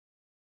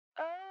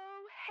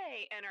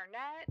Hey,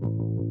 Internet.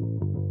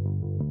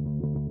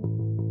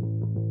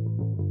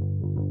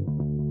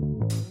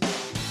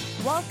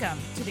 Welcome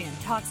to the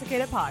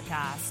Intoxicated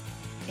Podcast,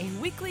 a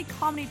weekly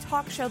comedy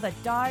talk show that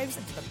dives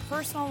into the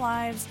personal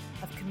lives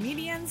of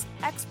comedians,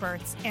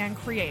 experts, and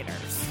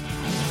creators.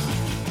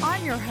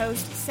 I'm your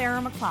host,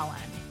 Sarah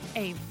McClellan,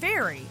 a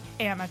very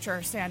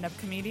amateur stand-up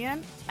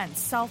comedian and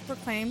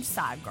self-proclaimed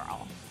sad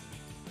girl.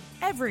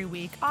 Every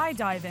week, I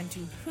dive into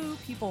who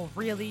people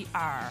really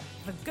are,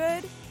 the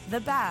good, the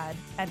bad,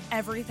 and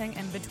everything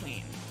in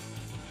between.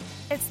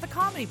 It's the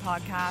comedy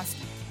podcast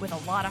with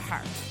a lot of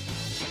heart.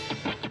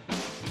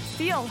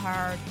 Feel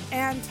hard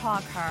and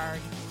talk hard.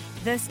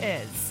 This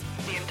is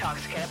The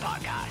Intoxicated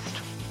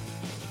Podcast.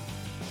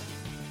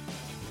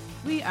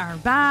 We are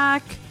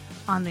back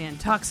on the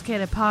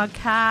Intoxicated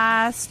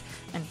Podcast,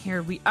 and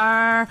here we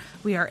are.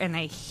 We are in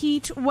a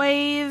heat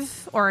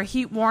wave or a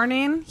heat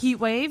warning. Heat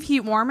wave,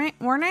 heat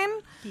warning.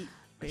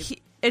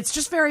 It's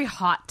just very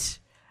hot.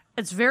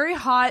 It's very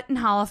hot in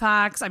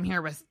Halifax. I'm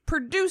here with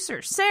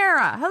producer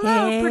Sarah.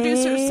 Hello,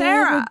 producer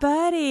Sarah.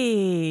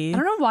 Everybody. I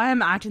don't know why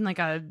I'm acting like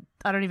a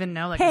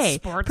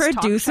sports producer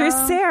talk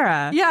show.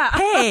 Sarah. Yeah.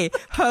 Hey,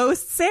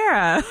 host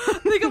Sarah. I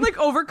think I'm like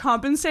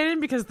overcompensating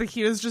because the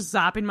heat is just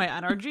zapping my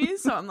energy.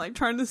 So I'm like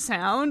trying to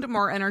sound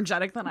more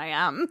energetic than I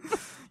am.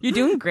 You're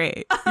doing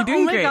great. You're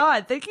doing great. Oh my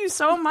God. Thank you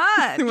so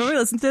much. When we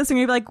listen to this, and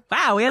you're like,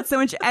 wow, we had so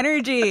much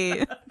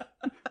energy.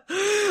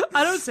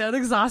 I don't sound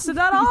exhausted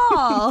at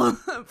all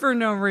for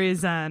no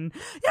reason.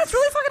 Yeah, it's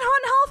really fucking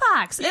hot in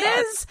Halifax. Yeah.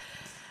 It is.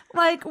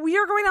 Like, we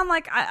are going on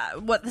like,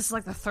 this is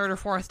like the third or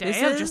fourth day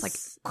of just like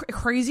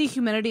crazy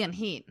humidity and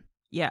heat.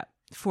 Yeah.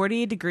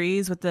 40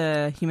 degrees with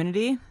the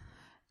humidity.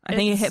 I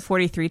think it hit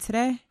 43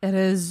 today. It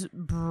is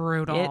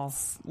brutal.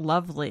 It's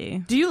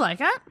lovely. Do you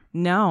like it?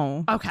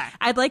 No. Okay.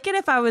 I'd like it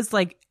if I was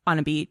like on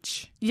a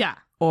beach. Yeah.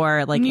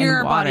 Or like Near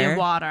in a water. body of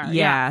water.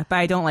 Yeah, but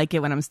I don't like it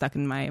when I'm stuck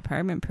in my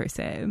apartment per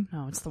se.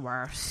 No, it's the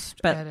worst.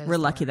 But we're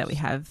lucky that we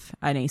have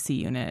an AC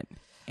unit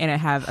and I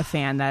have a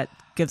fan that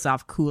gives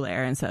off cool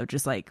air instead of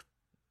just like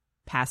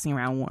passing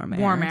around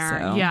warm air.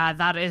 So. Yeah,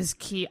 that is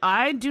key.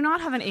 I do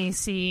not have an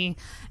AC,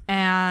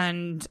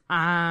 and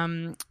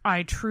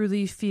I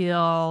truly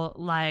feel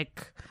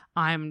like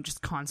I'm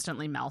just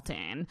constantly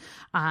melting.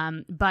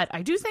 But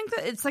I do think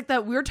that it's like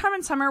that weird time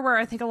in summer where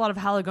I think a lot of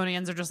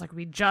Haligonians are just like,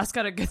 we just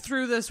got to get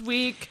through this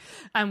week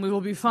and we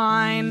will be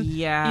fine.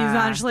 Yeah.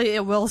 Eventually,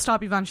 it will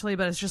stop eventually,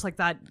 but it's just like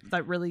that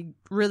really,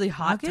 really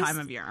hot August, time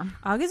of year.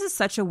 August is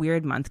such a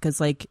weird month because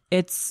like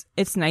it's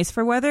nice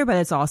for weather, but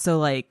it's also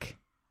like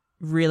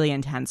really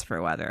intense for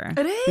weather.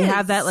 It is. We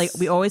have that like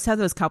we always have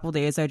those couple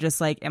days that are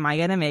just like, am I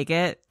gonna make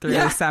it through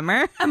the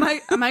summer? Am I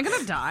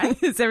gonna die?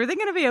 Is everything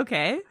gonna be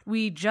okay?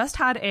 We just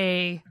had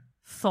a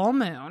full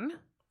moon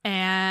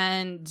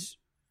and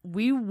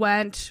we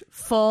went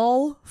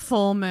full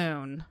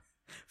moon.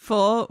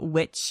 Full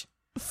witch.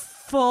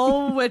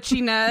 Full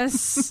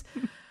witchiness.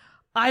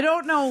 I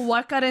don't know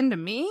what got into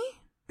me,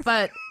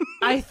 but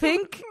I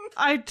think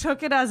I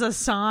took it as a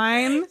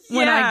sign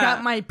when I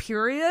got my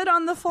period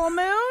on the full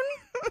moon.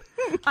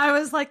 I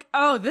was like,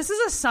 oh, this is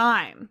a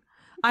sign.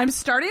 I'm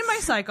starting my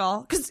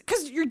cycle.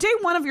 Because your day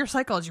one of your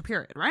cycle is your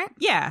period, right?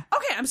 Yeah.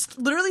 Okay, I'm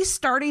literally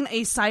starting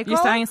a cycle. You're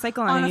starting a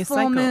cycle on a a new full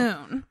cycle.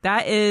 moon.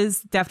 That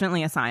is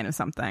definitely a sign of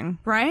something.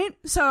 Right?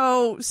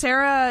 So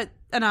Sarah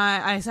and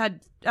I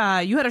said,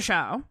 you had a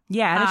show.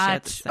 Yeah, I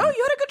had a show. Oh,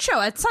 you had a good show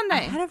at Sunday. I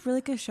had a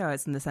really good show.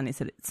 It's in the Sunday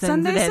City.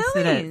 Sunday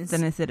Sillies.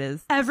 Sunday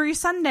Cities. Every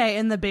Sunday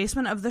in the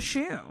basement of the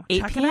Shoe.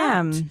 8 Check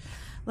p.m. it out.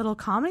 Little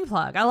comedy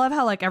plug. I love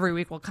how like every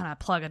week we'll kind of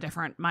plug a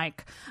different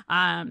mic.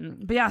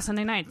 But yeah,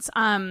 Sunday nights.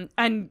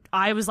 And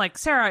I was like,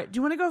 Sarah, do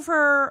you want to go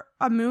for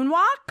a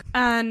moonwalk?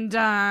 And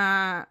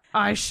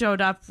I showed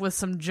up with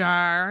some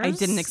jars. I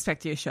didn't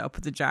expect you to show up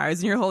with the jars,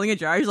 and you're holding a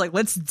jar. You're like,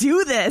 let's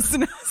do this.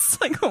 And I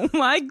was like, oh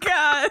my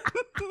God.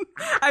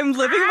 I'm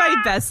living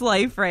my best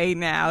life right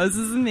now. This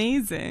is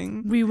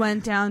amazing. We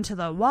went down to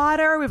the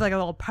water. We have like a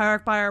little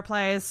park by our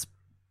place.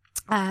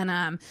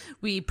 And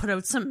we put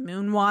out some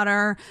moon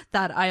water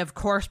that I, of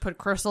course, put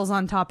crystals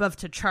on top of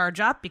to charge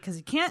up because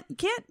you can't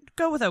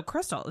go without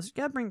crystals. You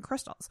gotta bring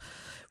crystals.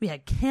 We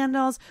had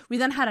candles. We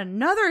then had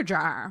another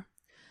jar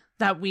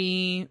that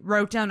we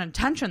wrote down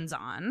intentions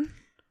on.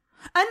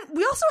 And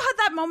we also had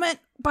that moment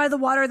by the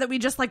water that we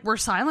just like were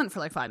silent for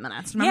like 5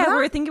 minutes. Remember that?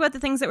 We were thinking about the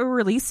things that we were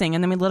releasing,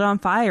 and then we lit it on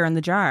fire in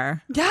the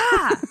jar.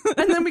 Yeah.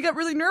 And then we got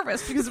really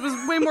nervous because it was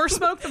way more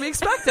smoke than we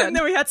expected. And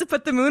then we had to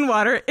put the moon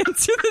water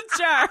into the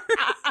jar.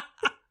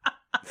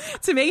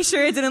 To make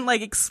sure it didn't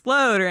like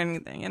explode or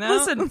anything, you know?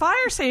 Listen,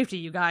 fire safety,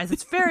 you guys.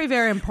 It's very,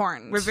 very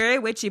important. We're very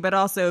witchy, but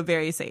also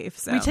very safe.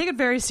 So. We take it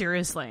very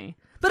seriously.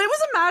 But it was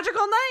a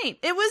magical night.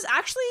 It was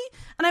actually,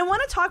 and I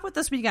want to talk about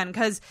this weekend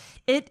because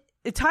it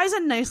ties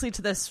in nicely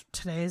to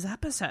today's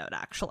episode,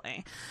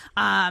 actually.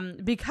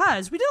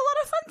 Because we did a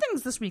lot of fun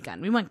things this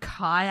weekend. We went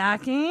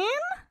kayaking.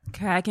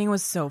 Kayaking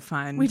was so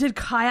fun. We did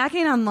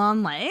kayaking on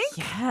Long Lake.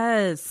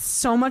 Yes.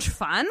 So much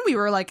fun. We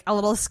were like a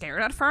little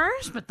scared at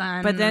first, but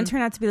then it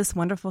turned out to be this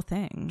wonderful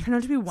thing. Turned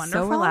out to be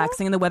wonderful. So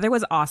relaxing. And the weather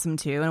was awesome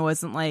too. And it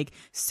wasn't like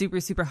super,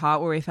 super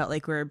hot where we felt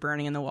like we were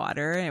burning in the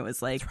water. It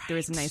was like there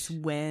was a nice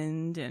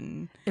wind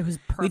and it was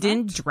perfect. We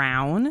didn't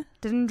drown.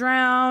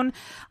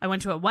 I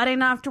went to a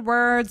wedding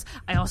afterwards.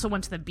 I also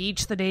went to the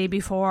beach the day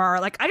before.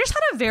 Like I just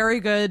had a very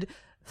good,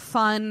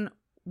 fun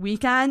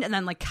weekend, and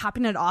then like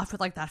capping it off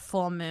with like that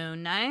full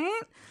moon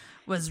night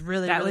was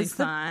really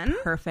fun. The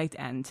perfect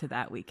end to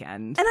that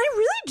weekend. And I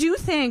really do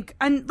think,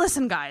 and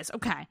listen guys,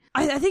 okay,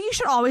 I think you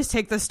should always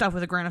take this stuff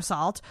with a grain of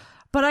salt,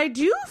 but I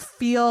do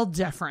feel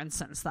different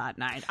since that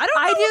night.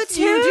 I do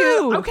too. You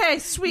do. Okay,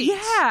 sweet. Yeah,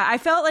 I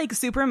felt like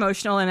super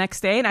emotional the next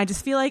day, and I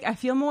just feel like I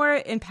feel more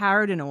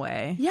empowered in a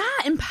way. Yeah,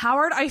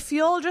 empowered. I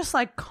feel just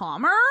like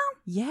calmer.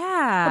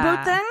 Yeah.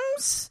 About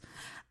things.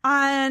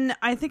 And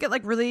I think it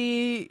like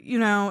really,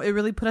 it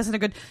really put us in a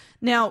good...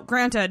 Now,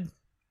 granted,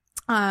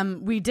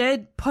 we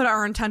did put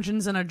our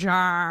intentions in a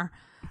jar,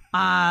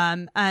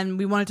 and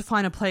we wanted to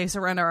find a place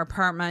around our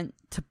apartment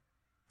to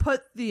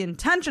put the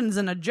intentions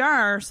in a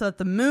jar so that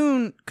the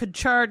moon could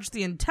charge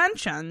the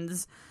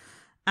intentions.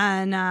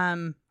 And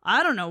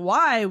I don't know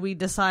why we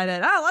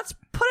decided, let's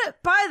put it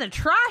by the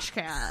trash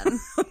can.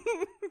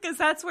 Because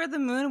that's where the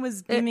moon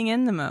was beaming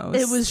in the most.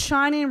 It was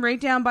shining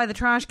right down by the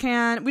trash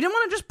can. We didn't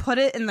want to just put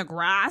it in the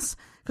grass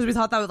because we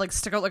thought that would like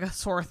stick out like a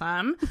sore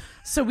thumb.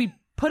 So we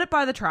put it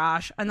by the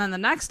trash. And then the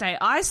next day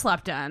I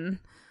slept in.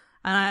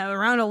 And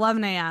around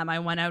 11 a.m. I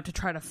went out to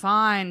try to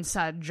find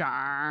said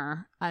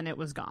jar. And it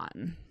was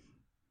gone.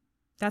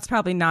 That's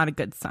probably not a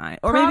good sign.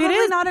 Or probably maybe it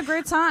is not a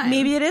great sign.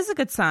 Maybe it is a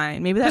good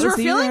sign. Maybe that was because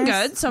we're feeling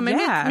universe. good. So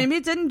maybe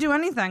it didn't do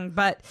anything.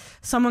 But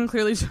someone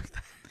clearly took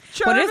the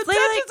jar of intentions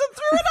and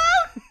threw it out.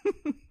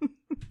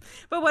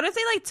 But what if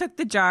they like took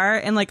the jar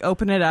and like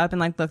opened it up and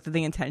like looked at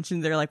the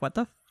intentions? They're like, what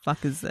the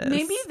fuck is this?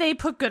 Maybe they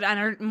put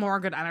more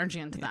good energy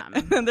into them.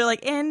 And they're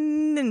like,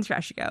 in the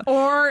trash you go.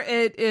 Or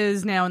it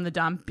is now in the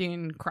dump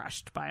being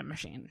crushed by a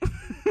machine.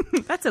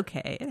 That's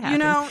okay. It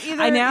happens.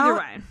 Either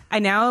way. I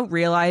now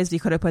realized you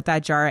could have put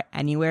that jar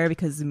anywhere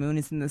because the moon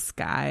is in the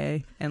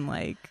sky and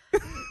like...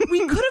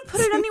 We could have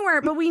put it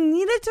anywhere, but we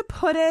needed to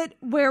put it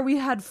where we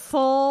had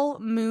full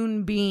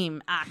moon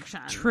beam action.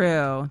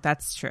 True.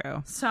 That's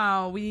true.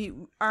 So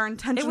our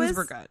intentions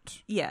were good.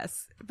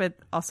 Yes, but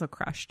also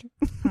crushed.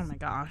 Oh my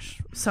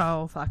gosh.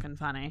 So fucking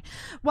funny.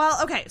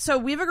 Well, okay. So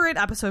we have a great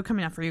episode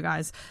coming up for you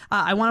guys.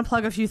 I want to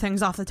plug a few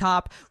things off the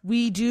top.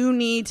 We do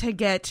need to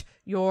get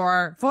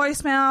your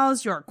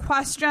voicemails, your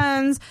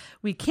questions.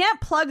 We can't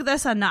plug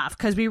this enough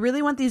because we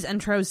really want these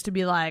intros to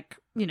be like,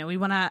 we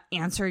want to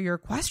answer your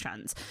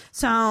questions.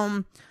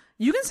 So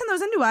you can send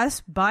those in to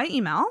us by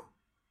email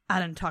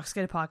at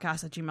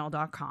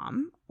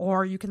intoxicatedpodcast@gmail.com,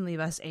 or you can leave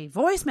us a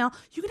voicemail.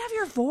 You can have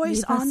your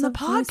voice on the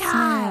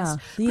podcast.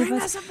 Bring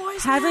us a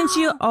voicemail. Haven't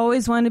you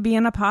always wanted to be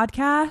on a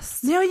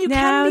podcast? No, you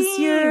can be. Now's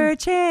your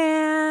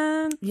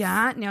chance.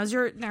 Yeah, now's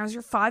your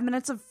 5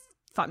 minutes of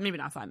maybe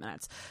not 5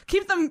 minutes.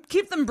 Keep them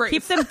brief.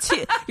 Keep them.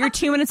 Your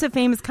 2 minutes of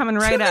fame is coming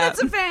right 2 up. 2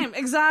 minutes of fame,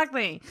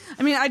 exactly.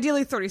 I mean,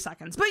 ideally 30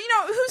 seconds, but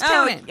who's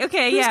counting?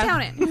 Okay, who's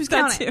counting? Who's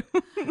counting?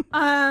 Too.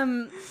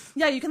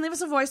 Yeah, you can leave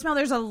us a voicemail.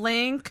 There's a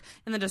link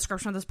in the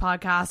description of this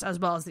podcast as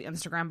well as the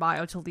Instagram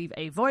bio to leave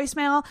a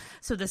voicemail.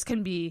 So this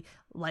can be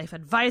life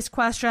advice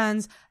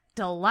questions,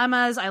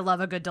 dilemmas. I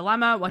love a good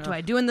dilemma. What do I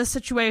do in this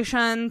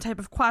situation? Type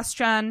of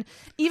question.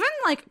 Even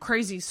like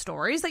crazy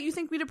stories that you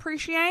think we'd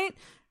appreciate.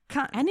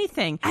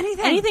 Anything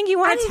you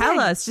want to tell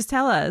us, just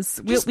tell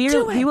us.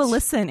 We will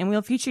listen and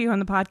we'll feature you on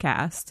the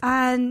podcast.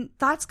 And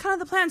that's kind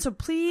of the plan. So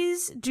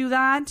please do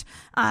that.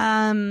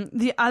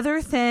 The other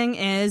thing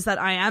is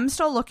that I am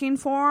still looking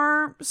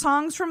for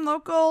songs from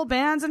local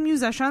bands and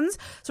musicians.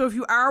 So if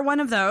you are one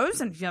of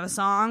those and if you have a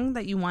song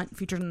that you want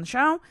featured in the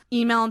show,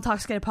 email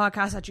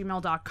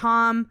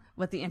intoxicatedpodcast@gmail.com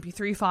with the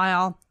MP3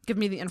 file. Give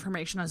me the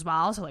information as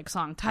well. So like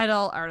song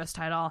title, artist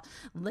title,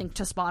 link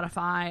to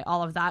Spotify,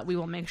 all of that. We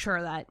will make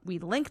sure that we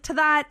link to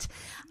that.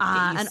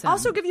 And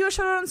also give you a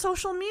shout out on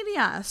social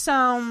media.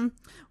 So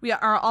we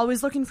are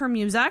always looking for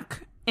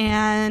music.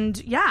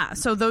 And yeah,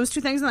 so those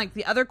two things. And like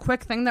the other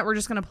quick thing that we're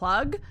just going to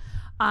plug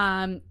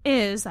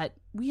is that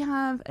we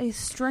have a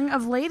string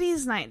of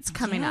ladies' nights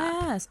coming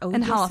up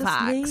in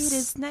Halifax.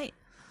 Ladies' night.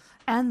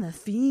 And the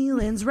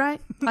feeling's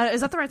right.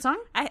 Is that the right song?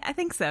 I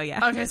think so,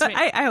 yeah. Okay, sweet.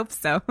 I hope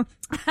so.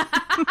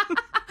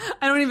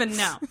 I don't even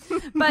know.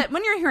 But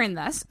when you're hearing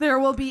this, there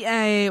will be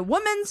a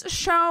women's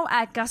show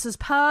at Gus's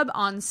Pub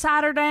on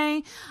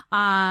Saturday.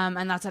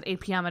 And that's at 8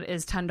 p.m. It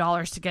is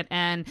 $10 to get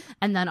in.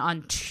 And then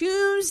on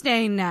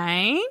Tuesday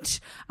night,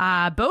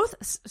 both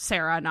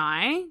Sarah and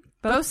I...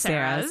 Both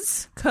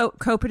Sarahs.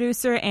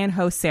 Co-producer and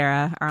host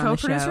Sarah are on the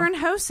show. Co-producer and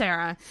host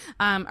Sarah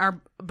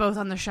are both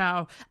on the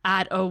show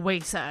at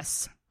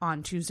Oasis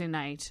on Tuesday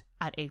night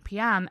at 8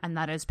 p.m. And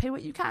that is pay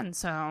what you can.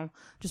 So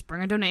just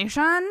bring a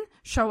donation,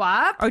 show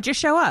up. Or just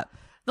show up.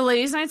 The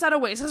ladies' nights at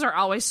Oasis are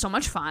always so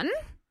much fun.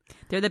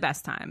 They're the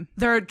best time.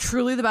 They're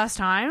truly the best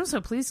time.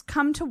 So please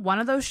come to one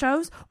of those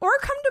shows or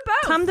come to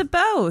both. Come to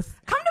both.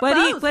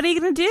 Both. What are you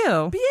going to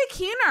do? Be a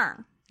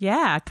keener.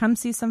 Yeah, come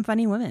see some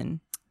funny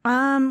women. We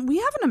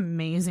have an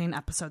amazing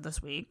episode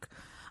this week.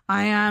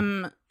 I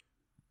am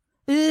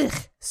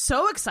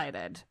so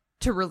excited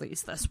to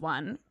release this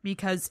one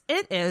because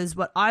it is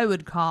what I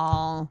would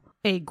call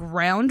a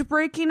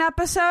groundbreaking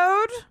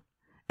episode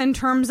in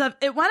terms of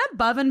it went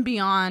above and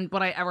beyond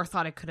what I ever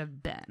thought it could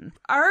have been.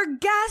 Our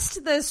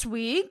guest this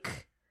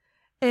week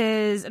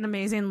is an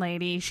amazing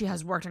lady. She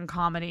has worked in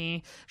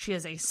comedy. She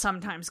is a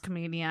sometimes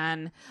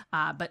comedian,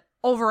 but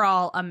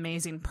overall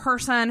amazing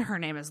person. Her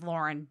name is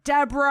Lauren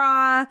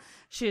Deborah.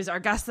 She is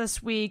our guest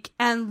this week.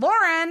 And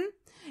Lauren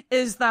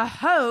is the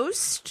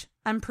host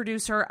and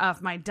producer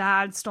of My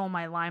Dad Stole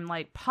My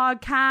Limelight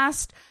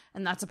podcast.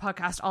 And that's a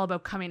podcast all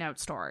about coming out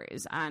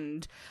stories.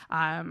 And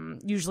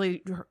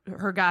usually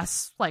her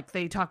guests, like,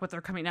 they talk about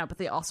their coming out, but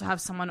they also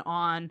have someone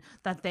on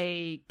that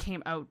they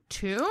came out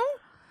to.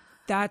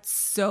 That's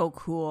so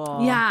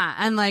cool. Yeah.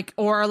 And like,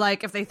 or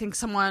like if they think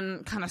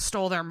someone kind of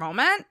stole their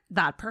moment,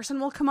 that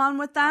person will come on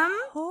with them.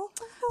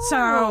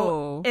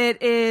 So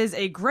it is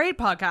a great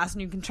podcast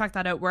and you can check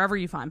that out wherever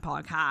you find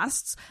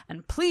podcasts.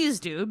 And please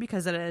do,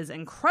 because it is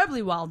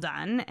incredibly well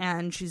done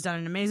and she's done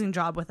an amazing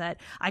job with it.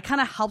 I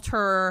kind of helped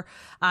her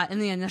in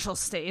the initial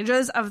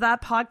stages of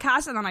that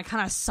podcast, and then I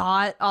kind of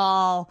saw it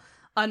all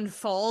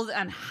unfold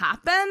and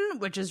happen,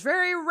 which is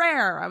very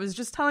rare. I was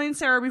just telling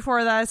Sarah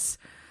before this,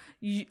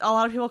 a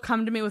lot of people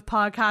come to me with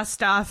podcast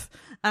stuff,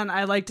 and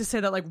I like to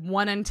say that like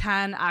 1 in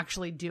 10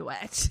 actually do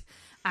it.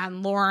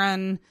 And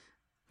Lauren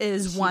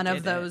is one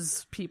of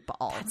those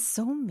people. That's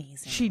so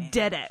amazing. She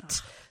did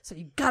it. So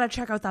you got to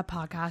check out that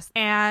podcast.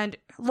 And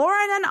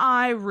Lauren and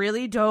I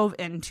really dove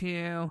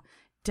into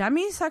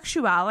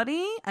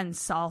demisexuality and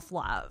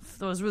self-love.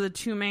 Those were the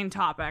two main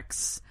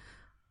topics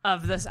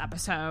of this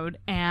episode.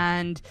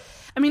 And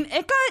I mean,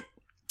 it got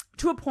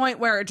to a point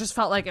where it just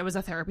felt like it was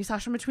a therapy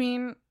session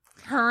between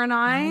her and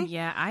I.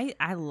 Yeah,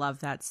 I love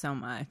that so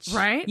much.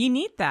 Right? You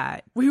need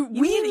that. You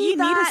need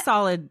a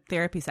solid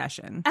therapy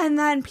session. And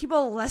then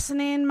people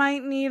listening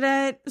might need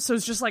it. So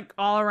it's just like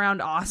all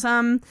around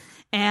awesome.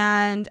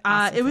 And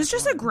it was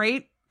just a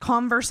great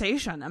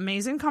conversation.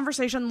 Amazing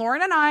conversation.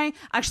 Lauren and I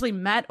actually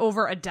met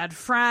over a dead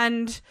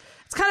friend.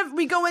 It's kind of,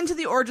 we go into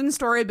the origin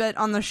story a bit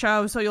on the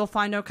show, so you'll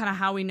find out kind of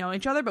how we know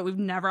each other, but we've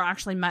never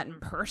actually met in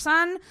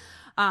person.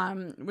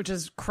 Which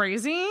is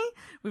crazy.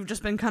 We've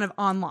just been kind of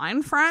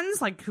online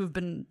friends, like who've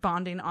been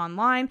bonding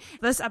online.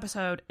 This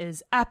episode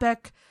is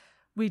epic.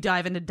 We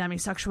dive into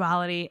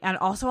demisexuality and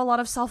also a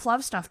lot of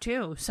self-love stuff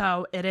too.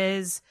 So it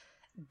is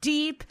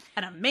deep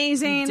and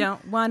amazing. You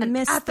don't want to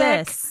miss epic,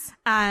 this.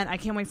 And I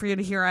can't wait for you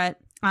to hear it.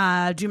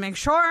 Do make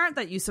sure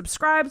that you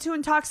subscribe to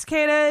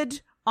Intoxicated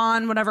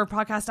on whatever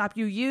podcast app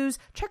you use.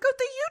 Check out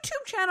the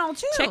YouTube channel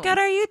too. Check out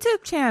our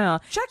YouTube channel.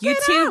 Check it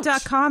out.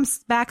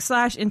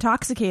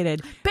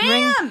 YouTube.com/intoxicated.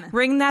 Bam!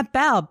 Ring that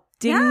bell.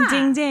 Ding, Yeah.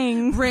 ding,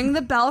 ding. Ring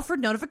the bell for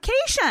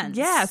notifications.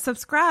 Yeah,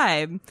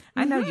 subscribe.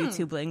 I know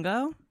YouTube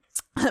lingo.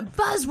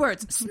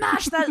 Buzzwords.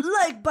 Smash that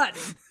like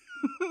button.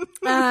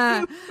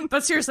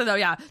 But seriously though,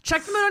 yeah,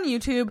 check them out on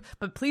YouTube,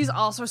 but please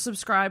also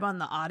subscribe on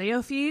the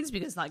audio feeds,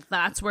 because like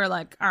that's where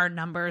like our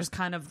numbers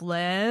kind of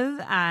live.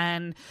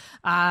 And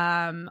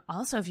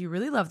also, if you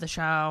really love the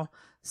show,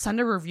 send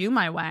a review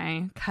my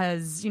way,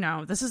 because, you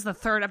know, this is the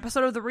 3rd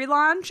episode of the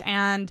relaunch,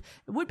 and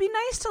it would be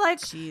nice to like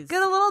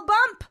get a little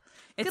bump.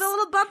 Get a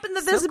little bump in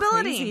the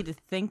visibility. It's so crazy to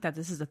think that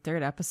this is the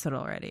 3rd episode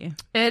already.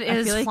 It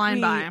is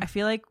flying by. I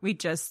feel like we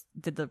just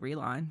did the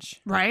relaunch.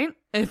 Right?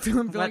 I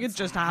feel like it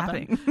just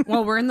happened.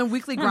 Well, we're in the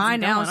weekly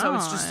grind now, so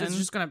it's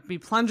just going to be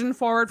plunging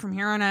forward from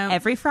here on out.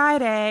 Every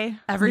Friday.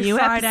 New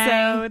Friday.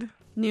 episode.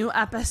 New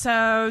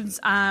episodes.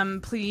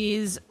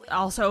 Please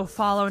also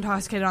follow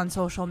Intoxicated on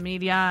social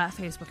media,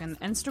 Facebook and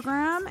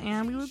Instagram,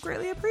 and we would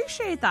greatly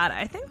appreciate that.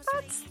 I think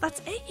that's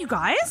it, you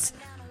guys.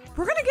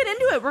 We're going to get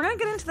into it. We're going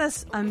to get into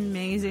this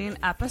amazing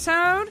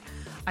episode.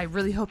 I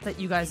really hope that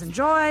you guys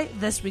enjoy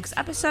this week's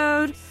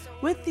episode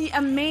with the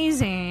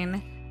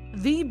amazing,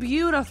 the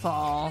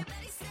beautiful,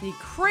 the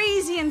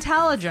crazy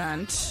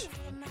intelligent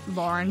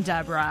Lauren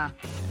Deborah.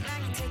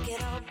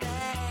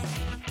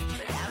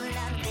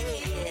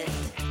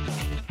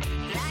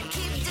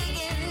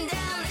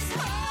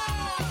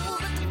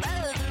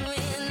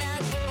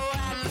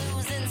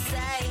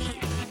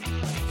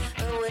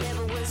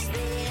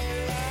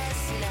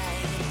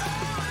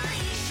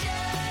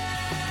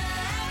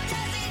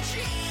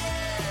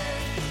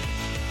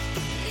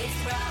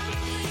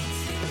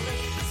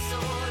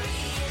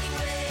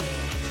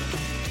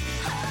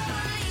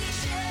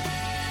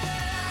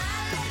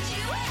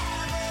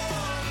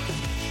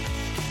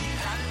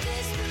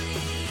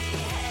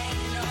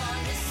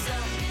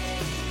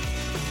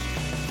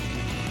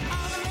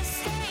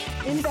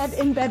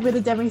 In bed with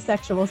a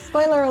demisexual.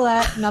 Spoiler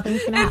alert,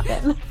 nothing's gonna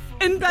happen.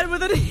 In bed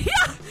with a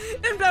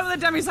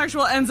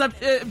demisexual ends up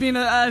being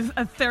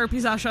a therapy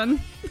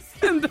session.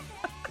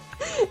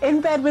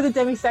 In bed with a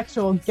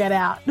demisexual, get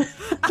out.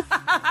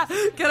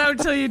 Get out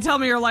till you tell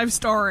me your life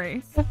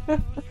story.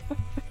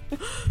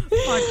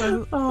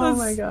 podcast. Oh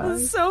my God.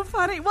 That's so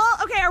funny. Well,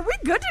 okay, are we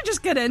good to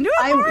just get into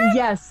it, Lauren?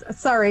 Yes,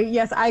 sorry.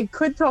 Yes, I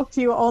could talk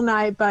to you all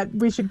night, but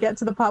we should get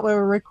to the part where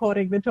we're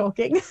recording the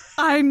talking.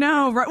 I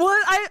know, right? Well,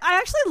 I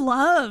actually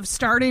love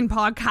starting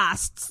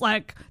podcasts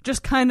like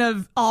just kind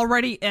of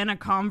already in a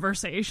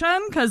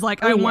conversation because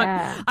like I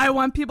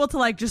want people to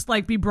like just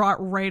like be brought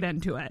right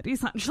into it,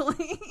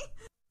 essentially.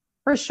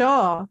 For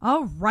sure.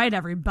 All right,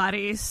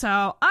 everybody.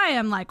 So I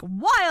am like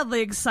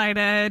wildly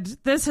excited.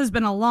 This has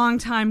been a long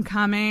time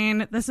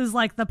coming. This is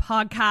like the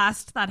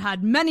podcast that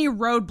had many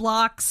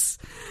roadblocks,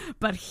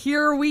 but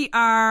here we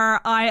are.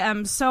 I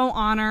am so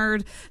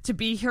honored to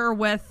be here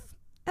with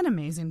an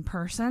amazing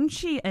person.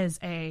 She is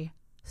a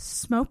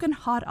smoking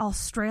hot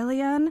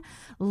Australian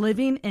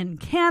living in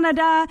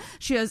Canada.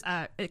 She has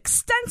an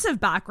extensive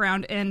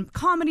background in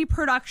comedy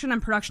production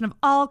and production of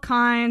all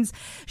kinds.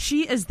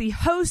 She is the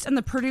host and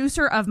the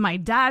producer of My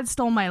Dad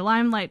Stole My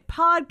Limelight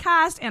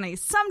podcast and a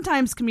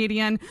sometimes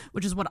comedian,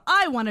 which is what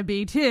I want to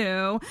be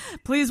too.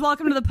 Please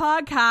welcome to the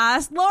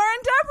podcast, Lauren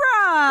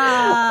Deborah.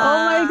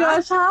 Oh my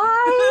gosh,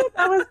 hi.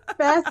 That was the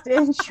best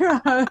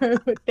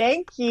intro.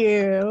 Thank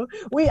you.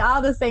 We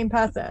are the same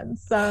person,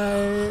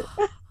 so...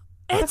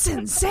 It's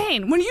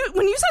insane. When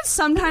you said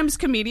sometimes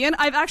comedian,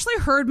 I've actually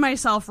heard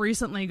myself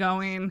recently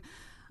going,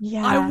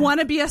 yeah, I want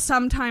to be a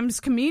sometimes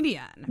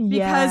comedian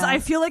because I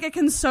feel like it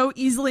can so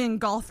easily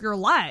engulf your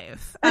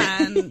life,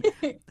 and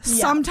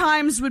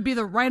sometimes would be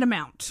the right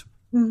amount.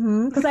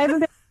 Because I haven't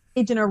been on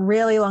stage in a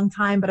really long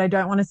time, but I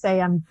don't want to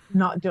say I'm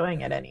not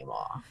doing it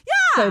anymore.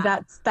 Yeah. So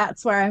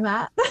that's where I'm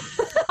at. Also,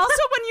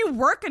 when you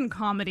work in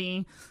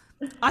comedy,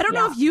 I don't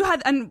know if you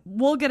had, and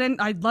we'll get in,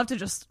 I'd love to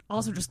just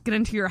get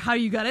into how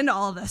you got into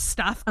all of this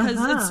stuff, because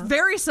it's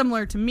very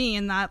similar to me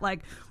in that,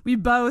 like, we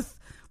both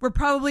were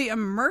probably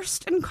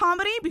immersed in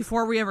comedy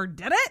before we ever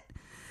did it.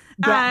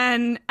 Yeah.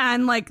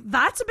 And like,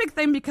 that's a big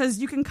thing because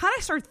you can kind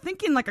of start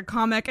thinking like a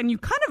comic, and you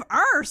kind of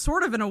are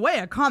sort of in a way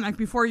a comic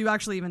before you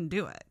actually even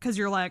do it. Because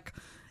you're like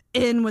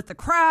in with the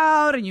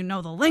crowd and you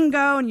know the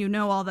lingo and you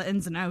know all the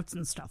ins and outs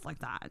and stuff like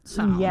that.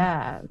 So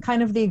yeah,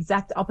 kind of the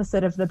exact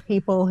opposite of the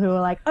people who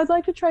are like, I'd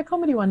like to try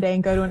comedy one day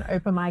and go to an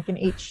open mic and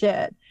eat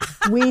shit.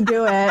 We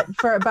do it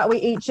but we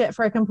eat shit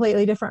for a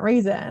completely different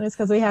reason. It's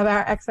because we have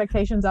our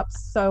expectations up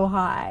so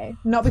high.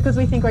 Not because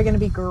we think we're going to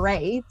be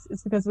great.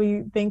 It's because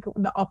we think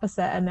the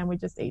opposite and then we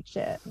just eat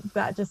shit. Is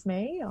that just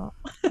me? Or?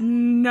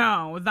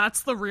 No,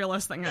 that's the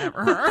realest thing I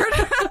ever heard.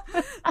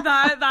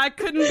 that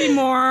couldn't be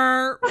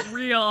more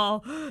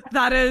real.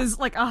 That is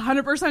like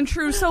 100%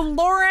 true. So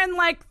Lauren,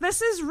 like,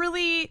 this is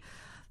really,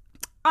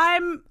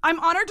 I'm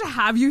honored to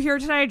have you here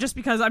today, just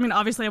because, I mean,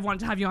 obviously I've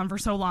wanted to have you on for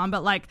so long,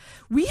 but like,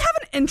 we have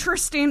an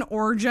interesting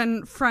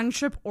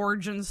friendship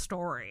origin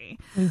story.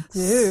 We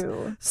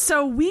do.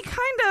 So we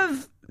kind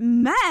of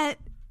met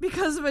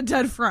because of a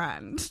dead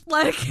friend.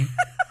 Like,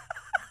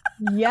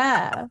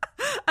 yeah.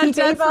 He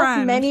gave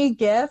us many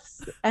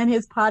gifts, and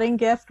his parting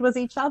gift was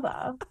each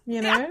other,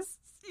 you know? Yes.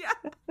 Yeah.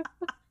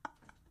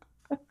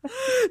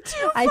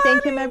 I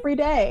thank him every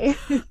day.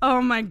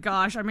 Oh my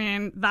gosh. I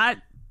mean,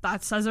 that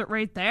says it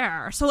right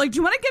there. So like, do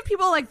you want to give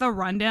people like the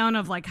rundown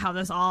of like how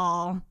this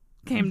all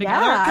came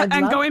together?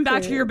 And going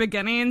back to your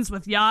beginnings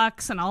with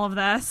Yucks and all of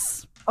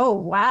this? Oh,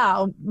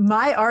 wow.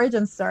 My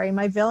origin story,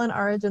 my villain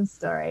origin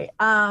story.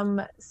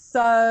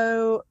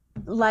 So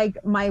like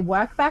my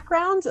work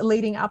background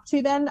leading up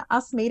to then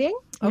us meeting.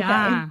 Okay.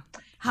 Yeah.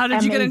 How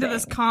did you get into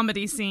this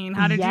comedy scene?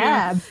 How did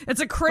you? It's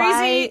a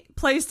crazy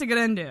place to get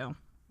into.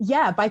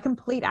 Yeah, by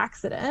complete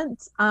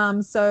accident.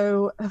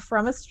 So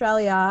from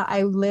Australia,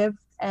 I lived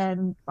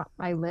in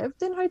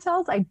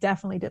hotels. I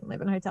definitely didn't live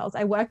in hotels.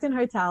 I worked in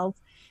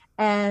hotels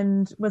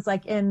and was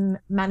like in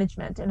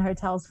management in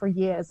hotels for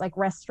years, like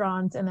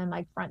restaurant and then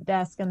like front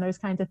desk and those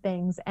kinds of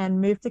things, and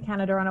moved to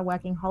Canada on a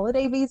working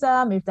holiday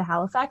visa, moved to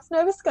Halifax,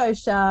 Nova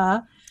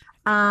Scotia,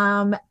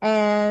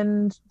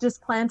 and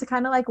just planned to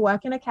kind of like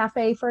work in a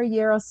cafe for a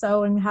year or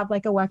so and have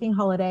like a working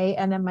holiday.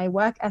 And then my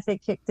work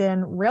ethic kicked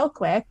in real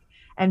quick.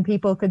 And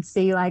people could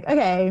see like,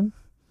 okay,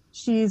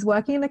 she's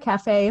working in the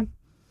cafe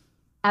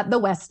at the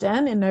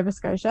Westin in Nova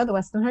Scotia, the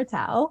Westin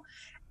Hotel.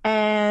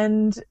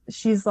 And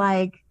she's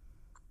like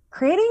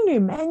creating new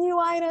menu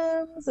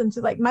items. And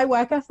she's like, my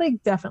work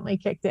ethic definitely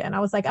kicked in. I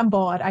was like, I'm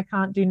bored. I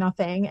can't do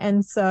nothing.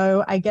 And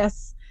so I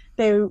guess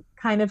they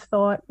kind of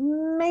thought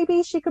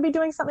maybe she could be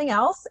doing something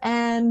else.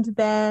 And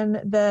then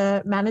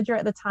the manager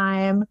at the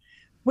time,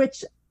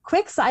 which,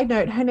 quick side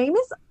note, her name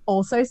is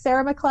also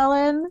Sarah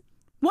McClellan.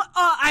 What?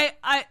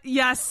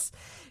 Yes.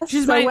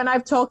 When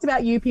I've talked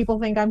about you, people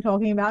think I'm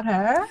talking about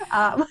her.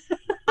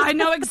 I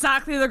know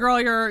exactly the girl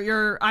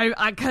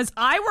because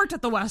I worked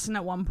at the Westin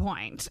at one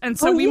point, and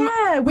so we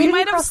might have we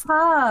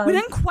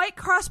didn't quite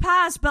cross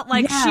paths, but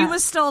like she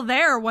was still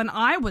there when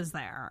I was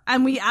there,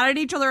 and we added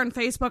each other on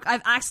Facebook.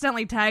 I've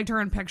accidentally tagged her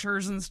in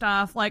pictures and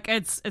stuff. Like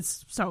it's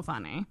so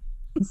funny.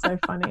 It's so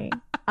funny.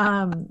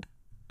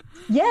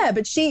 Yeah,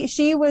 but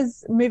she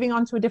was moving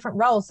on to a different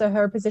role, so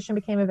her position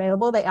became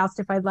available. They asked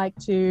if I'd like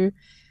to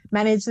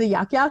manage the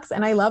Yuck Yucks,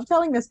 and I love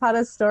telling this part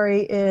of the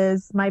story.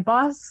 Is my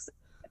boss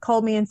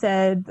called me and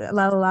said,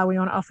 la la la, we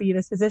want to offer you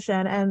this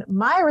position. And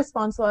my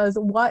response was,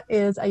 what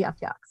is a Yuk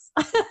Yuk's?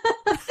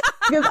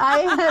 Because I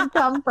had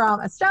come from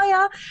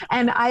Australia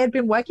and I had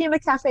been working in the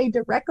cafe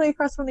directly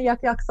across from the Yuk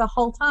Yuk's the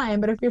whole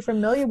time. But if you're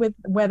familiar with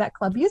where that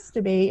club used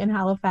to be in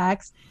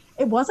Halifax,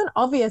 it wasn't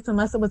obvious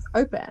unless it was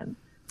open.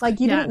 Like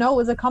you didn't know it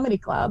was a comedy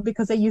club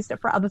because they used it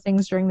for other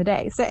things during the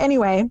day. So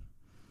anyway,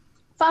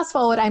 fast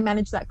forward, I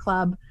managed that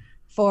club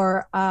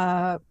for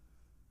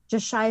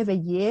just shy of a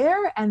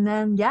year. And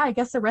then, I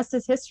guess the rest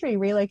is history.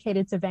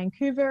 Relocated to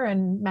Vancouver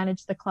and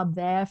managed the club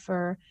there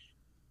for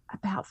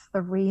about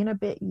 3 and a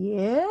bit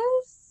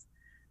years.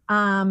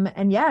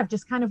 And I've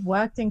just kind of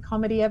worked in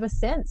comedy ever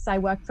since. I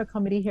worked for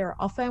Comedy Here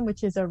Often,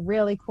 which is a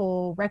really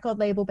cool record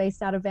label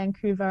based out of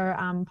Vancouver,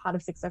 part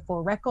of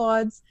 604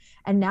 Records,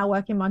 and now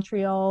work in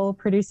Montreal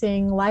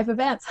producing live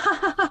events.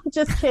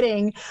 Just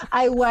kidding.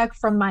 I work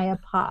from my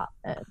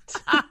apartment.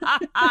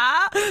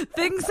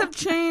 Things have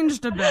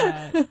changed a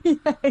bit.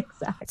 Yeah,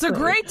 exactly. It's a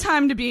great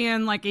time to be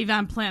in like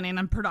event planning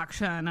and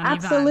production. And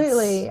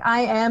absolutely. Events.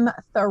 I am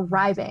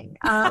thriving.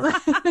 I'm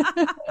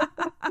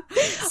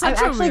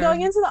actually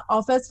going into the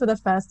office for the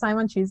first time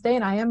on Tuesday,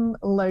 and I am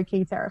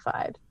low-key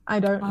terrified. I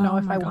don't know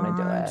if I want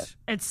to do it.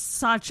 It's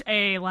such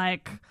a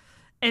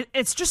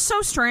it's just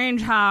so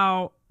strange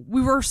how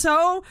we were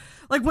so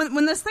like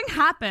when this thing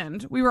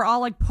happened, we were all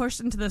like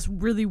pushed into this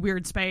really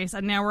weird space,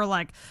 and now we're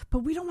like, but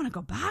we don't want to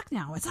go back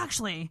now. It's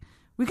actually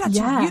we got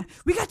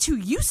too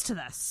used to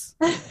this.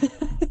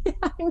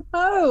 I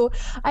know.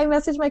 I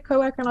messaged my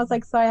coworker and I was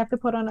like, so I have to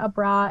put on a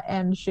bra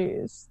and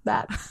shoes.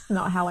 That's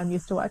not how I'm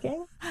used to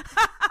working.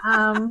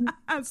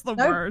 That's the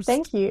worst.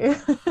 Thank you.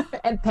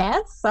 And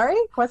pants? Sorry?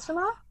 Question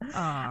mark?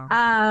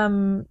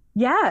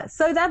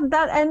 So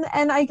that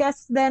and I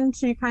guess then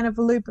to kind of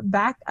loop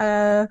back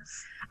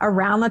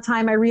around the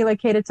time I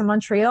relocated to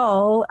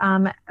Montreal,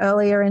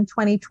 earlier in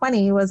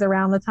 2020 was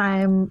around the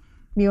time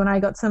you and I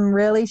got some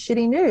really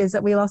shitty news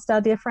that we lost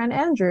our dear friend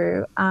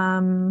Andrew.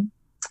 And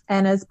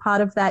as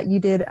part of that,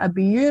 you did a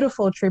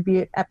beautiful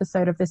tribute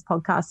episode of this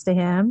podcast to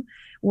him,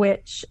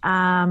 which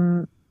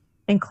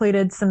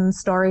included some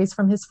stories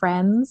from his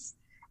friends.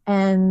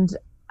 And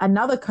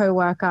another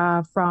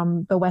coworker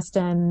from the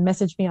Western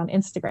messaged me on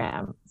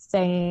Instagram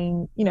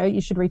saying,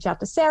 you should reach out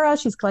to Sarah.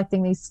 She's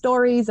collecting these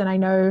stories. And I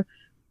know,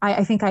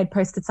 I think I had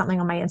posted something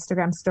on my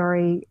Instagram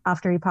story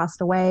after he passed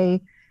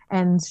away,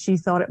 and she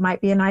thought it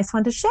might be a nice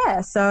one to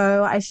share.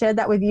 So I shared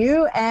that with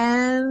you,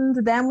 and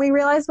then we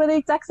realized we're the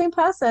exact same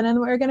person and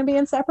we're going to be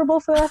inseparable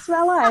for the rest of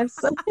our lives.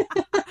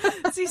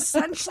 That's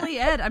essentially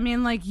it. I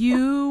mean,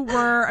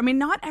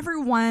 not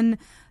everyone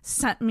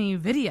sent me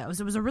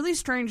videos. It was a really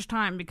strange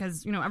time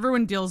because,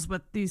 everyone deals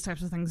with these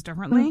types of things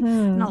differently. Mm-hmm.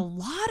 And a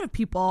lot of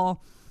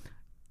people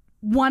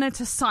wanted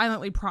to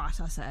silently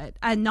process it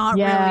and not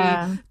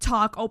really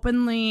talk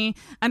openly.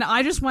 And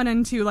I just went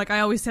into, I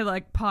always say,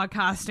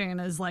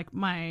 podcasting is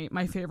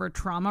my favorite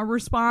trauma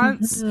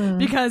response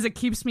because it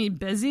keeps me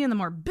busy, and the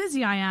more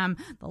busy I am,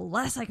 the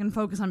less I can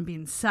focus on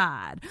being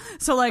sad.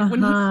 So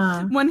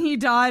when he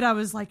died, I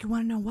was like, you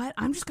want to know what?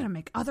 I'm just going to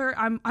make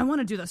I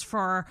want to do this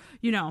for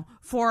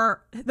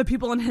the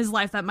people in his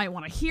life that might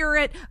want to hear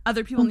it.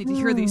 Other people need to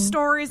hear these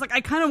stories.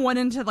 I kind of went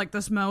into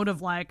this mode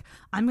of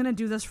I'm going to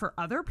do this for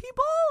other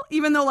people,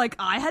 even though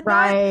I had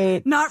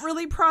not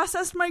really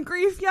processed my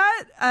grief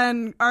yet.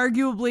 And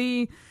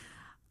arguably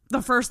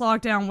the first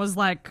lockdown was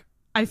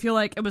I feel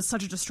like it was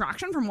such a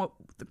distraction from what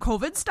the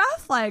COVID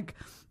stuff.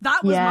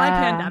 That was my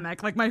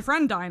pandemic. My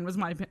friend dying was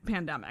my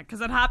pandemic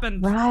because it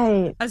happened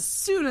as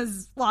soon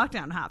as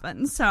lockdown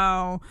happened.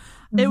 So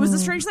it was a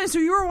strange thing. So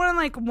you were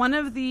one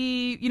of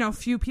the,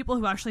 few people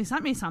who actually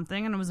sent me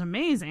something, and it was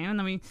amazing. And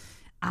then we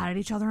added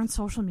each other on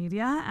social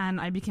media, and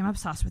I became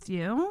obsessed with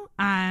you.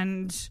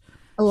 And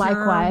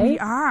likewise, here we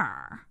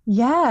are.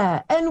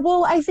 Yeah. And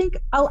I think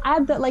I'll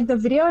add that the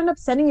video I ended up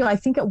sending you, I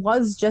think it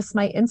was just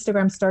my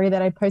Instagram story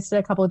that I posted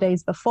a couple of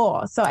days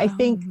before. So I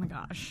think, oh my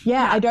gosh.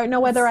 Yeah, I don't know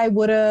whether I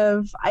would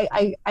have,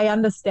 I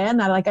understand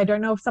that. I don't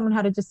know if someone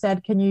had just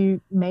said, can you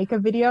make a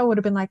video? Would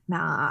have been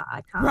nah,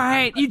 I can't.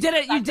 Right. You did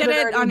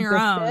it on your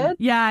own.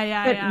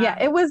 Yeah.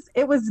 It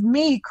was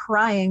me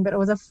crying, but it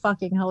was a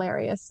fucking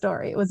hilarious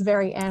story. It was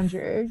very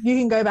Andrew. You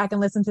can go back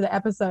and listen to the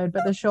episode,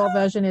 but the short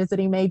version is that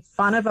he made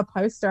fun of a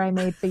poster I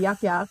made for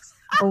Yuk Yuk's.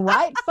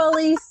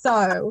 Rightfully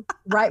so.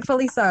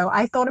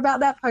 I thought about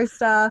that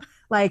poster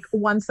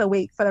once a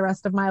week for the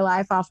rest of my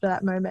life after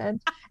that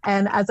moment.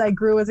 And as I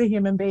grew as a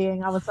human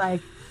being, I was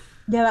like,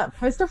 yeah, that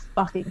poster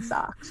fucking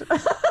sucked.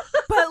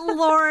 But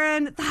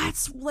Lauren,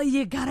 that's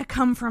you gotta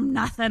come from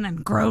nothing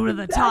and grow to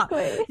the top.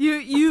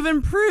 You've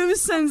improved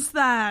since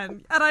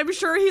then, and I'm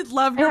sure he'd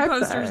love your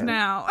posters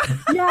now.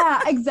 Yeah,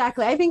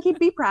 exactly. I think he'd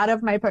be proud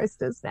of my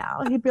posters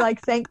now. He'd be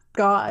like, thank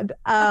God.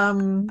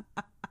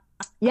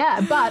 Yeah,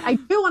 but I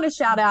do want to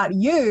shout out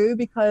you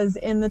because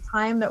in the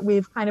time that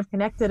we've kind of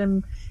connected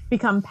and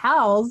become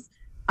pals,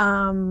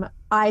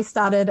 I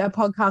started a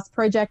podcast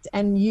project,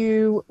 and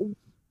you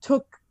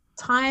took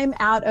time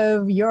out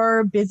of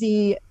your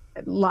busy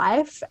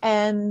life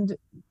and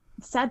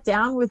sat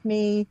down with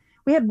me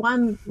we had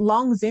one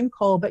long Zoom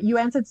call, but you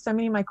answered so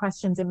many of my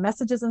questions in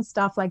messages and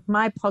stuff. Like,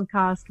 my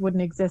podcast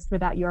wouldn't exist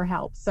without your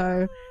help.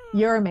 So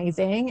you're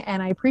amazing,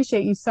 and I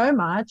appreciate you so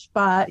much.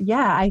 But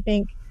yeah, I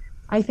think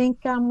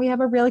we have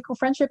a really cool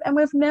friendship, and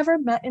we've never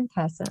met in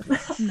person.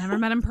 Never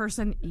met in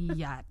person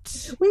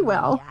yet. We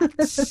will. Yet,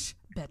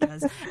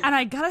 bitches. And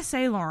I gotta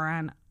say,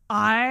 Lauren,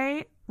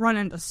 I run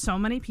into so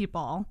many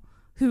people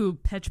who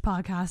pitch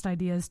podcast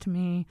ideas to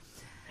me.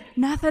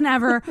 Nothing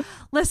ever.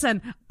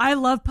 Listen, I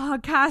love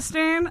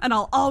podcasting, and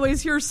I'll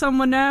always hear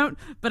someone out.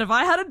 But if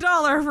I had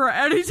 $1 for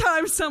any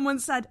time someone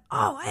said,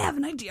 "Oh, I have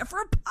an idea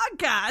for a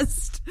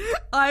podcast,"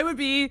 I would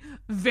be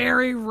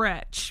very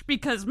rich,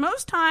 because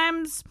most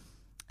times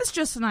it's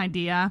just an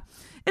idea.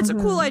 It's a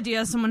cool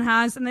idea someone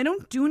has, and they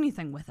don't do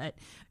anything with it.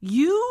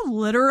 You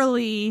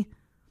literally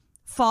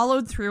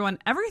followed through on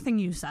everything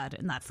you said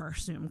in that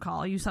first Zoom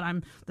call. You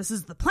said, this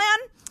is the plan.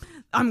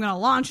 I'm going to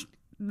launch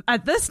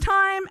at this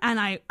time. And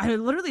I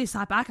literally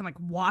sat back and like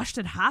watched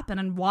it happen,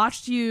 and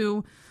watched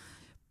you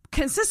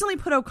consistently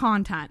put out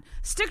content,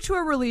 stick to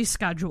a release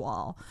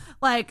schedule.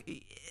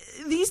 Like,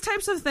 these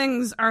types of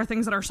things are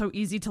things that are so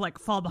easy to like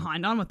fall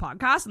behind on with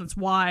podcasts. And that's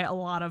why a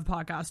lot of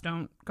podcasts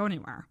don't go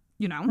anywhere,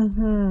 you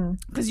know,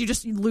 because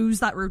you lose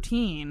that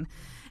routine.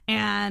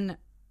 And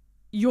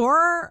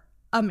you're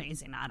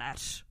amazing at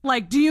it.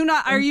 Like,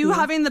 are you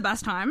having the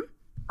best time?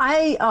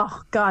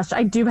 Oh gosh,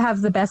 I do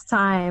have the best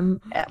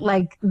time.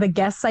 Like, the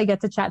guests I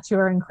get to chat to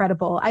are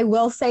incredible. I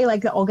will say,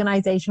 like, the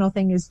organizational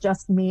thing is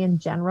just me in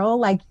general.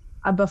 Like,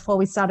 before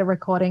we started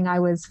recording, I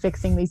was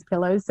fixing these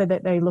pillows so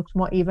that they looked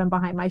more even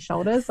behind my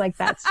shoulders. Like,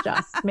 that's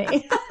just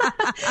me.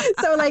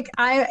 So like,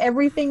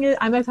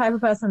 I'm a type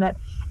of person that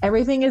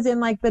everything is in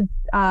like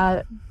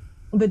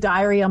the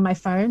diary on my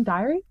phone.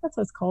 Diary? That's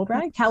what it's called,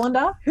 right?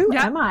 Calendar. Who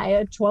am I?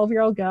 A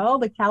 12-year-old girl?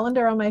 The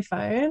calendar on my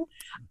phone.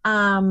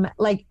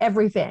 Like,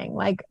 everything,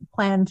 like,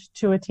 planned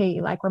to a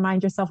T. Like,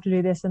 remind yourself to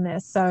do this and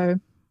this. So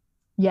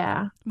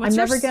yeah, I'm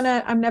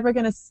never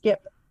gonna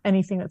skip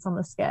anything that's on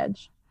the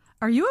schedule.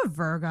 Are you a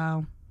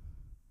Virgo?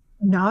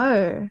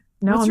 No,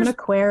 I'm an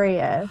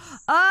Aquarius.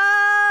 Oh,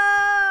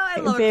 I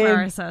love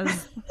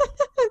Aquariuses.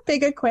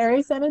 Big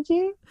Aquarius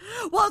energy.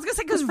 Well, I was gonna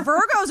say, because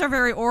Virgos are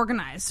very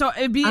organized, so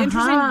it'd be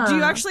interesting. Do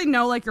you actually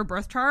know like your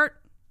birth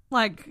chart?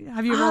 Like,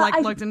 have you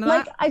ever looked into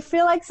that? I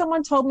feel like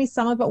someone told me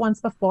some of it once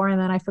before, and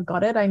then I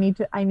forgot it. I need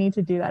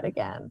to do that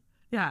again.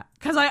 Yeah,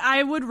 because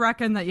I would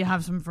reckon that you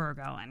have some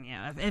Virgo in you.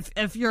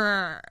 If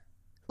you're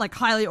like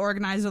highly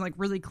organized and like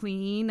really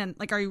clean, and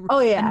like, are you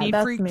a neat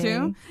freak me.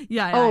 too?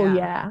 Yeah.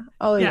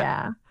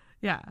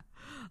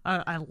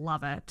 I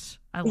love it.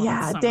 I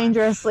love it so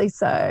dangerously much.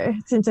 So.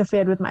 It's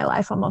interfered with my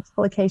life on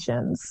multiple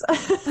occasions.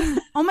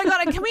 Oh my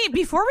God. And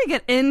before we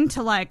get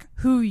into like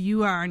who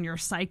you are and your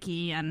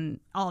psyche and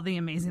all the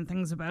amazing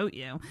things about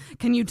you,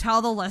 can you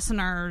tell the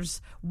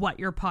listeners what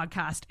your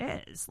podcast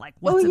is? Like,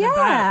 what's it about?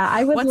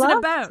 I would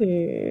love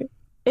to.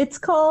 It's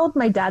called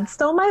My Dad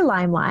Stole My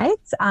Limelight.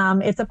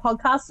 It's a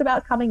podcast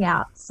about coming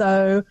out.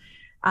 So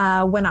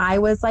when I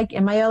was like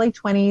in my early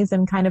 20s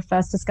and kind of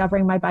first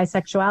discovering my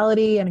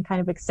bisexuality and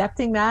kind of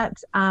accepting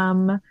that,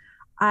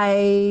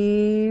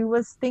 I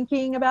was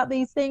thinking about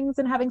these things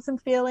and having some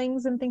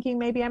feelings and thinking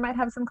maybe I might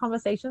have some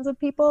conversations with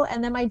people.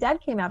 And then my dad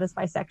came out as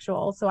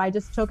bisexual. So I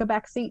just took a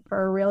back seat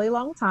for a really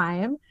long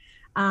time.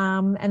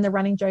 And the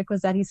running joke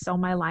was that he stole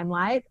my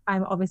limelight.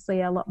 I'm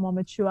obviously a lot more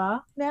mature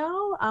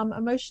now,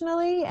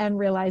 emotionally, and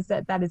realized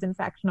that that is in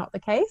fact not the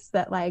case,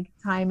 that like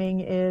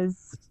timing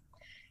is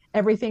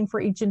everything for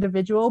each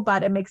individual,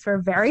 but it makes for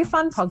a very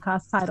fun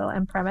podcast title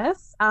and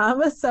premise.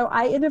 So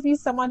I interview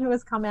someone who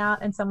has come out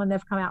and someone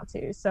they've come out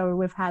to. So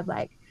we've had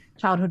like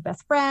childhood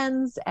best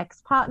friends,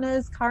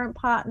 ex-partners, current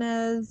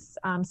partners,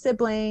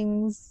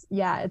 siblings.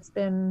 Yeah,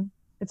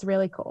 it's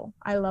really cool.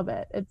 I love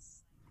it.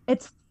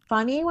 It's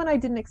funny when I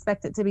didn't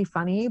expect it to be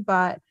funny,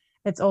 but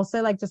it's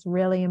also like just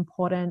really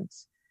important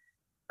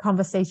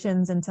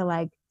conversations and to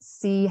like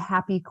see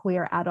happy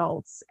queer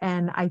adults.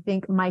 And I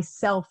think I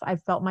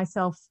felt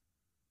myself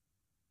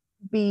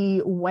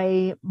be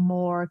way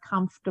more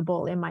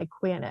comfortable in my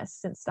queerness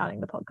since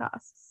starting the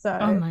podcast. So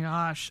oh my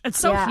gosh, it's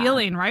so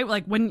healing, right?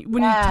 Like when you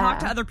talk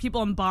to other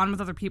people and bond with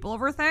other people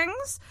over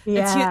things,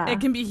 it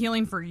can be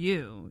healing for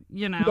you,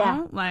 you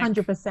know? Like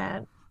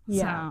 100%.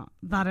 So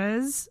that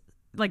is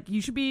like, you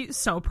should be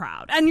so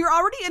proud, and you're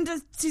already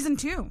into season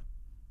 2.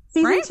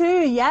 Season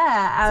 2,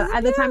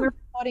 at the time of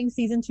recording,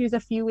 season 2 is a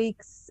few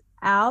weeks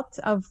out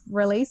of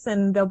release,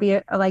 and there'll be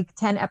like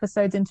 10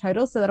 episodes in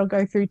total, so that'll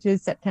go through to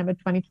September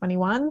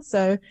 2021.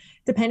 So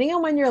depending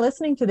on when you're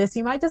listening to this,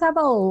 you might just have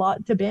a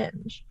lot to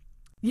binge.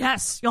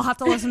 Yes, you'll have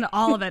to listen to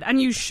all of it,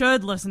 and you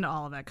should listen to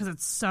all of it because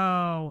it's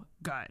so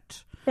good.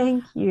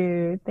 Thank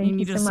you so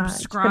much.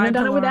 Subscribe. Couldn't have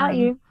done it without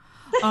you.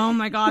 Oh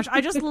my gosh, I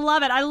just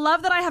love it. I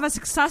love that I have a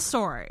success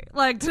story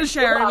like to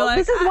share. Well, like,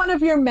 this is one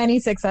of your many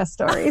success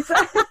stories.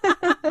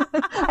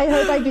 I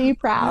hope I do you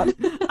proud.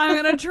 I'm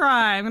gonna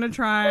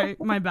try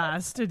my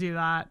best to do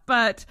that.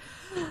 But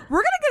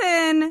we're gonna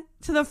get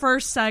to the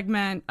first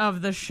segment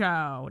of the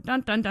show.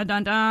 Dun, dun, dun,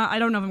 dun, dun. I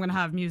don't know if I'm going to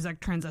have music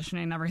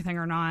transitioning everything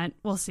or not.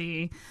 We'll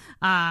see.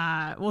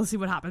 We'll see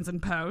what happens in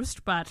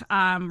post. But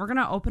we're going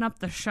to open up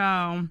the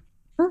show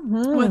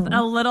with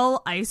a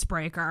little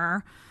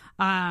icebreaker.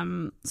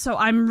 So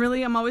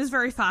I'm always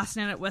very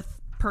fascinated with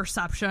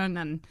perception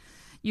and,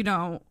 you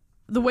know,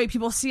 the way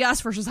people see us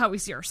versus how we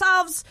see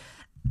ourselves.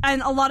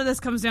 And a lot of this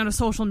comes down to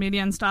social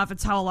media and stuff.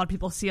 It's how a lot of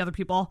people see other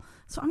people.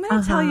 So I'm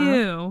going to tell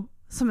you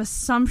some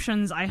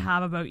assumptions I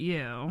have about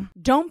you.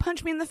 Don't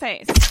punch me in the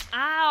face.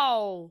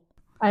 Ow.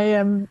 I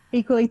am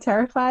equally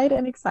terrified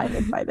and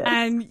excited by this.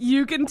 And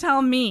you can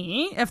tell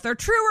me if they're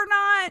true or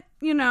not.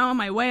 You know, am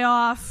I way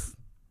off?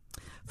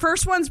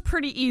 First one's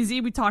pretty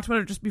easy. We talked about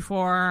it just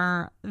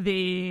before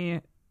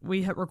we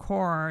hit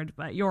record,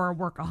 but you're a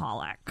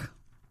workaholic.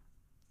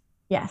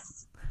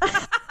 Yes.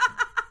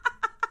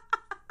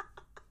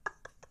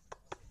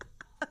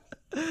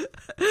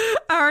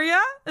 Are ya?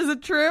 Is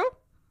it true?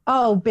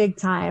 Oh, big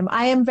time.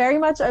 I am very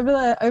much over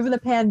the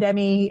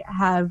pandemic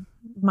have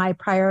my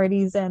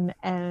priorities and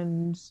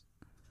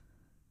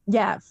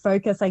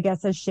focus, I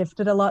guess, has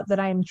shifted a lot, that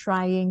I am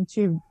trying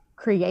to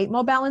create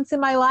more balance in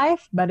my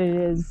life, but it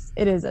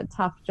is a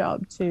tough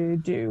job to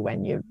do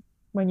when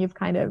you've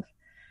kind of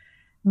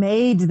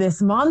made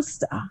this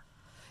monster.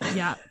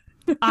 Yeah.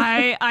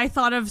 I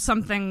thought of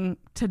something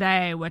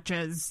today, which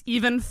is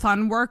even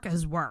fun work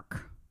is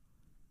work.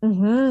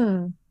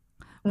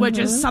 Which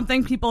is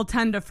something people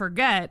tend to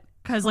forget,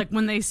 because like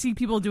when they see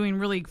people doing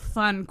really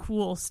fun,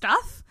 cool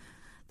stuff,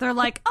 they're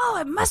like, oh,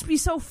 it must be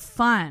so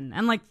fun.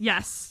 And like,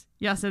 yes,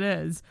 it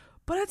is,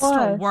 but it's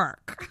still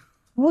work.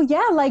 Well,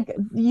 yeah, like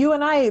you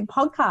and I,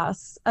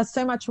 podcasts are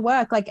so much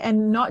work, like,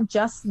 and not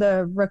just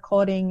the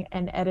recording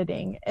and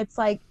editing. It's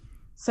like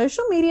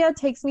social media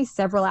takes me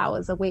several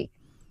hours a week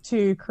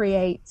to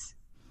create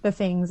the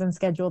things and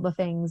schedule the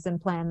things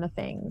and plan the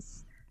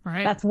things.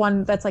 Right. That's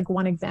like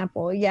one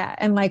example. Yeah.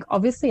 And like,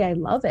 obviously I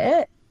love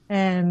it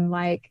and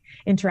like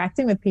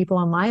interacting with people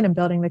online and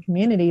building the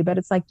community, but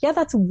it's like, yeah,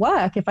 that's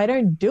work. If I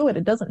don't do it,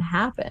 it doesn't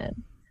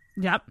happen.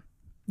 Yep.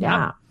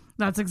 Yeah. Yep.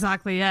 That's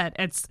exactly it.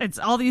 It's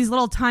all these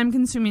little time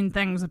consuming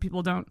things that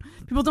people don't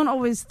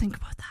always think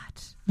about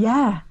that.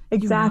 Yeah,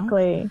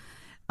 exactly.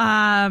 You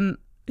know?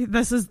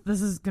 This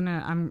is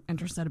gonna, I'm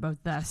interested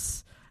about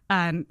this.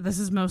 And this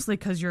is mostly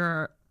because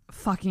you're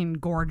fucking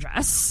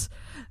gorgeous,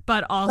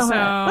 but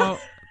also,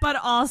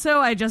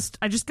 I just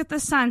get the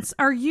sense,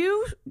 are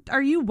you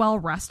well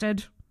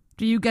rested?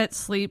 Do you get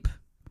sleep?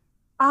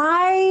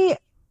 I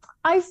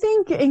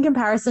think in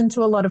comparison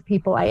to a lot of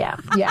people, I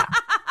am. Yeah.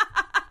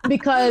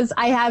 Because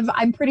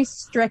I'm pretty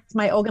strict.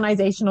 My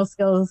organizational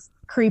skills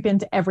creep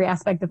into every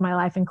aspect of my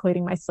life,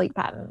 including my sleep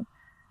pattern.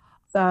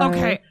 So,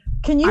 okay.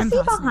 Can you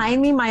see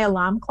behind me my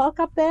alarm clock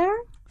up there?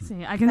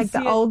 See, I can like see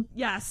the old.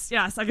 Yes,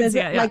 I can see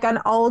it. Yeah. Like an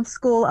old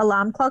school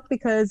alarm clock,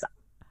 because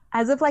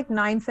as of like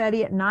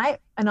 9:30 at night,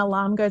 an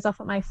alarm goes off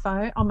on my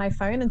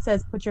phone and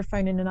says, "Put your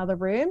phone in another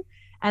room,"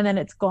 and then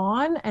it's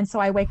gone. And so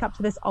I wake up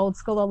to this old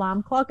school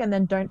alarm clock, and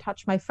then don't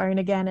touch my phone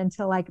again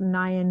until like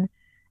 9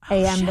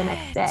 a.m. the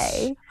next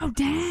day. Oh,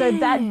 dang. So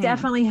that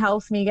definitely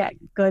helps me get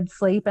good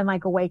sleep and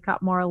like wake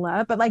up more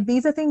alert. But like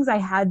these are things I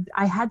had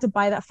to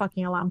buy that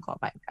fucking alarm clock.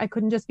 I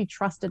couldn't just be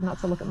trusted not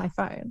to look at my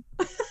phone.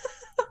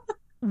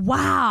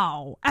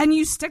 Wow. And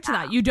you stick to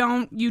that. You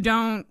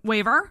don't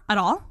waver at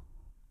all?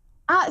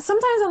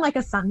 Sometimes on like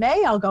a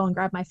Sunday, I'll go and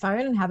grab my phone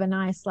and have a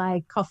nice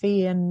like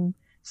coffee and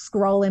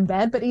scroll in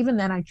bed. But even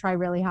then I try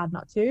really hard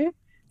not to,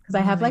 because I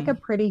have like a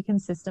pretty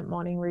consistent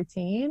morning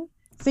routine.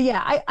 So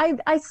yeah,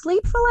 I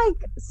sleep for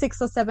like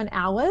 6 or 7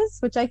 hours,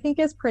 which I think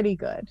is pretty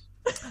good.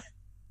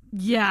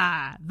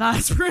 Yeah,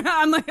 that's pretty.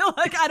 I'm like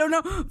I don't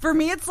know. For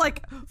me, it's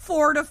like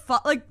 4 to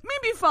 5, like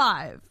maybe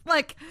 5.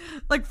 Like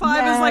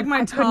 5 is like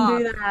my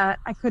top.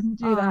 I couldn't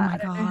do that. I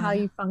don't know how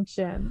you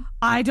function.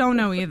 I don't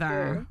know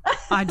either.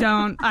 I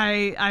don't.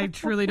 I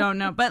truly don't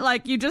know. But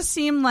like, you just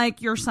seem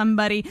like you're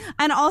somebody.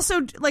 And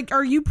also, like,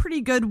 are you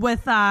pretty good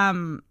with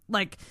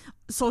like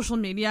social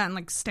media and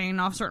like staying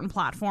off certain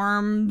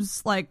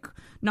platforms, like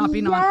not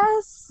being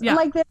on? Yeah,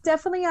 like there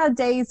definitely are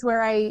days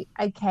where I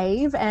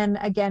cave, and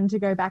again, to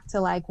go back to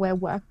like where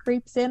work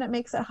creeps in, it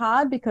makes it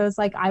hard, because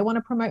like I want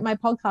to promote my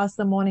podcast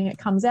the morning it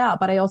comes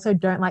out, but I also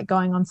don't like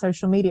going on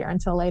social media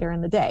until later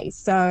in the day.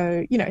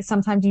 So, you know,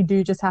 sometimes you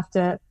do just have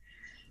to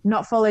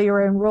not follow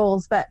your own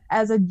rules. But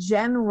as a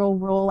general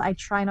rule, I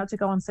try not to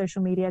go on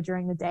social media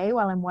during the day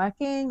while I'm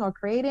working or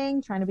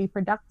creating, trying to be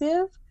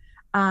productive.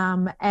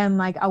 And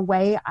like a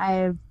way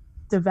I've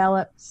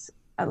developed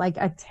like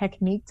a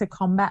technique to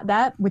combat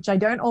that, which I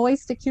don't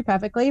always stick to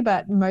perfectly,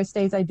 but most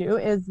days I do,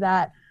 is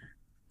that,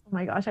 oh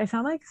my gosh, I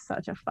sound like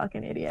such a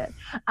fucking idiot.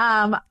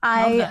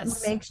 I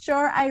make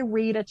sure I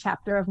read a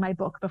chapter of my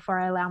book before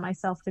I allow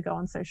myself to go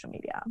on social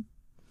media.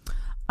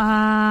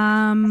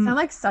 I sound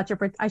like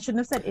I shouldn't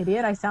have said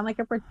idiot. I sound like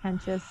a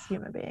pretentious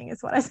human being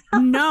is what I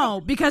sound No,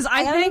 like. because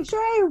I think make sure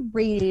I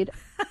read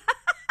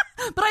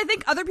But I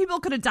think other people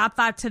could adapt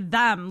that to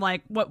them.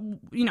 Like,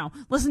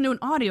 listen to an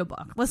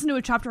audiobook, listen to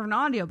a chapter of an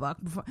audiobook.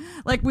 Before,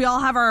 like, we all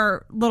have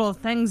our little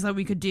things that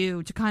we could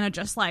do to kind of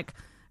just like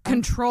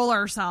control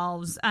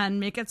ourselves and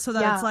make it so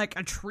that it's like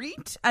a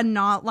treat and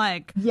not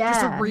like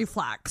just a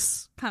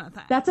reflex kind of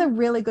thing. That's a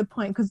really good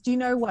point, because do you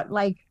know what,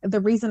 like,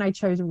 the reason I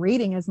chose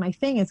reading as my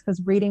thing is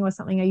because reading was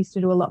something I used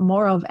to do a lot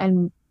more of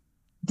and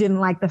didn't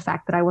like the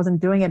fact that I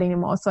wasn't doing it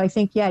anymore. So I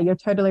think, yeah, you're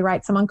totally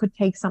right. Someone could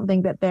take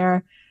something that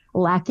they're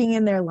lacking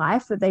in their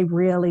life that they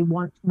really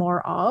want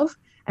more of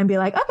and be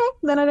like, okay,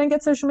 then I don't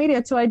get social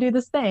media till I do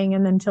this thing,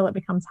 and then until it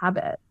becomes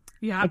habit.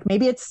 Yeah. Like,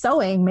 maybe it's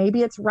sewing,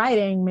 maybe it's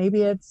writing,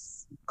 maybe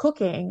it's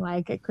cooking,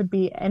 like it could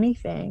be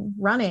anything,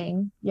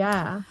 running.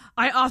 Yeah.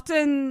 I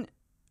often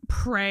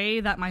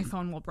pray that my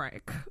phone will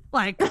break.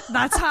 Like,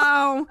 that's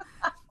how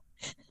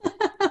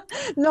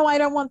No, I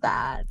don't want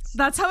that.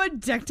 That's how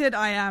addicted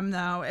I am,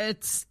 though.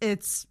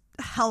 It's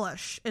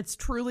hellish. It's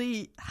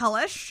truly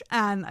hellish,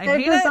 and I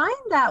hate it. They're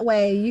designed that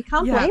way. You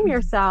can't blame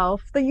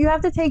yourself. That you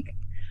have to take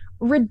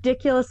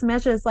ridiculous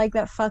measures like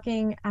that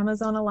fucking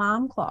Amazon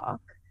alarm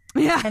clock.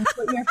 Yeah. And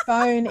put your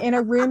phone in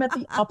a room at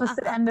the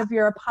opposite end of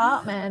your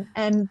apartment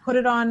and put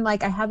it on,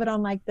 like, I have it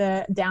on like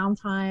the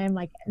downtime,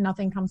 like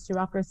nothing comes through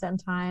after a certain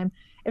time.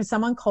 If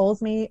someone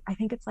calls me, I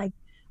think it's like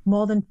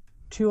more than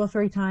 2 or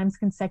 3 times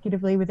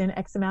consecutively within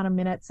X amount of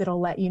minutes,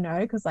 it'll let you know,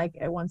 because like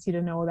it wants you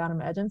to know about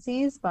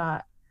emergencies.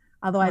 But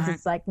otherwise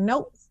it's like,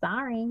 nope,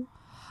 sorry.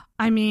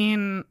 I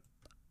mean,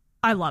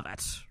 I love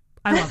it.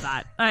 I love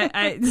that.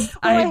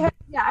 I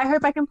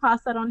hope I can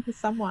pass that on to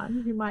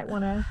someone who might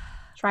want to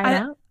try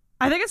it out.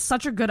 I think it's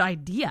such a good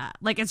idea.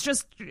 Like, it's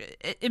just,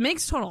 it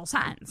makes total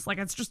sense. Like,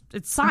 it's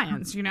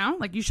science, you know?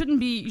 Like, you shouldn't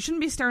be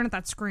staring at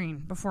that screen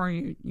before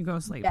you go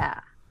to sleep. Yeah.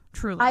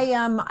 Truly.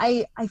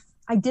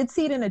 I did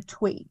see it in a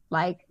tweet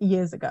like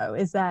years ago,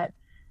 is that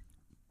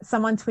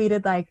someone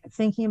tweeted like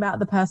thinking about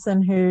the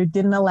person who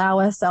didn't allow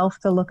herself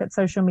to look at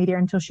social media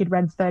until she'd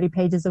read 30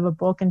 pages of a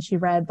book, and she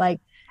read like,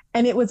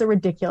 and it was a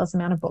ridiculous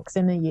amount of books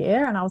in a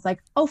year. And I was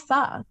like, oh,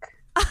 fuck.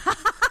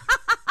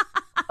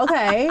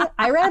 Okay,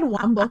 I read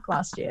 1 book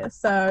last year,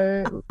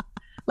 so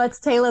let's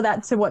tailor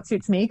that to what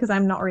suits me, because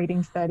I'm not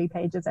reading 30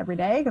 pages every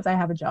day because I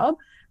have a job.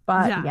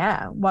 But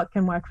yeah, what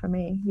can work for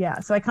me?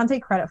 Yeah, so I can't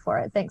take credit for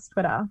it. Thanks,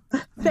 Twitter.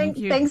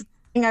 Thanks,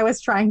 I was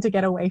trying to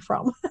get away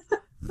from.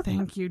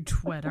 Thank you,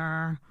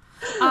 Twitter.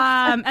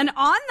 And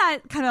on that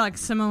kind of like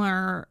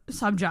similar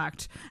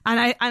subject,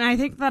 and I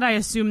think that I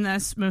assume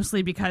this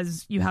mostly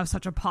because you have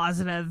such a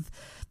positive,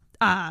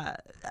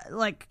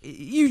 like,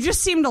 you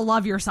just seem to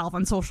love yourself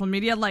on social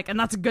media, like, and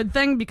that's a good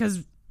thing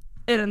because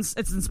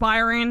it's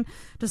inspiring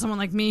to someone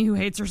like me who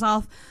hates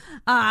herself.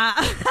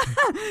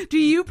 Do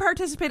you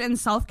participate in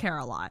self-care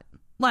a lot?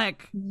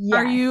 Like, yes.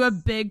 Are you a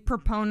big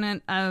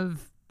proponent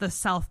of the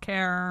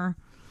self-care,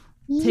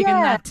 taking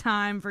that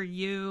time for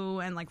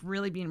you and like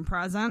really being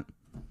present?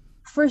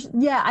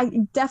 I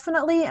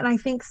definitely, and I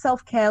think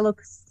self-care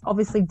looks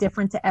obviously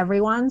different to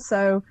everyone.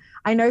 So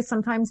I know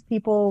sometimes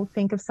people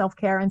think of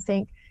self-care and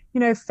think, you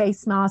know,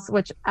 face masks,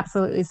 which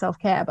absolutely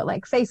self-care, but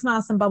like face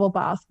masks and bubble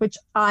bath, which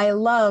I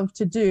love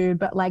to do,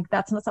 but like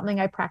that's not something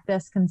I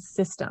practice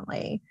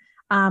consistently.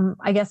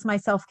 I guess my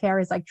self-care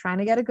is like trying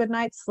to get a good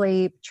night's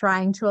sleep,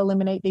 trying to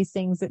eliminate these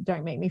things that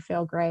don't make me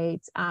feel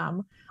great.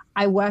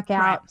 I work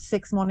out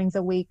 6 mornings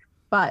a week,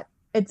 but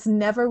it's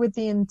never with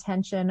the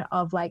intention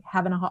of like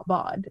having a hot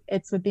bod.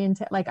 It's with the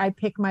intent, like I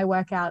pick my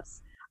workouts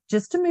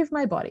just to move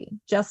my body,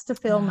 just to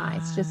feel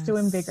nice, just to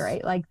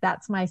invigorate. Like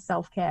that's my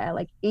self-care,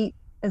 like eat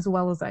as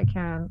well as I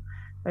can,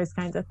 those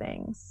kinds of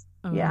things.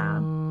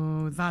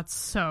 Oh, that's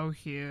so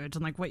huge.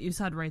 And like what you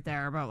said right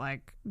there about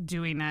like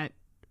doing it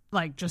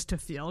like just to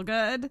feel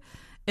good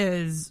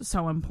is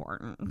so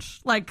important.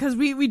 Like, because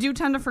we do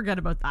tend to forget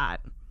about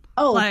that.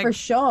 Oh, like, for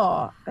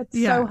sure. It's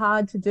so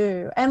hard to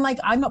do. And like,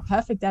 I'm not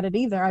perfect at it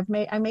either.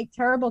 I make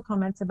terrible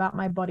comments about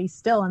my body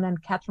still, and then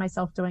catch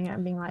myself doing it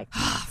and being like,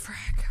 oh,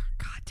 frick.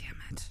 God damn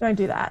it. Don't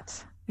do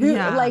that.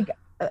 Like,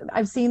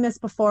 I've seen this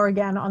before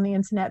again on the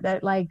internet,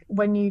 that like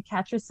when you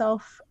catch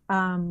yourself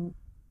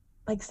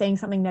like saying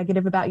something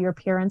negative about your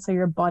appearance or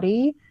your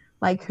body,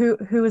 like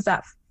who is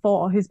that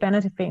for? Who's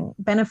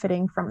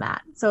benefiting from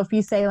that? So if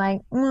you say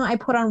like, I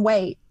put on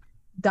weight,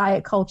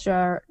 diet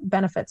culture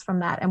benefits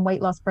from that, and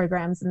weight loss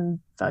programs and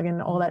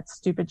fucking all that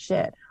stupid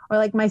shit, or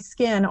like my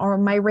skin or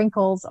my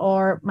wrinkles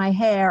or my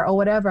hair or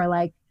whatever,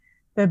 like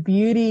the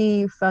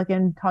beauty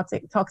fucking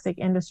toxic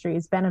industry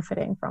is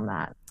benefiting from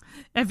that.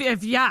 If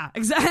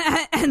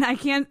exactly. And I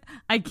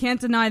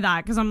can't deny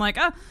that, because I'm like,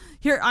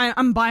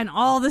 I'm buying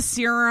all the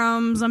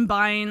serums, I'm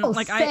buying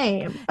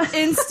same.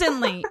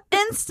 instantly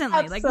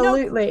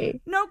Absolutely.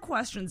 Like no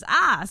questions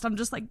asked. I'm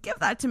just like, give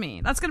that to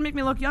me. That's gonna make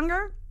me look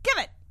younger.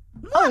 Give it.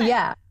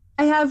 Yeah.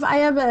 I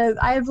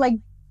have like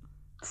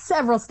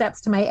several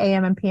steps to my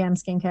AM and PM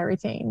skincare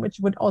routine, which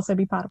would also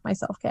be part of my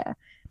self-care.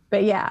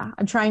 But yeah,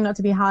 I'm trying not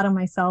to be hard on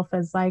myself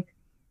as like,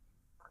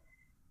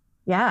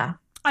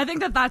 I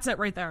think that's it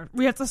right there.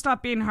 We have to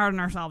stop being hard on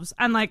ourselves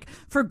and like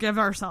forgive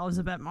ourselves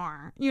a bit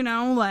more, you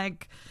know,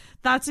 like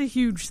that's a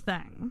huge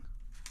thing.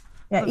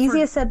 Yeah,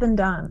 easier said than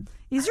done.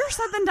 Easier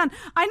said than done.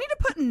 I need to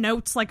put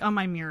notes like on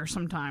my mirror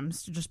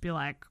sometimes to just be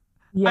like,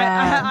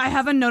 yeah. I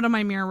have a note on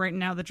my mirror right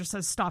now that just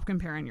says stop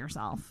comparing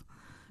yourself.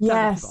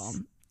 Yes.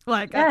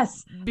 Like,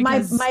 yes.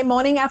 Because... My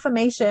morning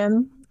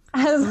affirmation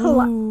has a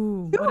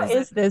line. Who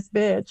is this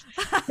bitch?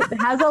 It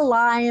has a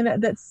line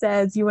that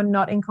says you are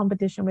not in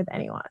competition with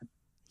anyone.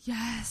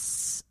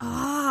 Yes.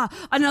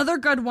 Another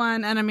good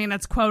one. And I mean,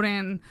 it's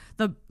quoting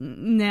the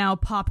now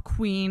pop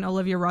queen,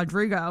 Olivia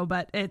Rodrigo,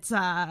 but it's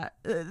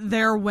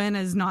their win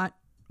is not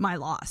my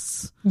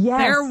loss.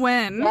 Yes. Their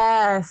win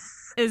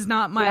is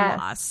not my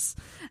loss.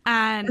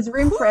 And there's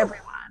room for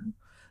everyone.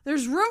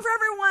 There's room for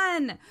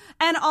everyone.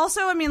 And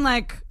also, and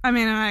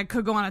I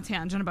could go on a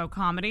tangent about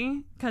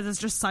comedy because it's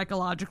just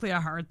psychologically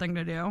a hard thing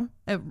to do.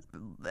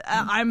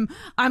 I'm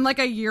like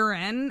a year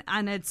in,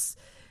 and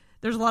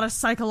there's a lot of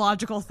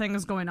psychological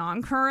things going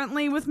on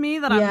currently with me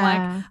that I'm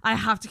like, I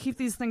have to keep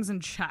these things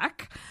in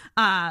check.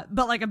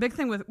 But like a big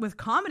thing with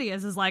comedy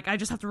is like, I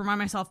just have to remind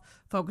myself,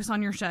 focus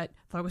on your shit,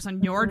 focus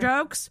on your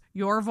jokes,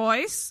 your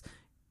voice,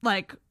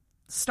 like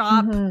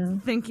stop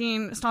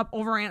thinking, stop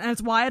overanalyzing. And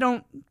it's why I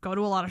don't go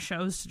to a lot of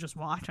shows to just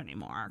watch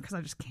anymore because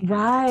I just can't.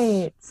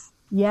 Right.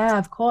 Yeah,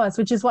 of course.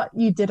 Which is what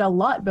you did a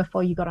lot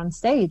before you got on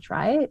stage,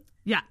 right?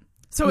 Yeah.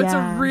 So it's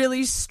a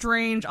really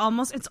strange,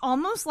 it's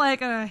almost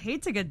like, I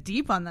hate to get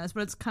deep on this,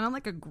 but it's kind of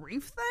like a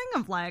grief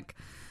thing of like,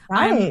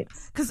 right.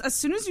 Because as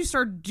soon as you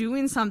start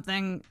doing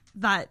something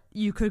that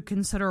you could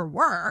consider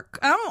work,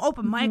 I'm an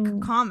open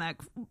mic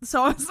comic,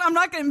 so I'm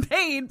not getting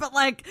paid, but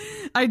like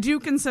I do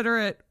consider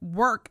it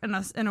work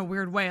in a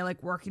weird way,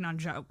 like working on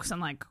jokes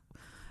and like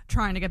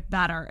trying to get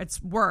better.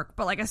 It's work,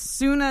 but like as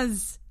soon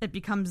as it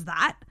becomes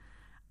that,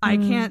 I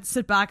can't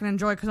sit back and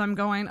enjoy because I'm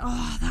going,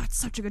 oh, that's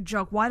such a good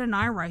joke. Why didn't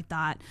I write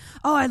that?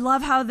 Oh, I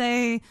love how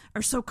they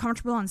are so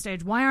comfortable on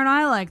stage. Why aren't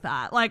I like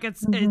that? Like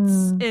it's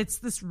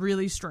this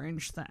really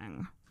strange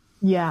thing.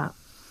 Yeah.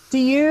 Are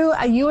you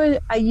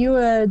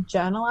a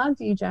journaler?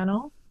 Do you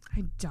journal?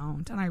 I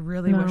don't, and I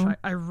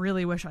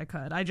really wish I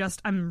could.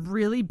 I'm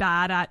really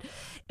bad at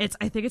it.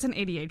 I think it's an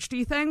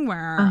ADHD thing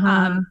where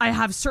I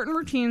have certain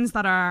routines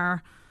that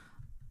are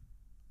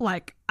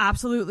like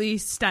absolutely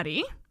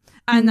steady.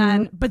 And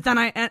then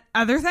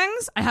other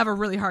things I have a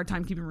really hard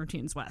time keeping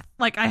routines with.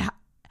 Like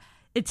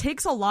it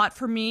takes a lot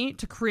for me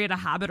to create a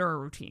habit or a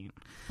routine.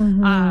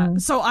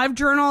 So I've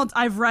journaled.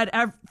 I've read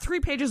 3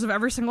 pages of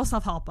every single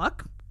self-help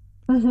book.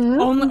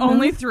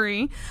 Only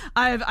 3.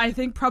 I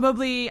think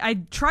probably I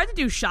tried to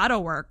do shadow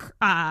work.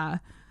 And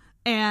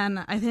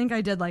I think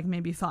I did like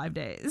maybe 5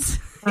 days,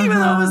 even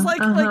though it was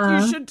like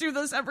you should do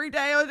this every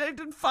day. I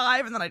did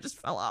 5 and then I just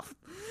fell off.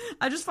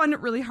 I just find it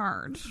really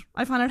hard.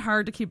 I find it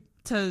hard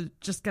to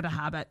just get a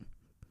habit.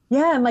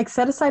 Yeah, and like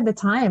set aside the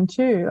time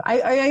too.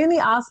 I only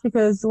asked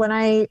because when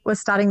I was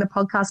starting the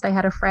podcast, I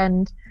had a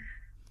friend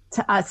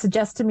to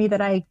suggest to me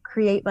that I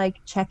create like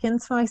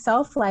check-ins for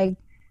myself, like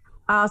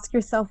ask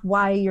yourself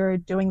why you're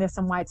doing this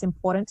and why it's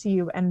important to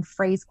you and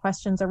phrase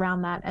questions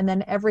around that. And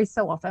then every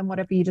so often,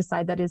 whatever you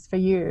decide that is for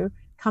you,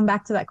 come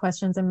back to that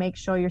questions and make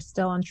sure you're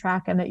still on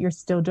track and that you're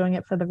still doing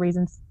it for the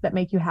reasons that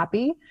make you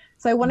happy.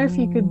 So I wonder if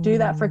you could do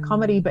that for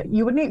comedy, but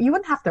you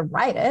wouldn't have to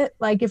write it.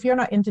 Like if you're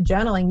not into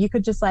journaling, you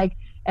could just like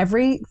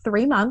every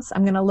 3 months,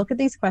 I'm going to look at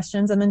these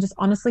questions and then just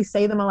honestly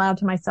say them aloud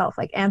to myself,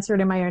 like answer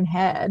it in my own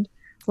head.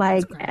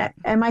 Like,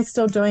 am I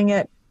still doing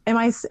it? Am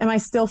I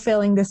still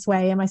feeling this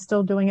way? Am I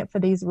still doing it for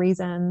these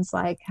reasons?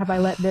 Like, have I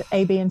let the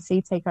A, B, and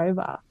C take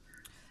over?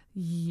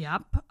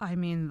 Yep. I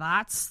mean,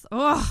 that's,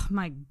 oh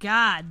my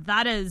God,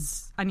 that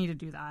is, I need to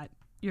do that.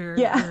 You're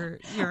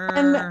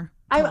and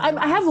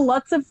I have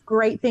lots of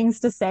great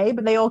things to say,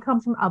 but they all come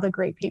from other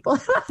great people.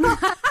 So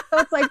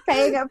it's like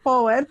paying it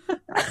forward.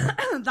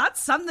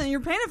 That's something.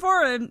 You're paying it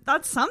forward.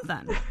 That's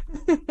something.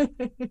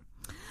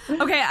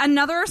 Okay.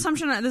 Another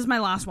assumption. This is my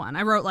last one.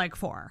 I wrote like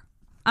 4.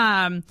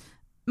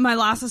 My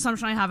last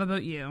assumption I have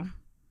about you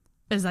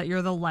is that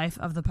you're the life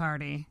of the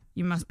party.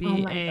 You must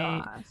be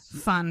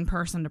fun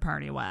person to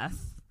party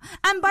with.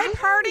 And by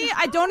party,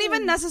 I don't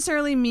even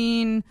necessarily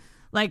mean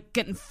like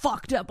getting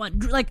fucked up on,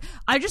 like,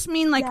 I just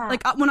mean like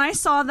when I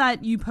saw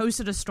that you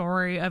posted a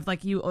story of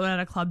like you at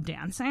a club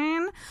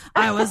dancing,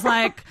 I was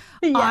like,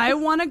 yes. I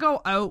want to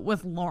go out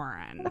with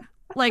Lauren.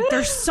 Like,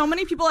 there's so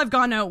many people I've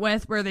gone out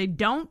with where they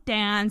don't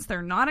dance,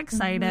 they're not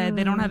excited,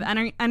 they don't have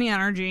any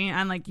energy,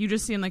 and like you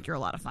just seem like you're a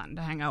lot of fun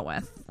to hang out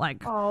with,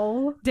 like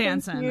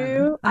dancing. Thank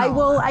you.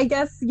 I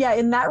guess, yeah,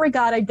 in that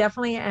regard, I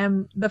definitely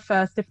am the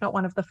first, if not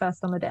one of the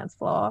first on the dance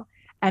floor.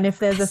 And if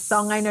there's a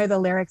song I know the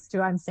lyrics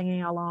to, I'm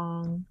singing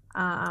along.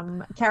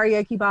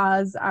 Karaoke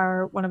bars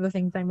are one of the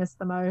things I miss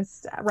the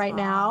most right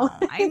now.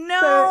 I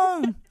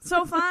know.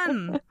 So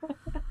fun.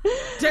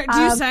 Do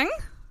you sing?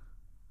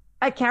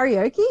 At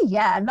karaoke?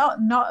 Yeah, not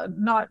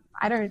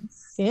I don't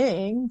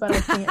sing, but I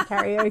sing at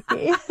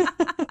karaoke.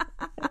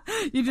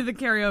 You do the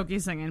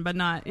karaoke singing, but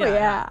not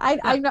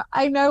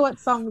I know what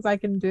songs I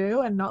can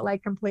do and not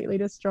like completely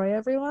destroy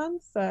everyone,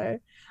 so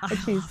I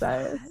choose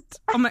those.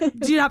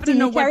 Do you happen to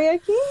know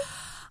karaoke?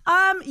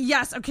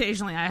 Yes,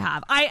 occasionally I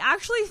have. I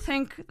actually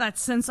think that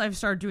since I've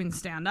started doing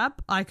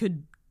stand-up, I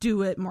could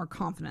do it more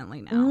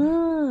confidently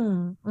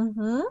now.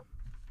 Mm-hmm.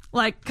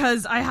 Like,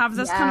 because I have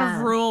this kind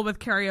of rule with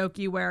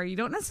karaoke where you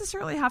don't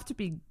necessarily have to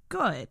be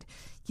good.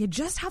 You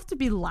just have to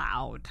be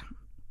loud.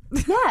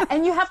 Yeah,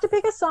 and you have to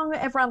pick a song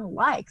that everyone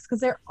likes because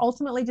they're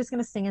ultimately just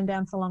going to sing and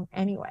dance along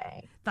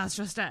anyway. That's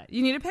just it.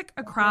 You need to pick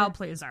a crowd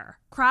pleaser.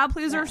 Crowd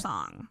pleaser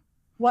song.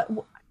 What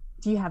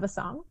do you have a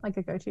song? Like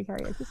a go-to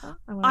karaoke song?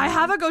 I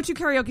have a go-to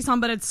karaoke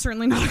song, but it's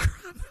certainly not a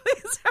crowd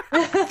pleaser.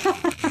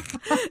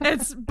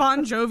 It's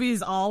Bon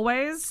Jovi's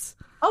Always.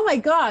 Oh my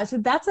gosh,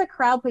 that's a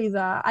crowd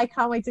pleaser. I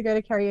can't wait to go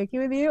to karaoke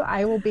with you.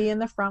 I will be in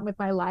the front with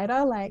my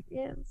lighter, like,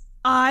 yes.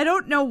 I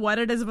don't know what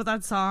it is about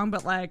that song,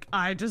 but like,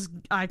 I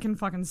can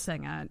fucking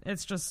sing it.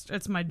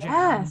 It's my jam.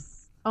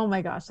 Yes. Oh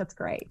my gosh, that's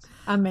great.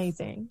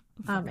 Amazing.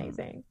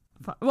 Amazing.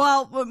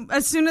 Well,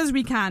 as soon as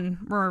we can,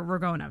 we're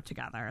going out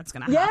together. It's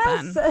gonna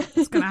happen.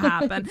 It's gonna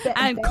happen.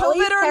 And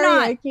COVID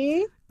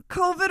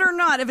or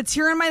not, if it's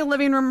here in my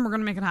living room, we're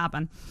gonna make it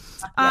happen.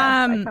 Yes,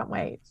 I can't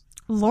wait.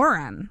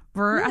 Lauren,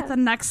 we're at the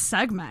next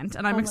segment,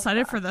 and I'm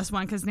excited for this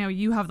one because now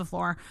you have the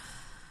floor.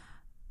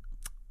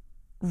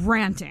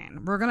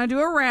 Ranting. We're gonna do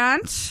a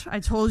rant. I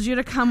told you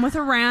to come with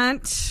a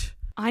rant.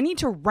 I need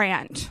to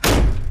rant.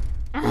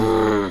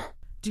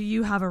 Do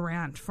you have a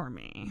rant for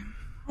me?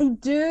 I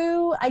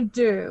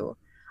do.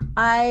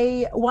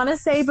 I want to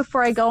say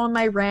before I go on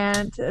my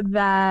rant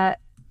that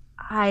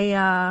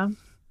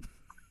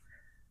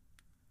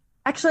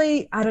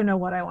actually, I don't know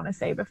what I want to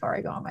say before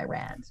I go on my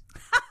rant.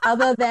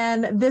 Other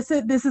than this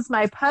is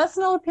my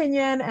personal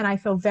opinion and I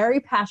feel very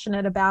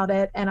passionate about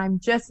it. And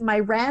my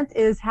rant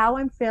is how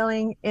I'm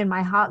feeling in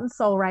my heart and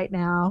soul right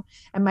now.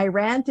 And my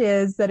rant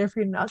is that if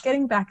you're not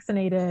getting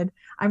vaccinated,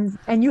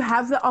 and you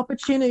have the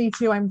opportunity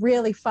to, I'm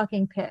really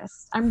fucking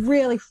pissed. I'm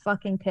really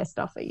fucking pissed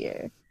off at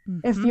you.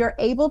 Mm-hmm. If you're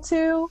able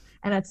to,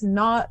 and it's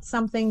not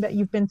something that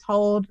you've been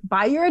told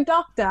by your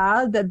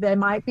doctor that there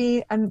might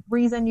be a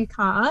reason you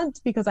can't,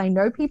 because I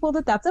know people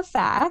that's a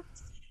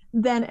fact,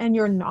 and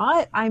you're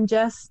not, I'm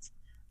just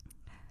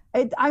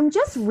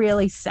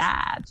really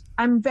sad.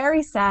 I'm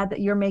very sad that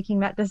you're making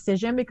that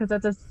decision because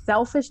it's a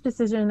selfish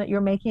decision that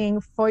you're making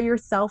for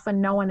yourself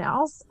and no one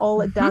else.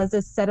 All it does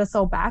is set us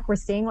all back. We're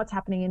seeing what's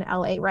happening in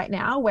LA right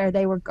now where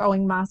they were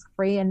going mask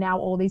free and now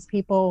all these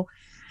people.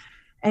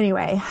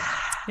 Anyway.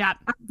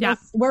 Yeah.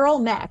 We're all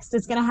next.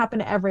 It's going to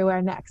happen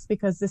everywhere next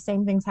because the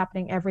same thing's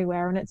happening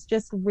everywhere. And it's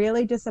just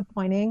really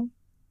disappointing.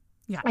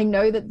 Yeah. I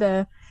know that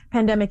the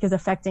pandemic is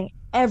affecting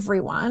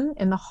everyone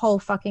in the whole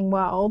fucking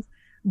world,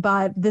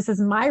 but this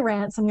is my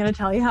rant, so I'm going to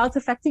tell you how it's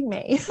affecting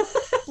me.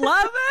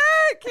 Love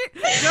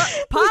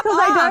it! Pop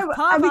off.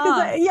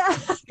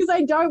 Because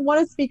I don't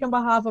want to speak on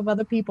behalf of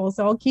other people,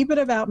 so I'll keep it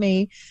about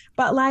me.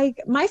 But like,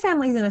 my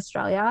family's in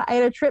Australia. I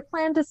had a trip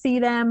planned to see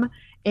them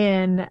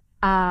in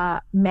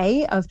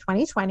May of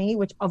 2020,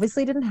 which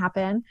obviously didn't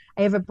happen.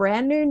 I have a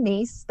brand new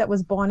niece that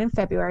was born in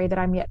February that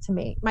I'm yet to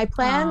meet. My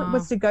plan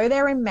was to go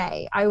there in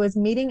May. I was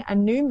meeting a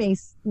new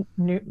niece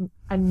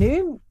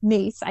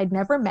I'd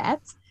never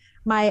met.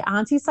 My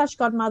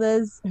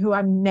auntie/godmother's, who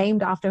I'm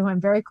named after, who I'm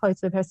very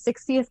close with, her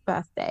 60th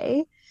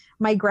birthday.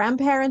 My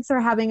grandparents are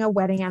having a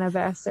wedding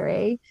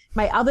anniversary.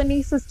 My other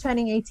niece was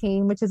turning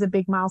 18, which is a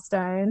big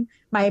milestone.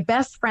 My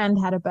best friend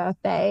had a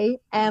birthday.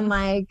 And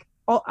I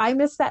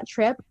missed that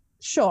trip.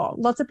 Sure,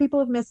 lots of people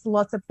have missed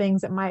lots of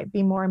things that might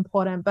be more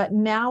important. But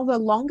now the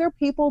longer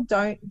people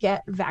don't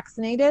get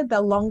vaccinated, the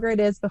longer it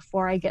is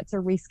before I get to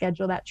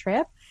reschedule that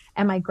trip.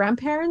 And my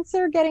grandparents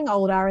are getting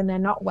older and they're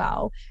not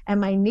well. And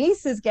my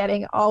niece is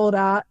getting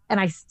older and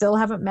I still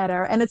haven't met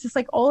her. And it's just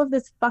like all of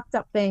this fucked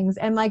up things.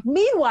 And like,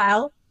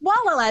 meanwhile,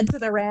 while I'll add to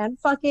the rant,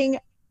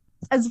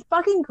 as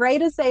fucking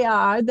great as they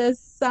are, there's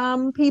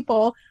some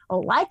people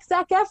like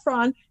Zac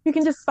Efron who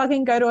can just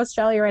fucking go to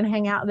Australia and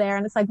hang out there.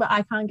 And it's like, but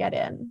I can't get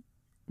in.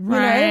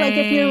 Right. You know, like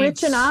if you're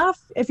rich enough,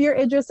 if you're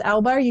Idris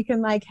Elba, you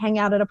can like hang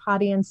out at a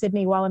party in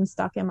Sydney while I'm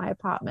stuck in my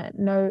apartment.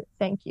 No,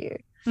 thank you.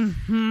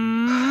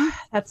 Mm-hmm.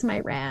 That's my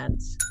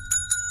rant.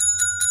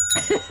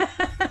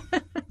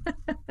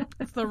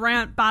 It's the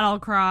rant battle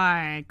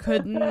cry.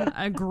 Couldn't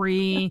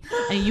agree.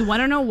 And you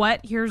want to know what?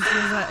 Here's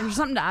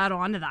something to add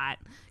on to that,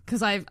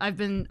 because I've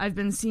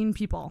been seeing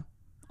people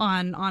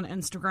on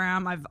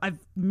Instagram. I've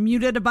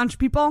muted a bunch of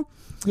people.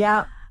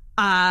 Yeah.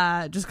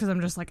 Just because I'm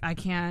just like I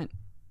can't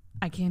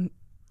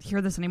hear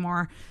this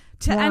anymore.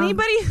 To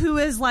anybody who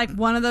is like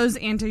one of those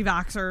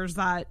anti-vaxxers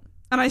that,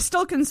 and I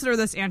still consider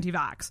this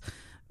anti-vax.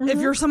 Mm-hmm. If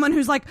you're someone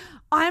who's like,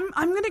 I'm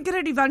going to get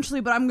it eventually,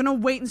 but I'm going to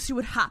wait and see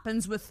what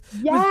happens with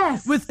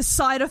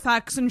side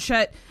effects and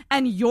shit.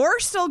 And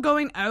you're still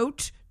going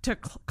out to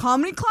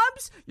comedy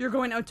clubs. You're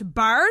going out to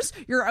bars.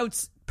 You're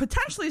out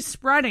potentially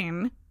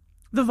spreading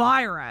the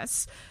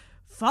virus.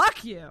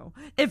 Fuck you.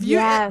 If you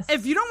don't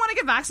want to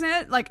get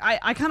vaccinated, like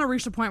I kind of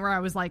reached a point where I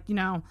was like,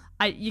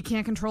 you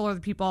can't control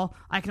other people.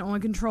 I can only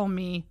control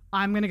me.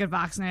 I'm going to get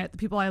vaccinated. The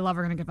people I love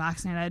are going to get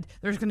vaccinated.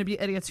 There's going to be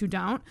idiots who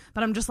don't.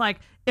 But I'm just like,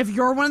 if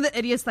you're one of the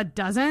idiots that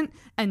doesn't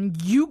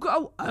and you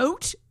go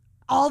out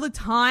all the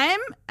time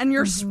and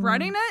you're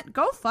spreading it,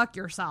 go fuck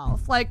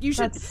yourself. Like you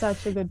should. That's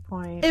such a good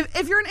point.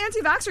 If you're an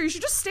anti-vaxxer, you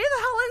should just stay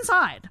the hell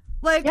inside.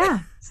 Like, Yeah,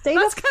 stay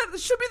that's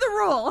should be the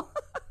rule.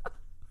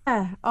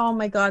 Yeah. Oh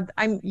my God.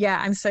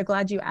 I'm so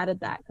glad you added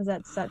that, because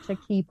that's such a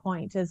key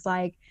point, is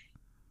like,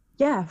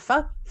 yeah,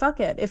 fuck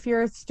it. If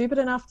you're stupid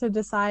enough to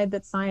decide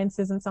that science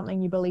isn't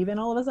something you believe in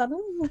all of a sudden,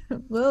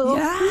 well,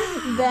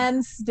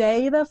 then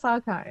stay the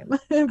fuck home.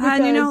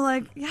 And you know,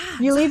 like, yeah,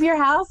 you leave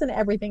your house and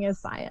everything is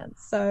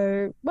science.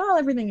 So, well,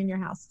 everything in your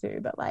house too,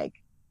 but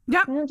like,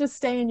 yeah, just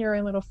stay in your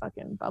own little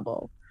fucking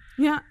bubble.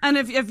 Yeah, and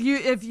if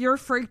you're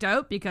freaked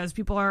out because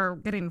people are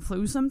getting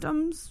flu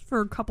symptoms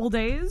for a couple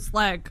days,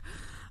 like,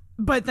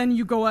 but then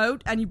you go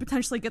out and you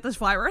potentially get this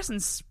virus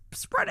and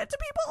spread it to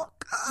people.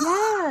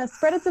 Yeah,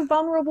 spread it to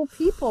vulnerable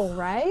people,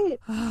 right?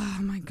 Oh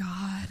my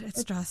God,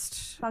 it's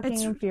just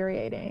fucking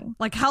infuriating.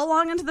 Like, how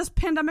long into this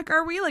pandemic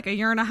are we? Like a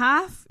year and a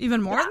half,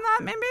 even more than that,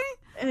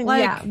 maybe.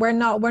 Like, yeah, we're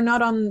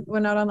not on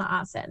the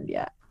arse end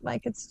yet.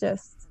 Like, it's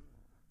just,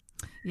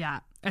 yeah,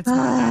 it's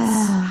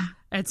madness.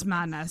 It's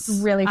madness.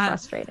 Really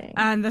frustrating.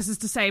 And this is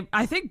to say,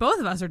 I think both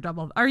of us are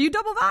Are you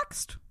double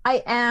vaxxed?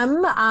 I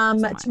am.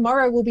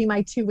 Tomorrow will be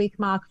my 2-week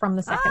mark from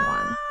the second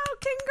one.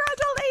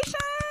 Congratulations!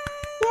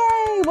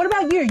 Yay! What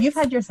about you? You've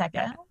had your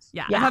second.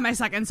 Yeah, I had my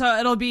second, so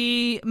it'll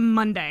be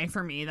Monday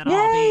for me. That'll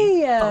all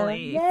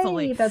be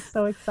fully. That's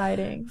so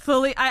exciting.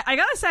 Fully, I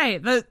gotta say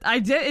that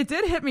it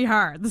did hit me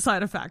hard, the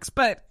side effects.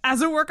 But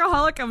as a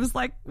workaholic, I was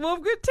like, well,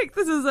 I'm gonna take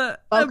this as a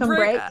break. Welcome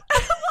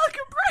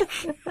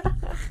break.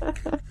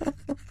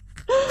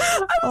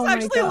 I was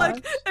actually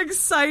like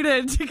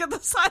excited to get the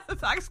side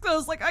effects, because I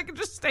was like, I could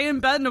just stay in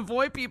bed and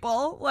avoid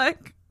people.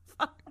 Like,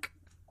 fuck.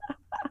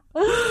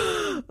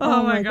 Oh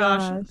my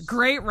gosh.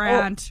 Great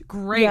rant.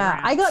 Great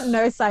rant. I got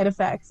no side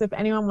effects. If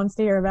anyone wants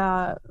to hear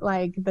about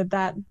like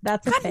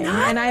that's a thing.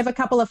 None? And I have a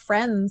couple of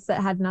friends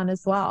that had none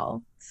as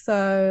well.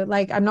 So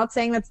like, I'm not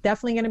saying that's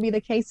definitely going to be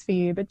the case for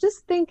you, but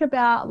just think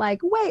about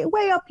like,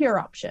 weigh up your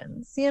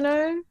options, you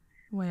know?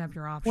 Weigh up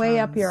your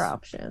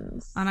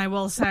options. And I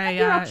will say,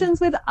 your options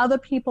with other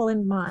people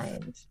in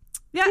mind.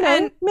 Yeah, you know,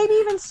 and maybe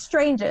even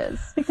strangers,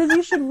 because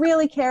you should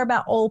really care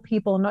about all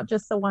people, not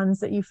just the ones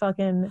that you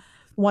fucking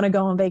want to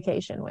go on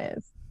vacation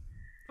with.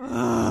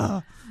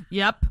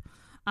 Yep.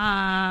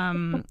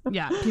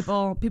 Yeah,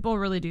 people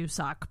really do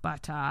suck,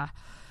 but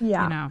you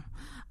know.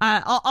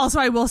 Also,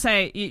 I will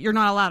say, you're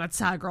not allowed at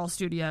Sad Girl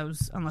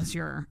Studios unless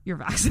you're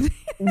vaccinated.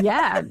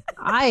 Yeah,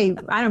 I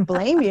don't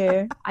blame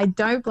you. I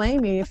don't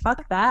blame you.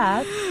 Fuck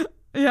that.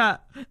 Yeah.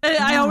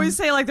 I always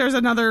say, like, there's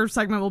another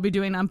segment we'll be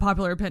doing,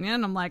 Unpopular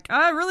Opinion. I'm like,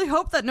 I really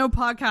hope that no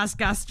podcast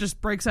guest just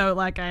breaks out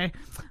like, I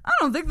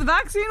don't think the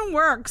vaccine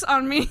works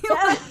on me.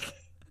 Yeah. Like,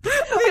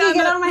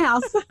 get out of my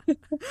house.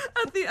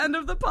 At the end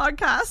of the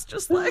podcast,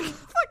 just like,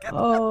 fucking.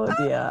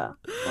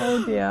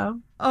 Oh dear.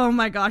 Oh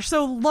my gosh.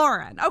 So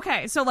Lauren,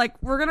 okay, so like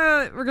we're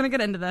gonna get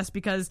into this,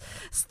 because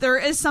there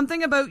is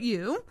something about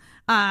you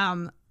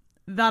that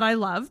I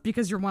love,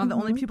 because you're one of the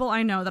only people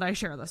I know that I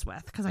share this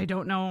with, because I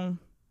don't know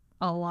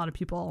a lot of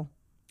people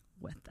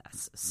with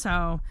this.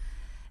 So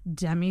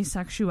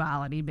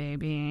demisexuality,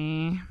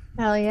 baby.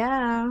 Hell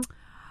yeah.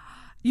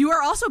 You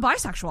are also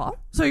bisexual.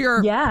 So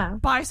you're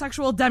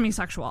bisexual,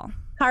 demisexual.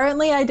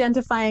 Currently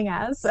identifying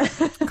as.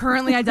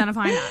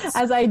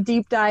 As I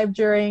deep dive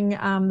during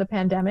the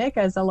pandemic,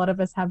 as a lot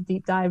of us have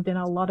deep dived in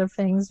a lot of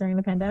things during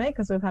the pandemic,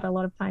 because we've had a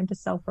lot of time to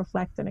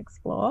self-reflect and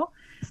explore.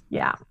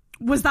 Yeah.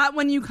 Was that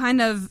when you kind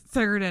of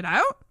figured it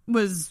out?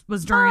 Was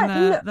during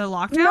the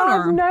lockdown? No,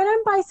 or? I've known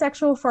I'm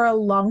bisexual for a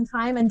long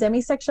time, and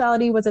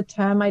demisexuality was a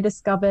term I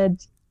discovered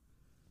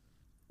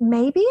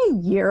maybe a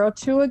year or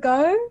two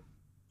ago.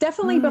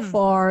 Definitely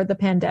before the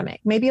pandemic,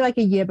 maybe like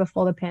a year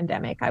before the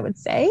pandemic, I would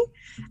say.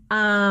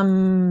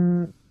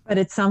 But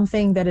it's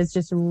something that has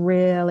just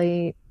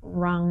really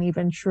rung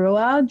even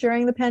truer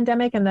during the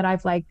pandemic, and that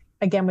I've like,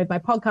 again, with my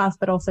podcast,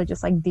 but also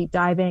just like deep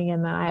diving.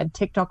 And then I had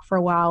TikTok for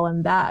a while,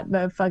 and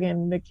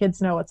the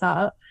kids know what's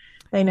up.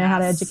 They know how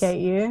to educate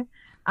you.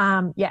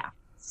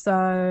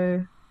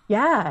 So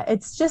yeah,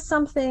 it's just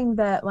something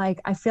that like,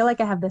 I feel like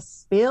I have this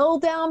spiel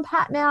down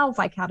pat now of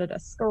like how to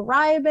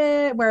describe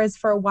it. Whereas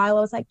for a while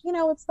I was like, you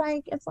know, it's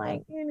like,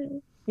 you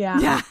know,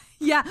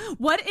 Yeah.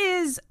 What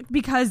is,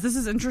 because this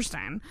is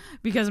interesting,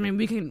 because I mean,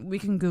 we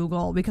can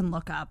Google, we can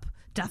look up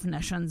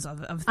definitions of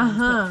things.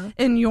 But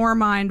in your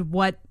mind,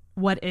 what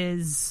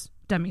is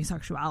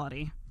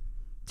demisexuality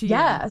to you?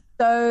 Yeah.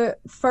 So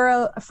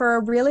for a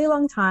really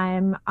long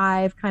time,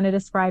 I've kind of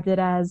described it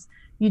as,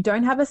 you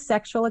don't have a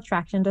sexual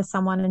attraction to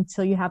someone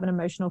until you have an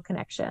emotional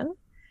connection.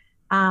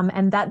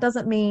 And that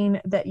doesn't mean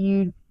that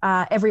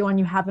everyone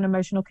you have an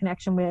emotional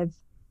connection with,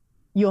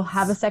 you'll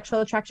have a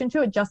sexual attraction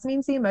to. It just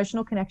means the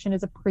emotional connection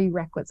is a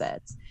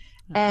prerequisite.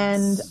 Yes.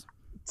 And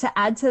to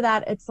add to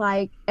that, it's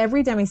like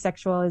every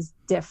demisexual is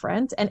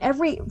different. And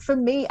for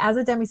me as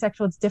a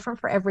demisexual, it's different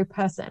for every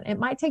person. It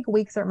might take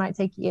weeks or it might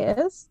take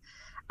years.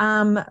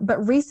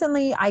 But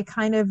recently I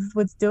kind of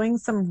was doing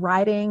some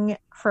writing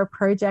for a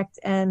project,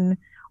 and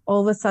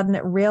all of a sudden I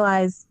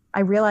realized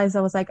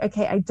I was like,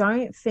 okay, I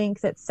don't think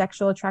that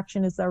sexual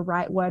attraction is the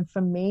right word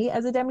for me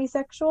as a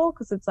demisexual,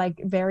 because it's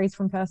like varies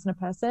from person to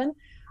person.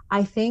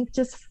 I think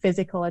just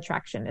physical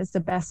attraction is the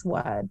best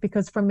word,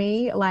 because for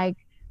me, like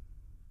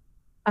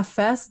a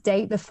first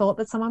date, the thought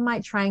that someone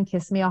might try and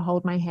kiss me or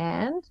hold my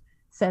hand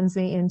sends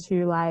me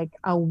into like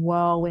a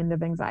whirlwind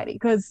of anxiety,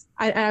 because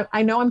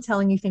I know I'm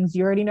telling you things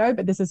you already know,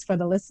 but this is for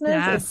the listeners.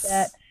 Yes. Is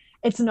that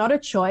it's not a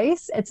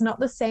choice. It's not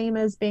the same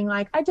as being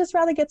like, I just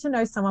rather get to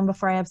know someone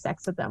before I have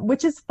sex with them,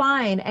 which is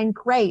fine and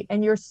great.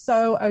 And you're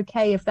so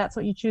okay if that's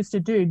what you choose to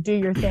do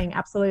your thing.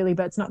 Absolutely.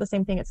 But it's not the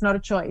same thing. It's not a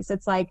choice.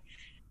 It's like,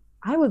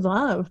 I would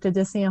love to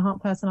just see a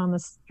hot person on the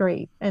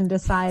street and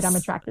decide I'm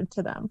attracted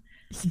to them,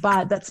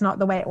 but that's not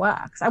the way it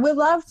works. I would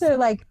love to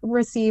like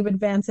receive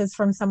advances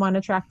from someone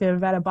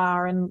attractive at a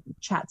bar and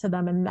chat to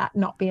them, and that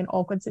not be an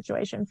awkward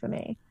situation for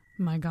me.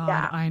 My God,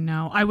 Yeah. I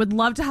know. I would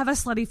love to have a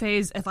slutty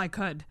phase if I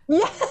could.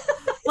 Yeah.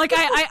 Like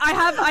I I'm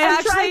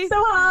actually trying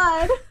so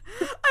hard.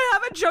 I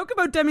have a joke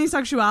about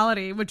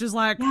demisexuality, which is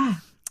like, Yeah.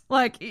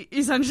 like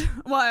essentially,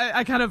 well,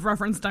 I kind of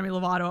referenced Demi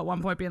Lovato at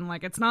one point, being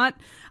like, it's not,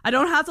 I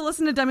don't have to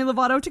listen to Demi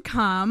Lovato to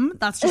come.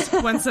 That's just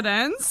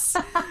coincidence.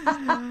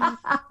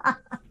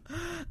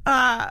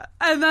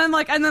 And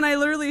then I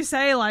literally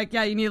say like,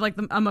 yeah, you need like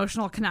the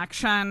emotional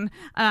connection.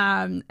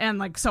 And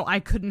like, so I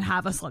couldn't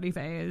have a slutty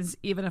phase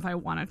even if I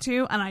wanted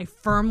to. And I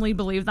firmly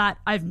believe that.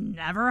 I've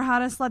never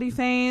had a slutty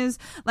phase.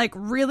 Like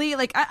really,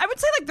 like I would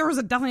say like there was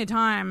definitely a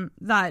time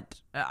that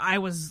I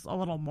was a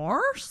little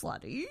more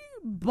slutty,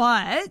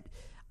 but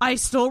I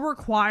still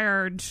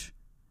required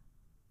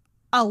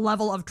a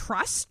level of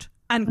trust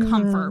and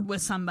comfort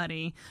with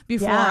somebody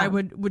before I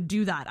would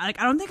do that. Like,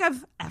 I don't think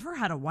I've ever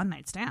had a one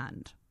night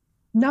stand.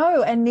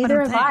 No, and neither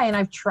have think. I. And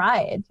I've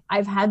tried.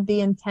 I've had the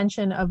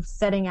intention of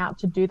setting out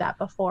to do that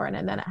before,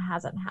 and then it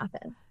hasn't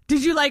happened.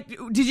 Did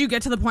you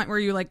get to the point where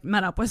you like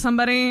met up with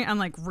somebody and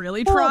like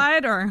really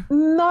tried, or?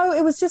 No,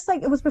 it was just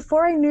like, it was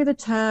before I knew the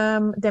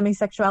term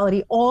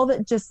demisexuality, all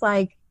that just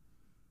like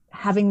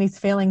having these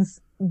feelings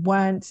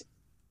weren't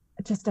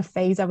just a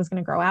phase I was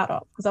going to grow out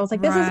of. Because I was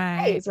like, this is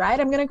a phase, right?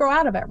 I'm going to grow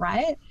out of it,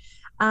 right?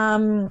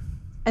 And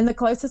the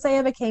closest I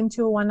ever came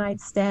to a one night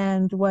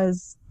stand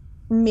was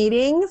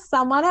meeting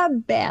someone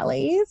at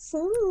Bally's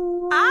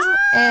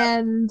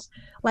and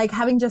like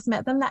having just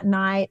met them that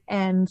night,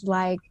 and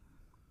like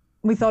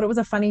we thought it was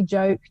a funny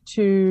joke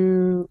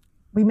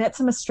we met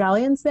some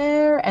Australians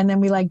there, and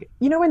then we like,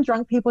 you know when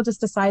drunk people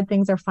just decide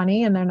things are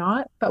funny and they're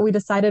not, but we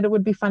decided it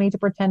would be funny to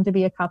pretend to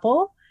be a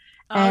couple.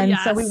 And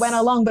so we went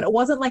along, but it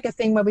wasn't like a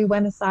thing where we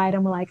went aside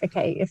and we're like,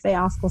 okay, if they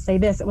ask, we'll say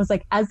this. It was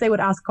like, as they would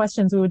ask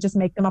questions, we would just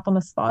make them up on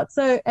the spot.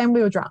 And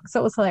we were drunk. So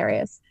it was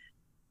hilarious.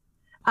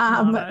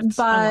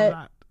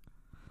 But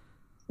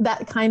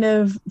that kind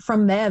of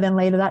from there, then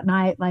later that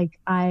night, like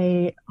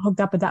I hooked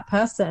up with that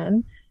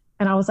person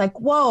and I was like,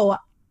 whoa,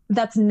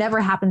 that's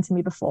never happened to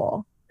me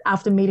before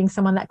after meeting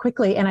someone that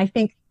quickly. And I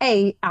think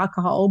A,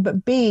 alcohol,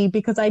 but B,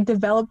 because I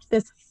developed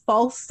this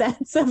false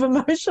sense of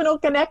emotional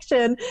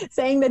connection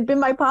saying they'd been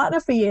my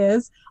partner for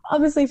years.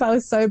 Obviously, if I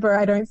was sober,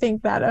 I don't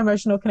think that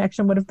emotional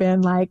connection would have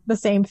been like the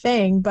same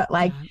thing. But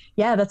like,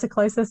 yeah, that's the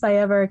closest I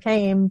ever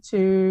came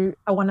to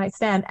a one night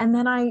stand. And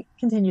then I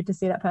continued to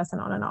see that person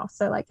on and off.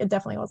 So like, it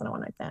definitely wasn't a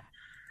one night stand.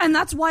 And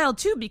that's wild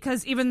too,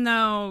 because even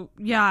though,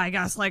 yeah, I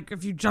guess like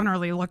if you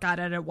generally look at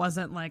it, it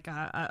wasn't like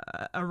a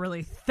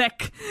really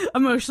thick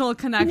emotional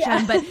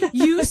connection, but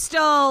you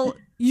still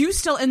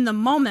in the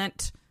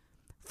moment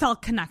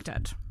felt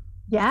connected.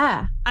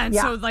 Yeah. And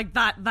so like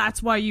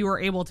that's why you were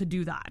able to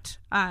do that,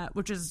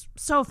 which is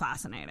so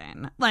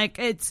fascinating. Like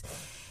it's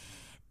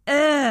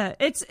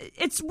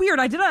weird.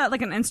 I did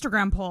an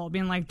Instagram poll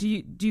being like, do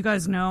you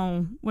guys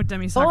know what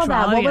demisexuality is?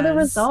 What were the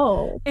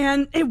results?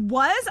 And it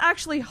was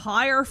actually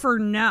higher for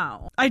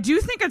no. I do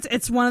think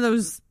it's one of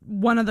those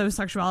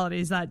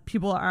sexualities that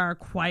people are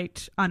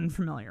quite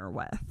unfamiliar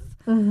with.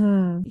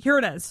 Mm-hmm. Here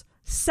it is.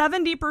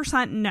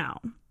 70% no.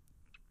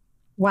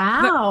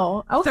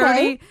 Wow.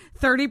 Okay.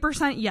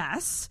 30%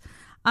 yes.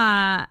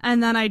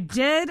 And then I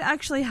did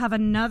actually have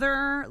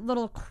another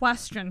little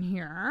question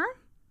here,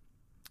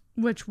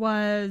 which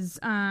was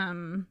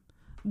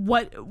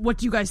what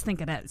do you guys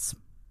think it is?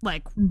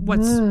 Like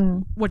what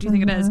do you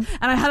think it is? And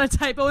I had a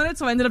typo in it,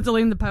 so I ended up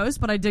deleting the post,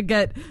 but I did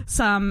get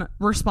some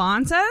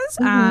responses.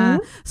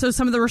 So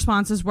some of the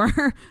responses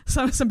were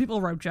some people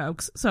wrote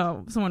jokes.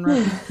 So someone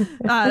wrote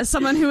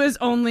someone who is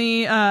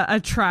only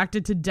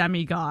attracted to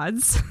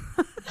demigods.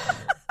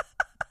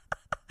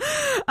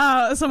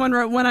 Someone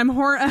wrote, when I'm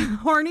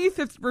horny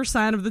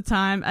 50% of the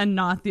time and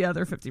not the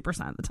other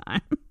 50% of the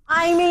time.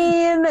 I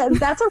mean,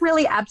 that's a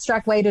really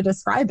abstract way to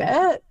describe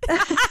it.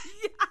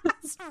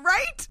 Yes,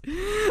 right.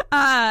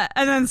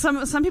 And then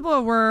some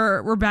people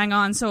were bang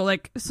on. So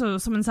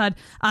someone said,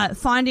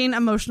 finding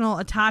emotional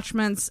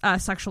attachments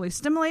sexually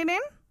stimulating,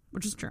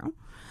 which is true.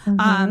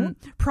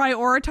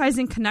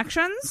 Prioritizing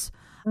connections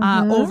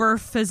over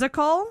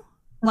physical,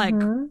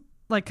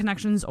 like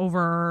connections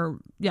over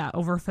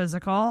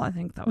physical. I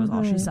think that was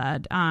all she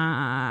said.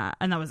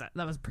 And that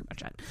was pretty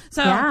much it.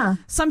 So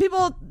some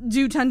people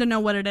do tend to know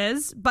what it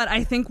is, but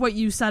I think what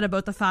you said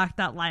about the fact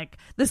that like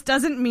this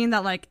doesn't mean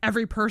that like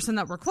every person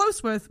that we're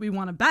close with we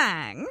want to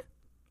bang.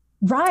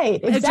 Right.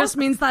 Exactly. It just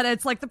means that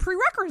it's like the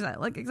prerequisite,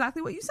 like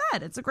exactly what you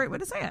said. It's a great way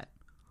to say it.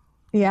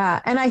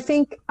 Yeah. And I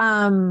think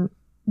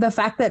the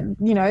fact that,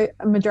 you know,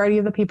 a majority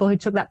of the people who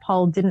took that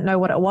poll didn't know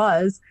what it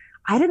was.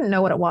 I didn't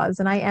know what it was,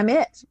 and I am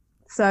it.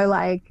 So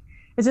like,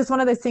 it's just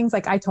one of those things,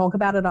 like I talk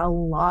about it a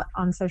lot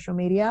on social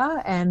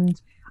media, and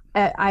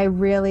I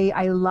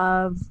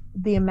love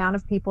the amount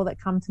of people that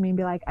come to me and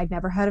be like, I'd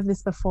never heard of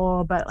this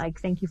before, but like,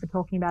 thank you for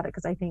talking about it,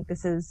 because I think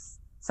this is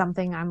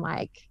something I'm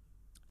like,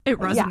 it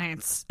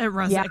resonates.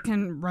 Yeah. It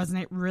can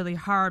resonate really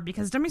hard,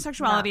 because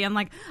demisexuality, and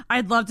like,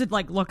 I'd love to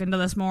like look into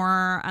this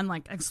more and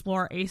like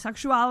explore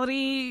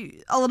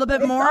asexuality a little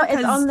bit more.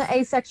 It's on the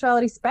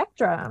asexuality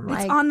spectrum.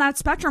 It's on that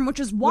spectrum,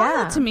 which is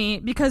wild to me,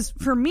 because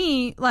for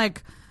me,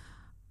 like,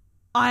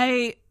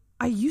 I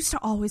used to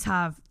always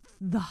have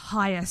the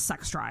highest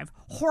sex drive,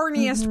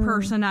 horniest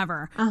person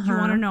ever. You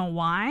want to know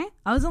why?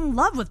 I was in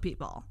love with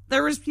people.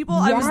 There was people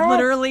I was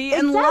literally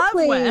in love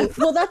with.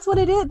 Well, that's what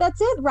it is.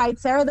 That's it, right,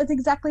 Sarah? That's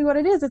exactly what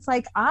it is. It's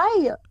like,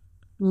 I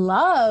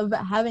love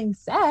having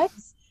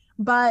sex,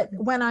 but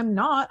when I'm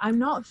not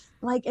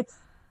like, it's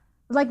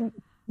like,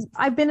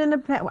 I've been in a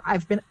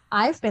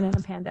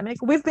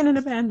pandemic. We've been in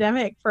a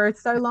pandemic for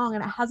so long,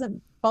 and it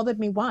hasn't bothered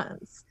me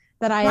once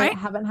that I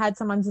haven't had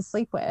someone to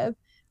sleep with.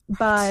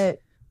 But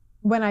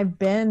when I've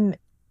been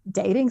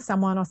dating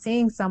someone or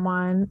seeing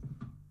someone,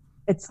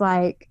 it's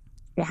like,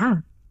 yeah,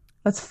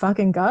 let's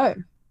fucking go.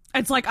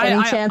 It's like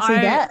any chance we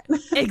get.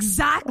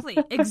 Exactly.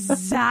 It's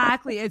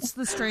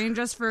the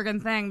strangest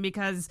friggin' thing,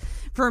 because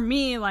for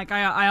me, like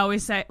I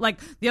always say, like,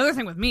 the other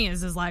thing with me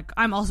is like,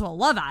 I'm also a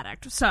love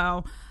addict.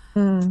 So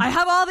I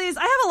have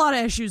a lot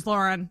of issues,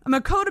 Lauren. I'm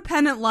a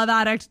codependent love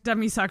addict,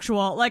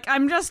 demisexual. Like,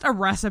 I'm just a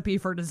recipe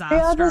for disaster.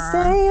 We are the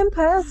same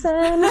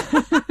person.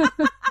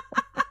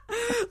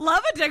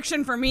 Love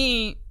addiction for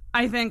me,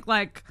 I think,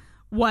 like,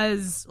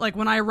 was like,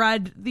 when I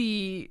read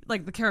the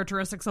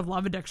characteristics of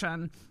love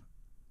addiction,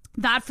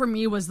 that for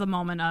me was the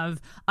moment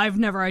of, I've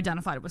never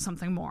identified with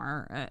something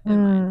more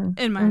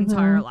in my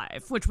entire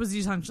life, which was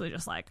essentially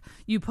just like,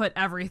 you put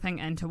everything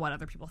into what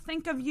other people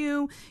think of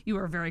you. You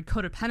are very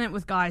codependent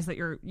with guys that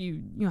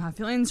you have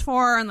feelings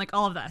for, and like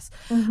all of this.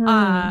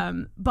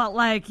 But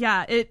like,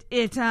 yeah,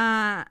 it's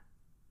a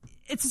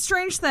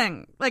strange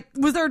thing. Like,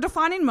 was there a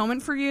defining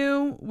moment for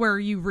you where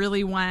you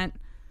really went,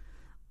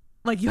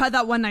 like, you had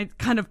that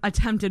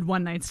attempted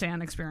one night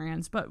stand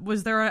experience, but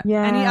was there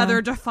any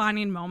other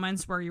defining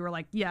moments where you were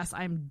like, yes,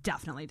 I'm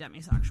definitely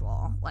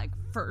demisexual, like,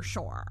 for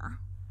sure?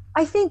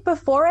 I think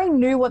before I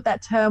knew what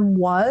that term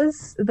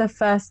was, the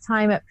first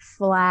time it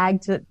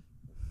flagged that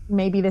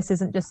maybe this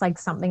isn't just like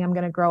something I'm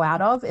going to grow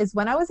out of, is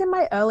when I was in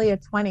my earlier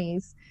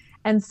 20s.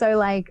 And so,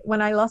 like,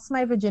 when I lost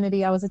my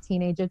virginity, I was a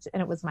teenager,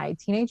 and it was my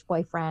teenage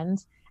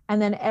boyfriend. And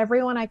then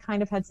everyone I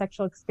kind of had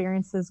sexual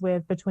experiences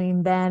with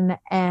between then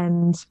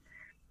and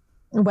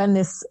when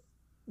this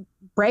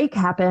break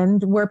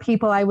happened were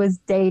people I was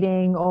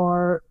dating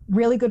or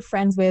really good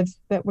friends with,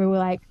 that we were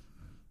like,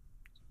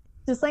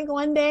 just like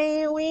one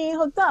day we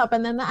hooked up,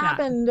 and then that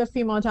happened a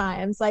few more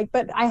times. Like,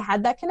 but I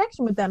had that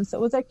connection with them, so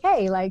it was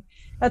okay. Like,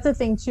 that's a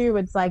thing too.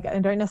 It's like, I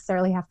don't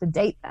necessarily have to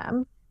date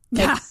them.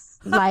 It's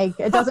like,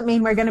 it doesn't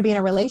mean we're going to be in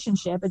a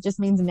relationship. It just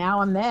means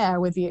now I'm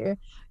there with you.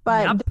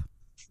 But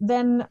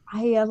then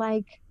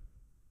I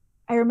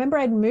remember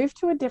I'd moved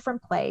to a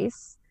different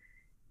place.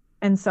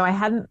 And so I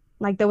hadn't,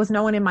 like, there was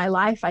no one in my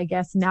life, I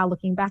guess, now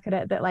looking back at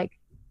it, that like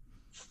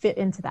fit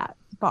into that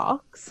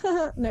box,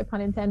 no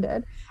pun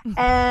intended.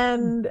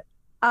 And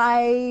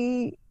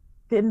I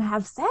didn't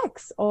have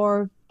sex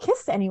or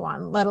kiss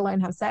anyone, let alone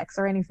have sex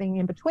or anything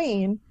in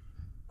between,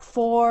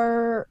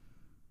 for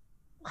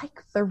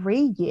like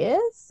 3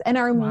 years. And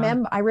I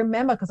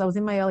remember because I was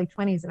in my early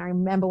 20s, and I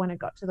remember when it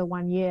got to the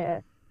 1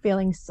 year,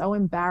 feeling so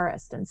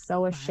embarrassed and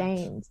so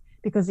ashamed,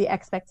 because the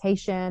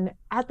expectation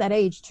at that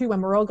age too, when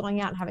we're all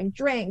going out and having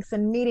drinks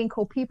and meeting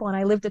cool people, and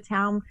I lived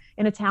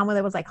in a town where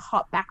there was like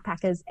hot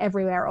backpackers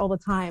everywhere all the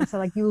time, so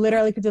like you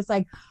literally could just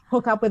like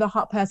hook up with a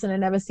hot person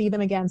and never see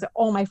them again. So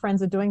all my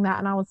friends are doing that,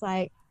 and I was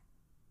like,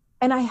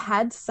 and I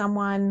had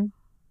someone,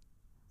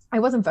 I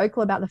wasn't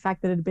vocal about the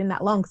fact that it had been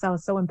that long because I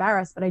was so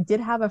embarrassed, but I did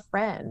have a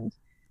friend,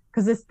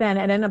 because it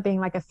ended up being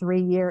like a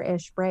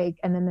 3-year-ish break.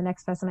 And then the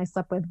next person I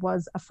slept with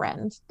was a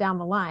friend down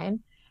the line,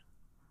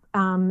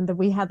 that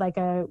we had like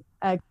a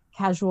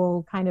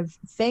casual kind of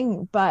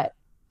thing. But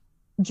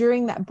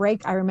during that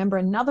break, I remember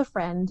another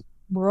friend,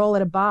 we're all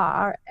at a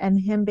bar, and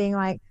him being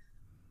like,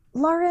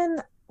 Lauren,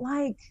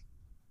 like,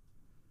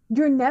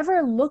 you're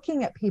never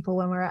looking at people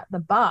when we're at the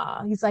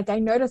bar. He's like, I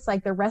notice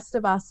like the rest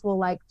of us will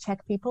like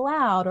check people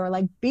out or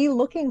like be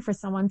looking for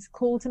someone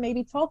cool to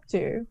maybe talk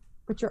to,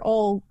 which are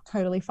all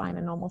totally fine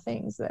and normal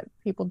things that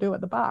people do at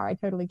the bar. I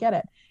totally get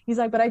it. He's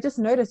like, but I just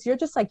noticed you're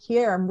just like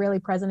here and really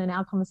present in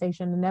our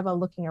conversation and never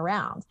looking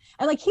around.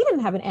 And like, he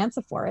didn't have an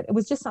answer for it. It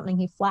was just something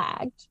he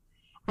flagged.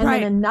 And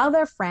then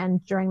another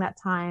friend during that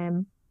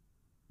time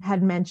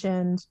had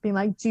mentioned being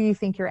like, do you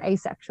think you're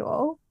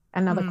asexual?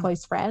 Another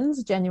close friend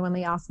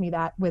genuinely asked me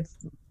that with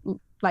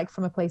like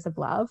from a place of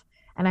love.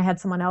 And I had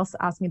someone else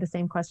ask me the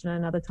same question at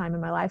another time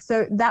in my life.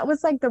 So that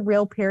was like the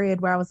real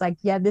period where I was like,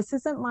 yeah, this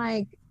isn't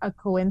like a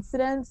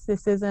coincidence.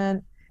 This is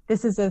a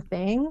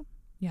thing.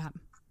 Yeah.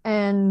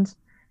 And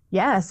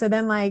yeah, so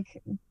then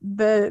like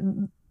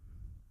the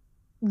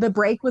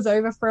break was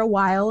over for a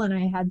while and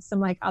I had some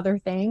like other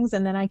things.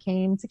 And then I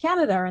came to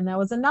Canada and there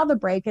was another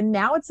break. And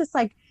now it's just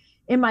like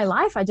in my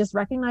life, I just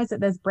recognize that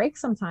there's breaks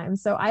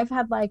sometimes. So I've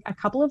had like a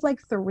couple of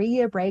like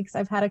 3-year breaks.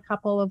 I've had a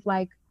couple of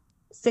like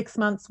 6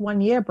 months, 1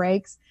 year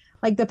breaks.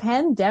 Like the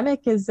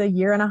pandemic is 1.5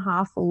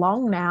 years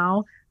long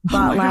now,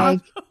 but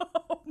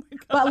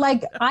but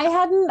like I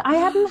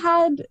hadn't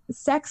had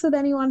sex with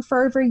anyone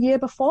for over a year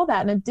before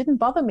that, and it didn't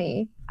bother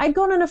me. I'd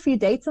gone on a few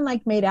dates and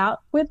like made out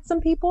with some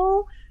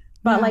people,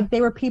 but like they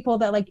were people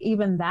that like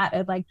even that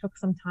it like took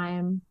some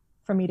time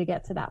for me to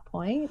get to that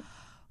point.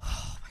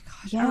 Oh my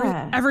gosh.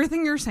 Yeah.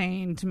 Everything you're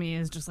saying to me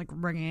is just like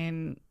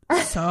ringing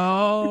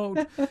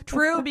so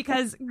true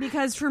because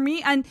for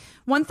me, and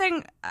one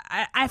thing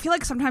I feel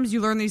like sometimes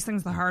you learn these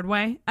things the hard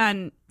way,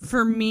 and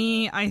for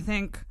me I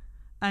think,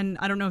 and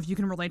I don't know if you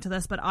can relate to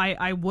this, but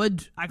I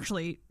would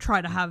actually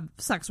try to have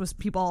sex with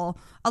people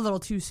a little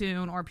too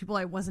soon, or people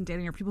I wasn't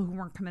dating, or people who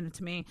weren't committed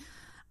to me,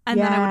 and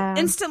then I would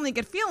instantly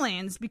get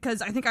feelings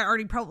because I think I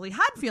already probably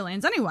had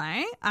feelings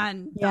anyway,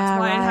 and that's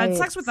why I had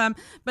sex with them.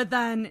 But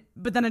then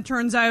it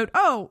turns out,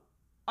 oh,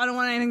 I don't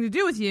want anything to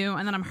do with you,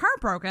 and then I'm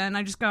heartbroken.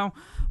 I just go,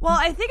 well,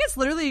 I think it's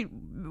literally,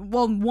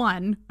 well,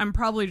 one, I'm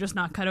probably just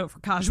not cut out for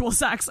casual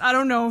sex. I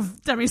don't know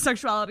if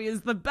demisexuality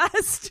is the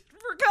best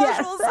for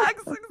casual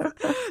sex,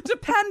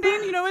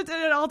 depending, you know,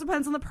 it all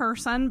depends on the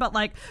person. But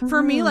like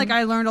for me, like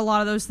I learned a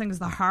lot of those things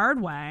the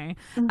hard way,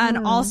 and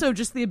also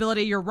just the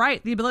ability, you're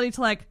right, the ability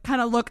to like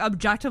kind of look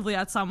objectively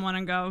at someone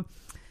and go,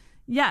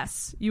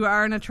 yes, you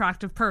are an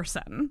attractive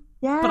person.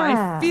 Yeah. But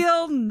I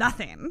feel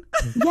nothing.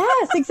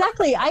 Yes,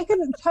 exactly. I could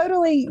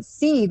totally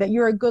see that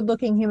you're a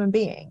good-looking human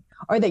being,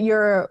 or that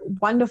you're a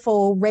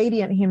wonderful,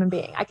 radiant human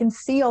being. I can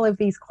see all of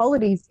these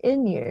qualities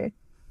in you,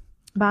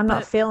 but I'm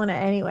not feeling it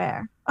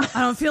anywhere. I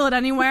don't feel it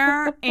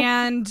anywhere.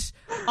 And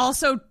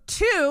also,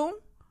 too,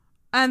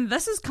 and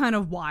this is kind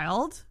of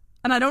wild,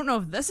 and I don't know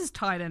if this is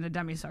tied into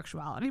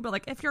demisexuality, but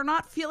like if you're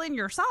not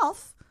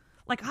yourself,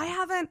 like I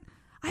haven't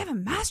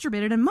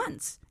masturbated in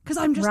months because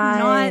I'm just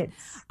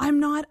I'm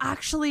not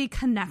actually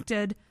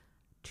connected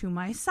to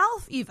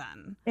myself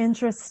even.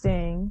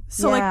 Interesting.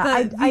 So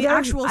like the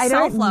actual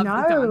self-love.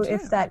 I don't know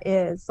if that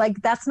is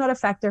like, that's not a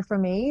factor for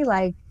me.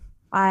 Like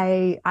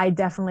I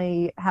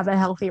definitely have a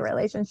healthy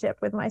relationship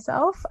with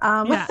myself.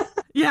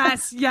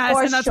 Yes. And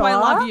that's why I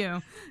love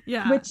you.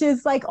 Yeah. Which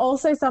is like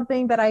also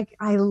something that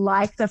I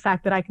like the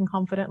fact that I can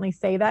confidently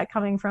say that,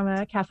 coming from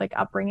a Catholic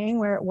upbringing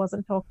where it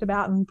wasn't talked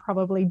about and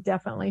probably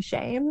definitely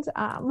shamed.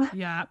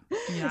 Yeah.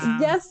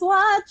 Guess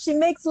what? She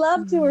makes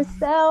love to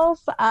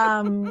herself. So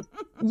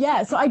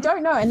I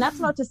don't know. And that's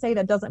not to say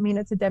that doesn't mean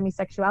it's a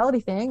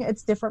demisexuality thing.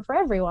 It's different for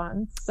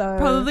everyone. So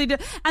probably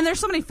and there's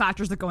so many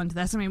factors that go into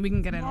this. I mean, we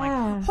can get in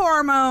like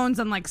hormones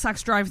and like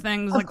sex drive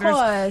things. Like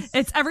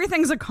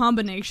everything's a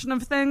combination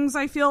of things,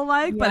 I feel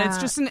like, but it's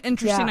just an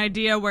interesting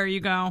idea where you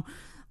go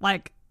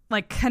like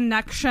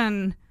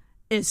connection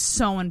is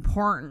so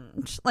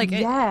important. Like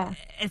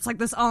it's like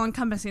this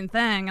all-encompassing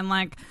thing, and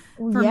like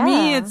for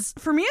me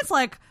it's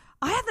like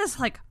I had this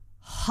like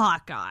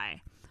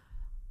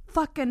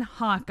fucking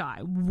hot guy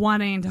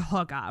wanting to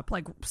hook up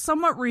like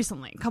somewhat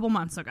recently, a couple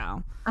months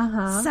ago,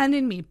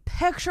 sending me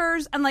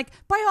pictures, and like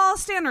by all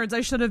standards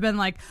I should have been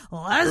like,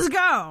 let's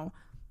go.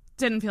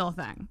 Didn't feel a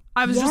thing.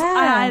 I was just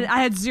I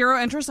had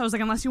zero interest. I was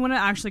like, unless you want to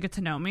actually get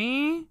to know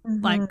me,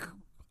 like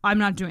I'm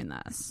not doing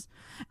this.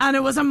 And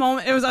it was a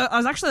moment, I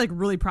was actually like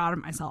really proud of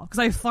myself because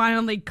I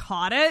finally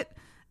caught it,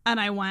 and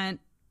I went,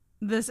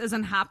 this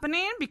isn't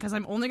happening because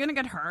I'm only going to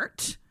get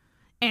hurt.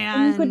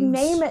 And you could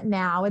name it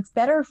now. It's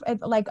better.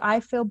 Like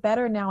I feel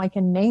better now. I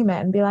can name it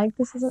and be like,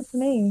 this isn't for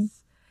me.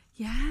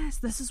 Yes,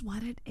 this is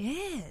what it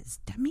is.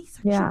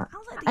 Demisexuality. Yeah.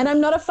 And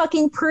I'm not a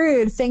fucking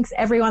prude. Thanks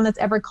everyone that's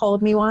ever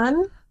called me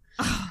one.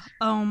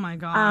 Oh my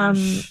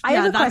gosh. I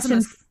have a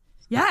question.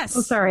 Yes.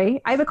 Oh,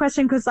 sorry. I have a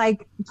question because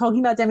like talking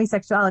about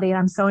demisexuality, and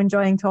I'm so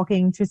enjoying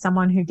talking to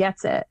someone who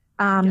gets it.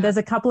 There's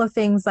a couple of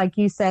things like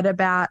you said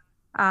about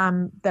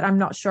that I'm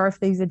not sure if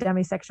these are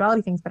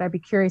demisexuality things, but I'd be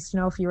curious to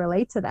know if you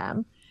relate to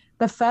them.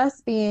 The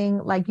first being,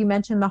 like you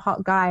mentioned the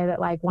hot guy that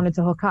like wanted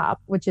to hook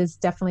up, which is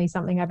definitely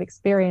something I've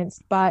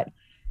experienced. But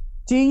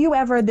do you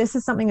ever, this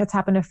is something that's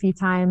happened a few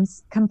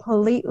times,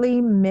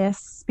 completely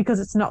miss, because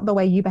it's not the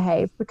way you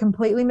behave, but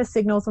completely miss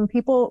signals from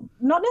people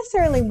not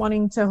necessarily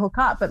wanting to hook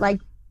up, but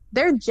like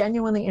they're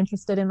genuinely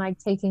interested in like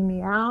taking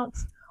me out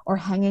or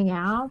hanging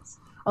out,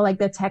 or like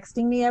they're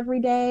texting me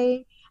every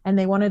day and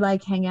they want to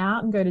like hang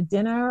out and go to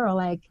dinner or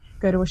like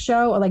go to a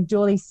show or like do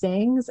all these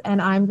things,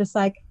 and I'm just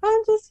like,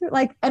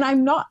 and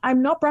I'm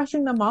not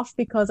brushing them off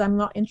because I'm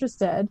not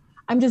interested.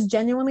 I'm just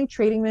genuinely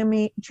treating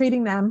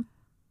them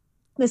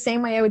the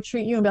same way I would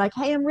treat you and be like,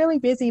 hey, I'm really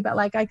busy, but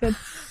like do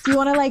you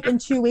want to like in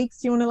 2 weeks,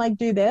 do you want to like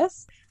do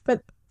this?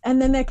 But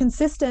and then they're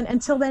consistent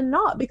until they're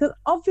not, because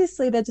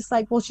obviously they're just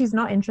like, well, she's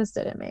not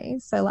interested in me,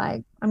 so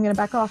like I'm gonna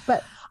back off.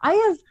 But I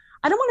don't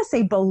want to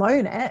say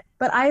blown it,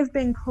 but I've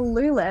been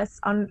clueless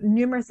on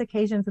numerous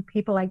occasions with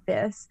people like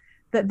this,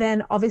 that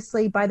then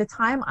obviously by the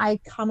time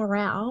I come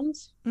around,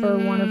 for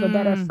want of a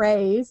better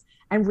phrase,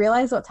 and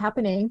realize what's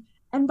happening,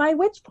 and by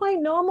which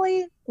point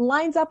normally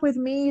lines up with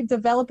me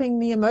developing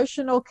the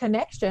emotional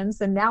connections,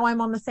 and now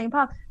I'm on the same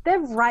path,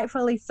 they've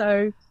rightfully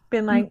so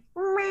been like,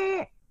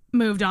 meh.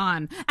 Moved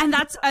on. And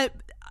that's,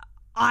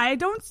 I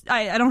don't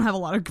have a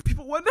lot of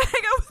people wanting to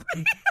hang out with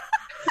me.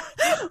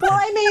 Well,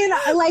 I mean,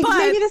 like,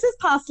 maybe this is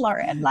past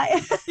Lauren,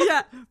 like.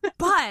 Yeah,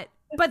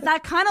 but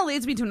that kind of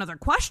leads me to another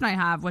question I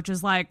have, which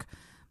is like,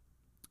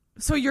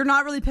 so you're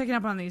not really picking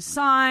up on these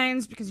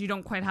signs because you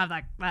don't quite have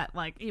that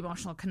like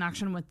emotional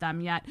connection with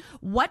them yet.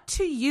 What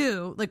to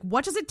you, like,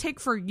 what does it take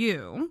for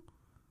you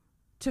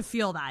to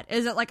feel that?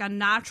 Is it like a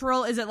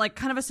natural, is it like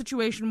kind of a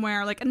situation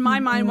where, like, in my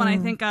mind, when I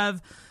think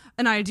of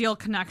an ideal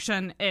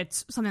connection,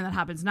 it's something that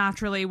happens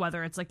naturally,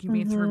 whether it's like you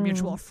meet through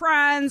mutual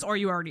friends or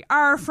you already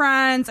are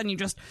friends, and you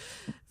just,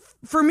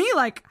 for me,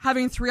 like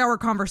having 3-hour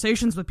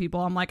conversations with people,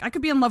 I'm like, I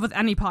could be in love with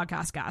any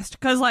podcast guest,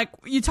 because like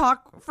you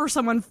talk for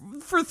someone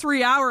for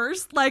 3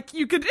 hours, like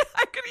I could easily be in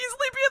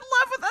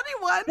love with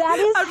anyone. That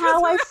is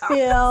how I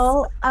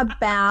feel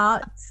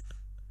about,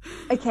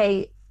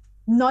 okay,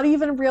 not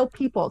even real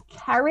people,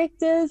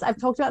 characters. I've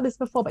talked about this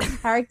before, but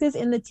characters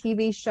in the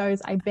TV shows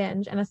I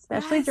binge, and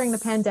especially during the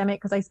pandemic,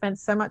 because I spent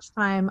so much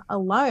time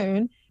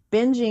alone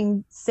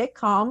binging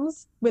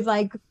sitcoms with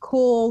like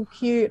cool,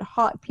 cute,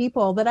 hot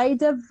people that I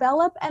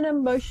develop an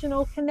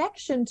emotional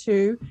connection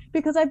to,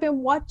 because I've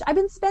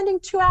been spending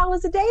 2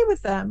 hours a day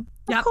with them.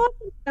 Yep. Of course,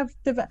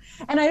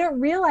 and I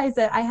don't realize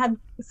it. I had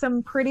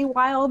some pretty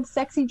wild,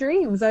 sexy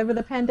dreams over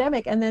the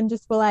pandemic, and then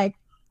just were like,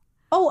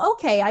 oh,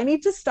 okay, I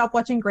need to stop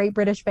watching Great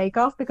British Bake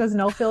Off because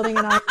Noel Fielding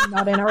and I are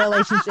not in a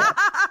relationship.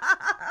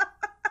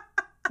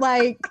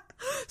 Like,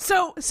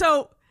 so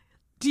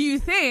do you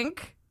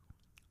think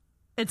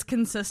it's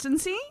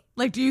consistency?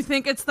 Like, do you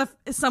think it's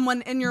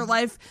someone in your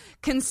life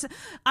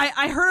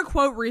I heard a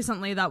quote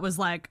recently that was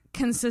like,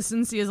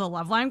 consistency is a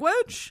love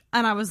language,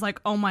 and I was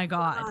like, oh my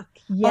god,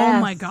 yes.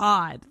 Oh my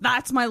god,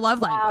 that's my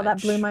love language. Wow,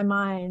 that blew my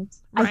mind.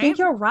 Right? I think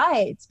you're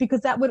right,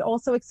 because that would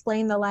also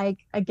explain the, like,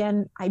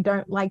 again, I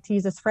don't like to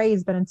use this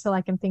phrase, but until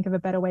I can think of a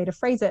better way to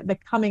phrase it, the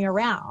coming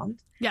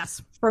around.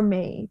 Yes, for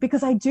me,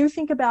 because I do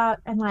think about,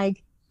 and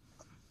like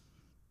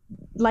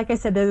I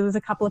said, there was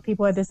a couple of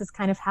people where this has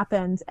kind of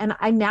happened, and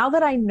now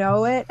that I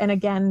know it, and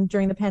again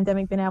during the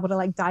pandemic been able to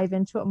like dive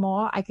into it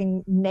more, I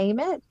can name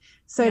it,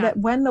 so that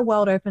when the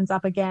world opens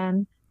up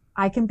again,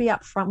 I can be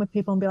upfront with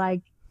people and be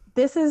like,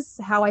 this is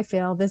how I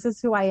feel, this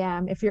is who I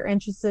am. If you're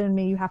interested in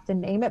me, you have to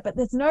name it. But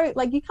there's no,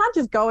 like, you can't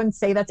just go and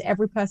say that to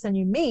every person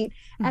you meet.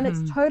 And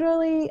it's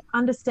totally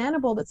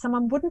understandable that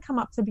someone wouldn't come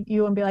up to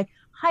you and be like,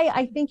 hi,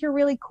 I think you're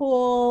really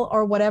cool,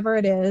 or whatever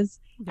it is,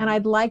 and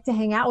I'd like to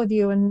hang out with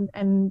you,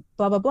 and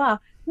blah, blah, blah.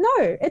 No,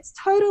 it's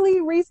totally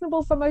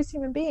reasonable for most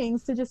human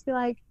beings to just be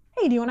like,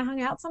 hey, do you want to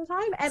hang out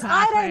sometime? And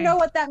I don't know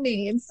what that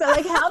means. So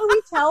like, how do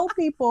we tell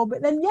people?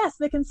 But then, yes,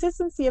 the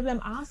consistency of them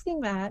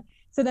asking that.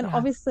 So then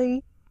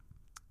obviously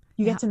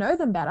you get to know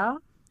them better.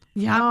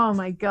 Yeah. Oh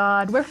my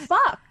God. We're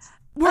fucked.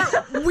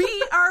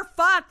 We are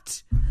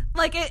fucked.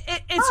 Like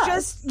it's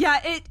just,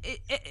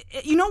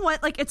 you know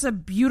what? Like, it's a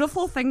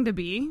beautiful thing to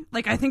be.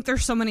 Like, I think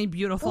there's so many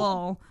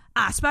beautiful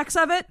aspects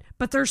of it,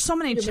 but there's so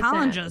many 100%.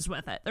 Challenges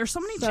with it. There's so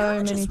many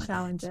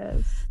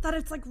challenges that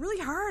it's like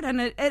really hard.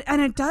 And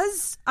it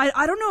does.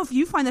 I don't know if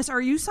you find this.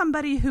 Are you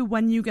somebody who,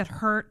 when you get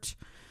hurt,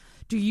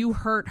 do you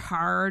hurt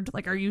hard?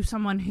 Like, are you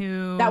someone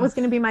who... That was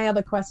going to be my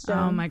other question.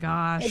 Oh my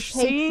gosh. It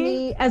takes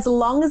me, as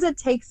long as it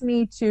takes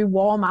me to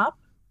warm up,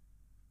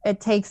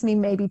 it takes me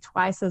maybe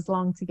twice as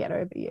long to get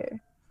over you.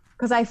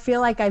 Because I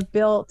feel like I've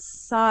built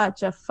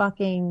such a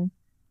fucking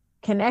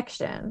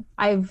connection.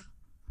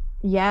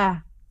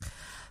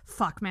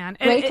 Fuck, man.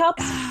 Breakups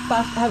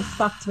have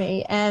fucked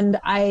me. And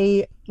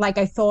I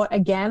thought,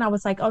 again, I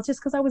was like, oh, it's just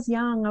because I was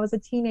young. I was a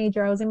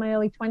teenager. I was in my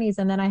early 20s.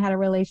 And then I had a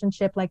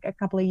relationship like a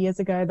couple of years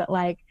ago that,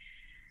 like,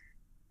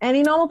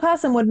 any normal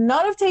person would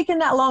not have taken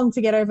that long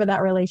to get over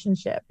that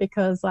relationship,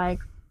 because, like,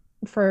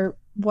 for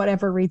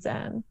whatever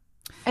reason.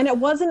 And it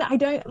wasn't, I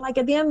don't, like,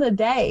 at the end of the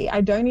day,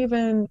 I don't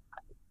even,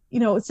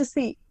 it's just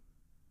I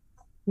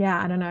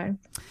don't know.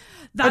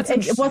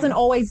 It wasn't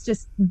always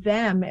just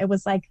them. It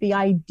was like the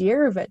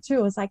idea of it too.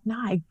 It was like, no,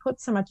 I put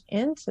so much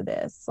into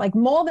this, like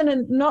more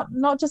than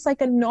not just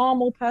like a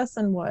normal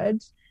person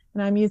would.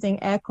 And I'm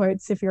using air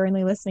quotes if you're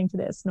only listening to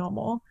this,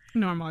 normal.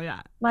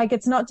 Yeah. Like,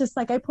 it's not just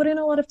like I put in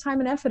a lot of time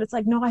and effort. It's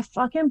like, no, I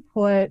fucking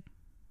put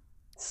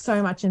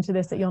so much into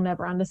this that you'll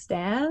never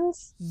understand.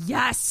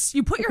 Yes,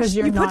 you put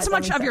so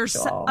much of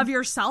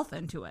yourself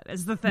into it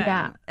is the thing.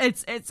 Yeah.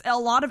 It's a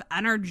lot of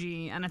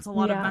energy, and it's a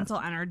lot of mental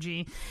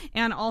energy,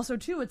 and also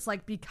too, it's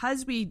like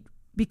because we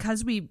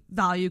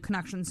value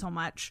connection so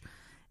much,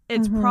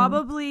 it's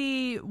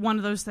probably one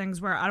of those things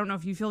where, I don't know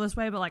if you feel this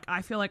way, but like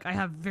I feel like I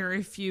have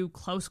very few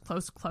close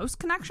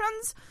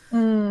connections.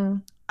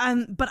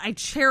 but I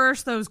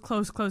cherish those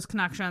close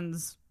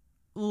connections,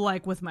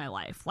 like with my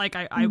life. Like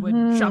I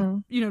would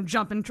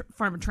jump in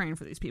front of a train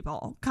for these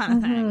people, kind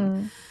of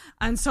thing.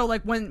 And so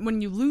like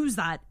when you lose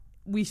that,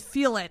 we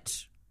feel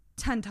it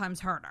 10 times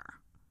harder.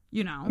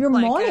 You know, you're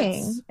like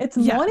mourning. It's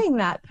mourning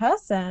that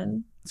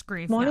person. It's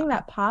grief. Mourning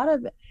that part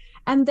of it.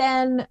 And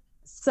then,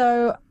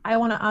 so I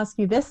want to ask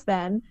you this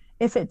then.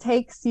 If it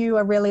takes you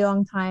a really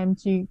long time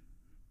to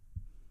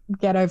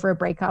get over a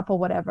breakup or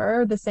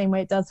whatever, the same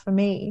way it does for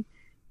me,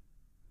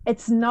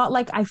 it's not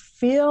like, I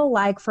feel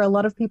like for a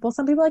lot of people,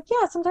 some people are like,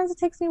 yeah, sometimes it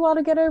takes me a while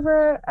to get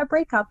over a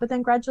breakup, but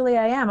then gradually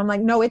I am. I'm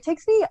like, no, it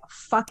takes me a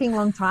fucking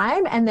long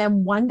time. And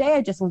then one day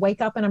I just wake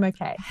up and I'm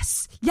okay.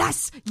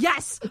 Yes.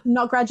 It's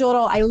not gradual at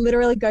all. I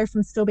literally go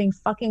from still being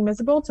fucking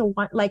miserable to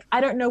one, like, I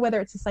don't know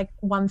whether it's just like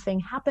one thing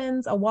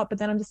happens or what, but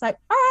then I'm just like,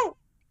 all right.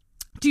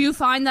 Do you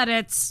find that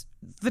it's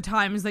the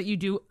times that you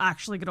do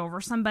actually get over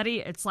somebody,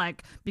 it's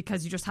like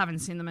because you just haven't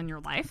seen them in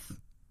your life?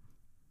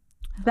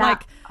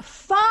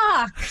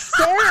 Fuck,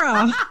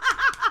 Sarah.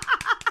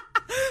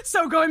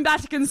 So going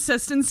back to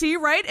consistency,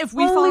 right? If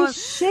we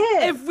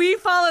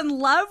fall in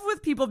love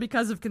with people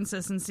because of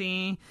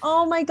consistency,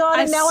 oh my god!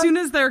 As soon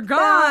as they're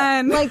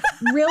gone, like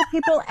real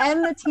people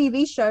and the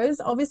TV shows,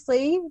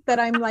 obviously that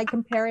I'm like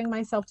comparing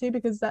myself to,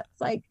 because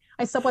that's like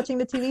I stopped watching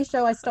the TV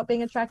show. I stopped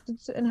being attracted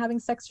to and having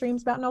sex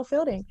dreams about Noel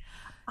Fielding.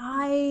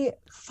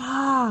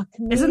 Fuck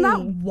me. Isn't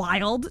that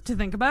wild to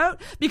think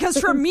about? Because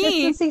for me, the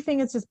consistency thing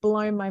has just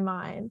blown my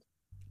mind.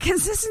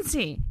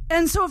 Consistency.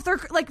 And so if they're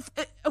like,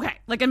 okay,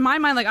 like in my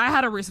mind, like I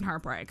had a recent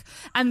heartbreak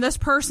and this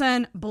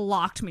person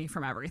blocked me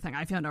from everything.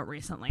 I found out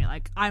recently,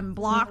 like I'm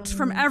blocked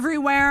from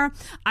everywhere.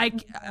 I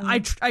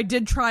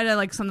did try to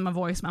like send them a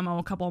voice memo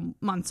a couple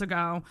months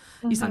ago,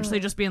 essentially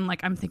just being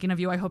like, I'm thinking of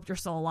you. I hope you're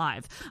still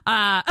alive.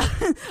 I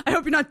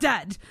hope you're not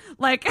dead.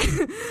 Like,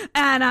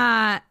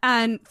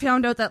 and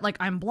found out that like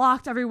I'm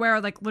blocked everywhere.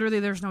 Like literally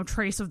there's no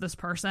trace of this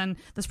person.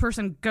 This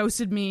person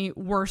ghosted me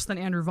worse than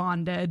Andrew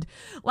Vaughn did.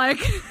 Like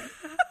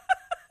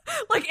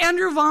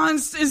Andrew Vaughn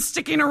is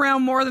sticking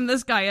around more than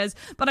this guy is.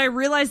 But I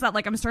realized that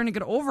like I'm starting to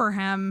get over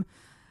him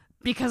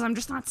because I'm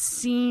just not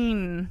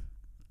seeing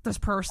this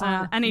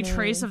person, any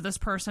trace of this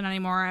person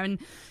anymore. And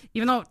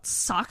even though it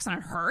sucks and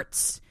it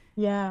hurts,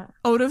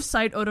 out of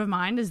sight, out of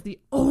mind is the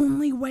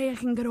only way I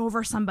can get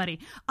over somebody.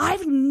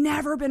 I've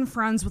never been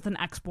friends with an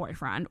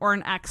ex-boyfriend or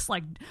an ex,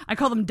 like I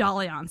call them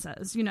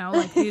dalliances, you know,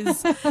 like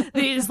these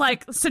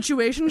like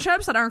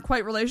situationships that aren't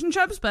quite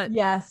relationships, but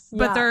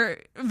but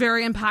they're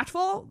very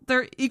impactful.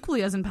 They're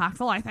equally as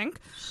impactful, I think.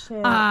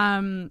 Shit.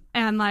 And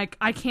like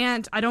I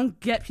don't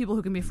get people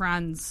who can be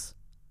friends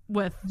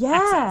with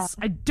exes.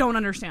 I don't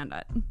understand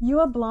it. You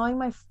are blowing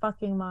my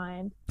fucking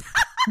mind.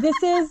 This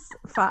is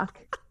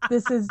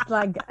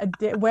like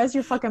where's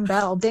your fucking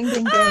bell? Ding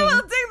ding ding.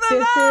 Oh, ding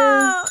the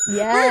bell.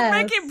 We're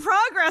making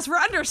progress. We're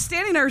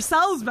understanding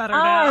ourselves better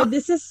now.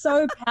 This is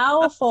so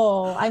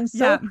powerful. I'm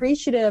so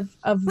appreciative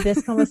of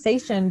this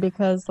conversation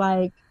because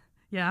like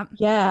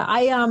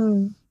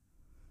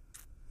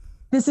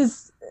this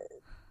is,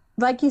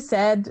 like you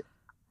said,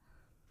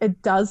 it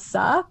does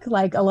suck.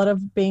 Like a lot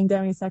of being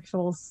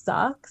demisexual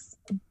sucks,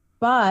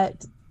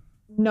 but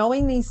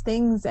knowing these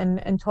things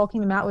and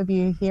talking them out with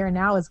you here and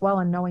now as well,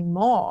 and knowing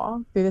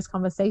more through this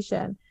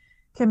conversation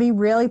can be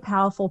really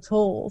powerful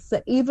tools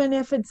that even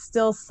if it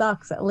still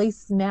sucks, at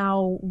least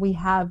now we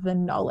have the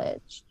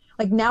knowledge.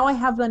 Like now I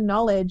have the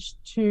knowledge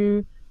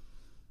to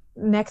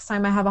next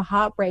time I have a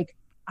heartbreak,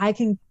 I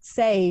can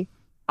say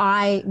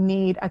I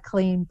need a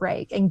clean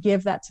break and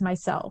give that to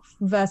myself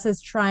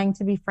versus trying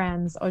to be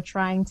friends or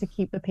trying to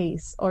keep the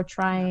peace or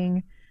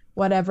trying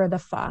whatever the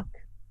fuck.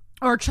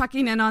 Or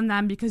checking in on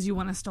them because you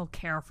want to still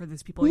care for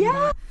these people.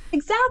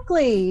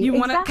 Exactly. You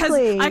want to, because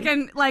I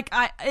can, like,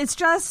 it's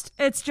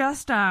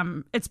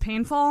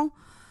painful,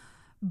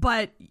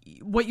 but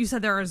what you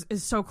said there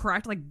is so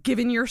correct. Like,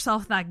 giving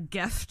yourself that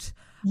gift.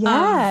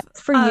 Yeah,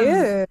 for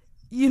you.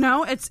 You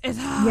know, it's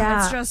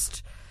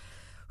just,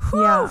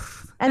 whew,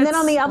 And then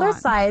on the other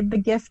side, the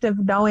gift of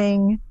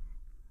knowing,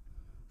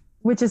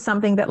 which is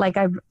something that, like,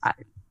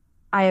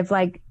 I have,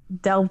 like,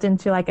 delved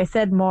into, like I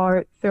said,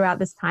 more throughout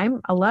this time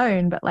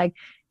alone, but like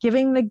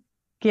giving the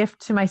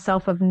gift to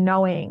myself of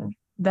knowing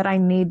that I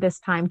need this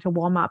time to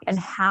warm up and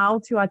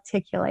how to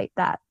articulate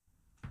that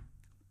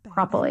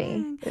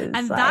properly.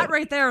 And that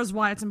right there is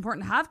why it's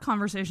important to have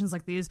conversations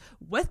like these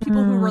with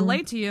people who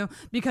relate to you,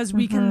 because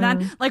we can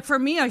then, like for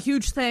me, a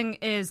huge thing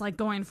is like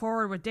going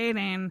forward with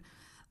dating,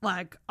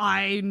 like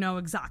I know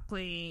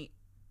exactly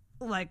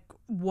like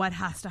what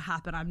has to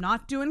happen. I'm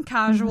not doing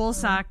casual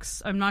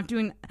sex. I'm not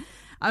doing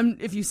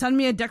if you send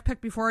me a dick pic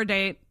before a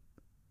date,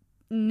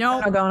 no. I'm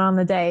not going on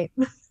the date.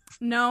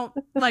 No,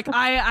 like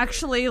I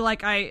actually,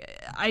 like I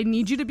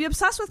need you to be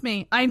obsessed with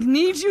me. I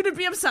need you to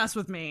be obsessed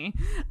with me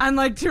and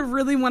like to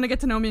really want to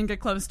get to know me and get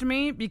close to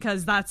me,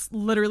 because that's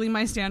literally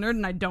my standard,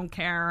 and I don't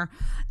care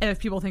if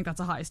people think that's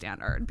a high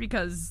standard,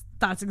 because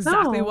that's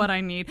exactly what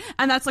I need.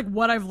 And that's like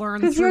what I've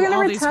learned through all these hurts. Because you're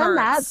going to return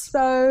that,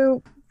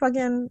 so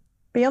fucking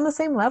be on the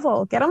same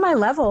level. Get on my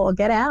level or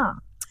get out.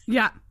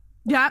 Yeah.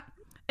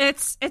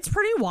 It's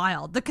pretty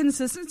wild. The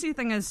consistency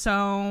thing is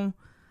so...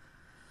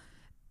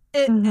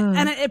 Mm-hmm.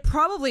 And it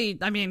probably,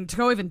 I mean, to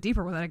go even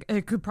deeper with it,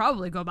 it could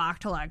probably go back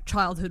to like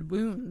childhood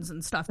wounds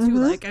and stuff too. Mm-hmm.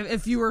 Like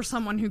if you were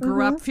someone who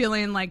grew up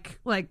feeling like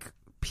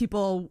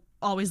people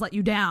always let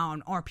you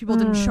down or people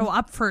didn't show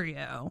up for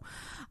you,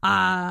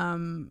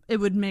 it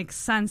would make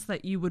sense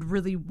that you would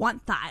really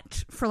want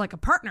that for like a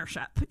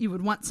partnership. You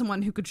would want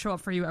someone who could show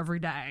up for you every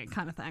day,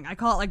 kind of thing. I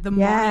call it like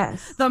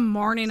the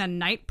morning and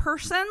night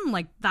person.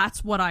 Like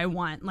that's what I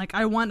want. Like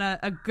I want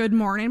a good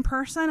morning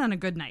person and a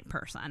good night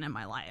person in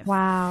my life.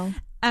 Wow.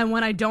 And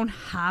when I don't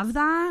have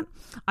that,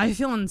 I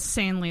feel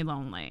insanely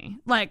lonely.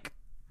 Like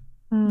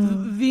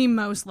the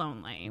most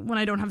lonely when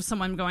I don't have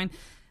someone going,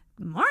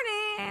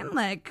 morning,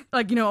 like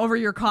over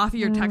your coffee,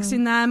 you're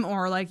texting them,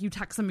 or like you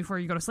text them before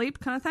you go to sleep,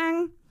 kind of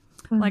thing.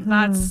 Like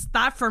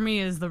that for me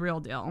is the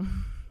real deal.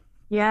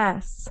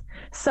 Yes.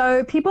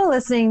 So people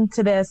listening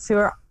to this who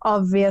are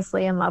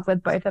obviously in love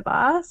with both of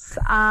us,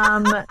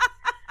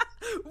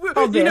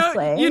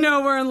 obviously, you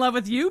know we're in love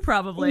with you,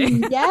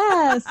 probably.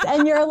 Yes,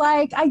 and you're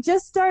like, I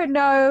just don't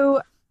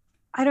know.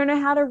 I don't know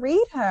how to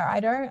read her. I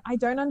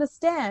don't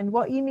understand.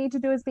 What you need to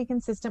do is be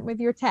consistent with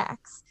your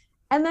texts.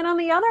 And then on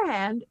the other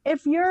hand,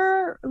 if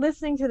you're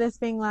listening to this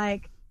being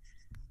like,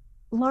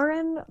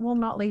 Lauren will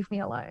not leave me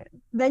alone,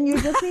 then you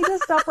just need to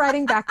stop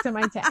writing back to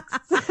my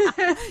texts.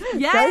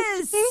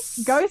 Yes.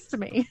 Ghost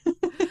me.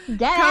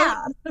 Get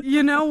out.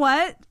 You know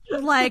what?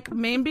 Like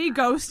maybe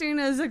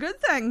ghosting is a good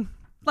thing.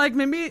 Like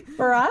maybe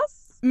for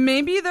us,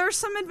 maybe there's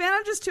some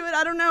advantages to it.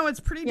 I don't know. It's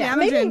pretty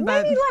damaging.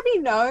 Maybe let me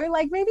know.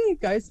 Like maybe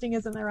ghosting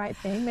isn't the right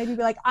thing. Maybe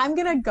be like, I'm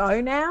gonna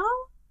go now,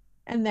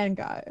 and then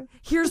go.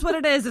 Here's what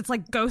it is. It's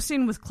like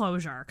ghosting with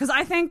closure. Because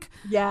I think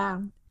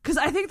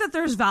that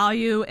there's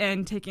value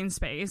in taking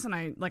space, and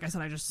I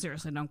just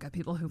seriously don't get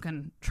people who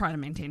can try to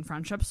maintain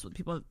friendships with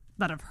people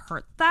that have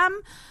hurt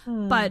them.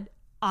 But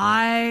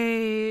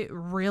I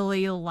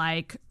really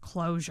like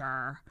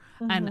closure.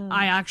 And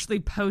I actually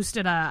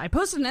posted an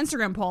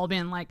Instagram poll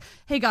being like,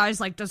 hey guys,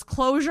 like, does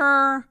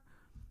closure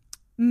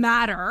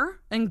matter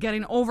in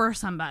getting over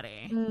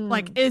somebody?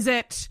 Like, is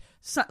it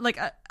like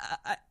a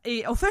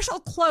official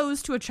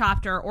close to a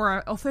chapter or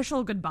an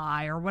official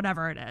goodbye or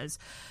whatever it is?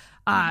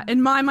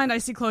 In my mind, I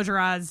see closure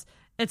as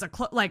it's a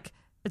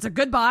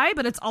goodbye,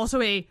 but it's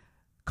also a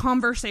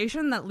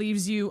conversation that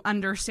leaves you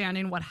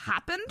understanding what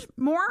happened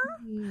more.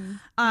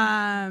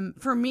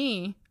 For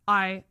me,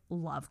 I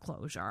love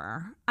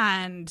closure,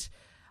 and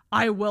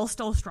I will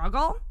still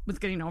struggle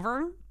with getting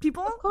over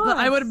people, but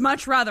I would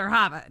much rather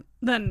have it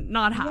than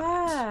not have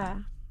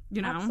it.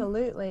 You know,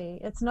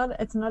 absolutely. It's not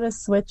a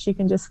switch you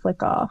can just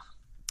flick off.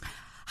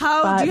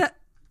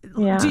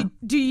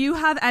 Do you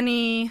have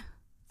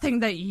anything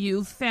that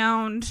you've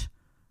found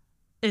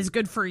is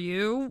good for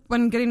you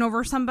when getting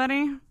over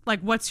somebody?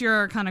 Like, what's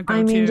your kind of go-to?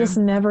 I mean, just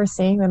never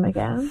seeing them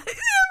again.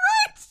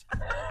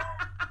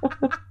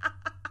 Right.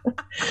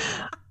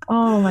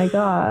 Oh my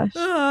gosh.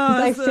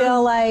 I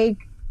feel like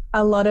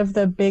a lot of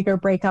the bigger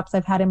breakups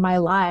I've had in my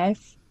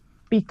life,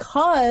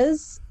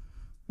 because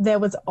there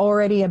was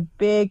already a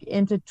big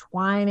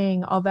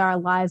intertwining of our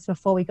lives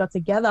before we got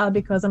together,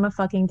 because I'm a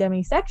fucking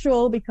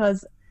demisexual,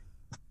 because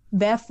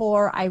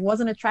therefore I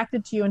wasn't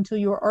attracted to you until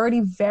you were already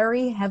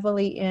very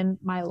heavily in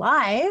my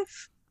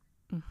life,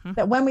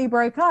 that when we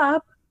broke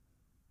up,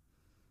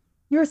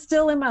 you're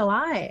still in my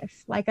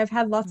life. Like I've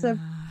had lots of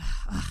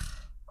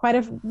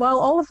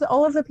all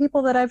of the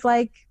people that I've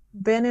like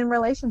been in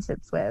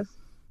relationships with,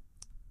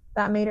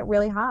 that made it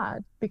really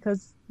hard,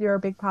 because you're a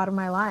big part of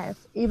my life.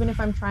 Even if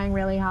I'm trying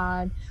really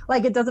hard,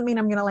 like it doesn't mean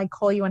I'm gonna like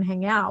call you and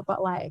hang out,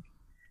 but like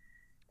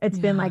it's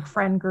been like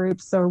friend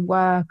groups or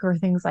work or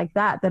things like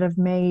that have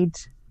made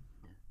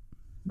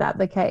that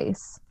the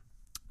case.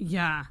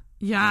 Yeah.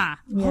 It's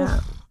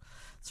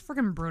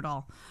freaking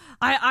brutal.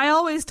 I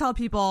always tell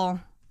people,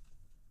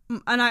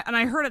 and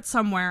I heard it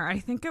somewhere, I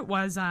think it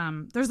was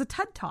there's a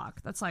TED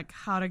Talk that's like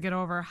how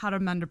to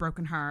mend a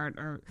broken heart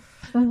or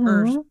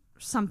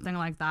something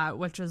like that,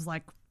 which is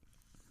like,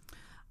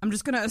 I'm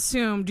just gonna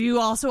assume, do you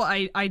also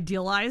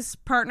idealize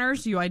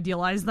partners? Do you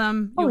idealize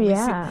them?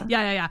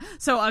 Yeah.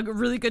 So a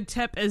really good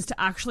tip is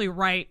to actually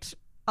write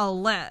a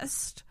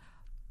list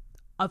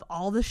of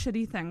all the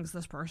shitty things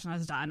this person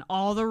has done,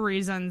 all the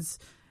reasons,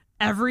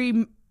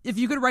 if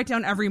you could write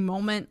down every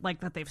moment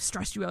like that they've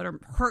stressed you out or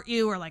hurt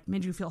you or like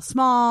made you feel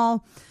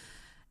small,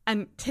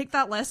 and take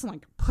that list and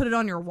like put it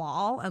on your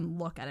wall and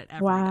look at it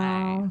every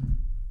day.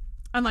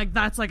 And like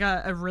that's like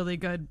a really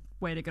good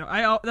way to go.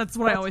 That's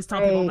what I always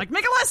tell people. I'm like,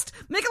 make a list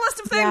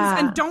of things,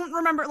 and don't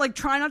remember, like,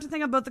 try not to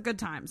think about the good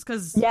times,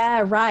 because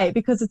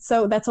because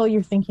that's all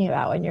you're thinking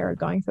about when you're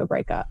going through a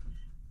breakup.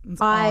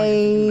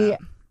 I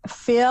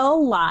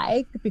feel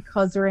like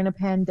because we're in a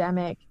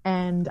pandemic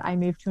and I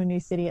moved to a new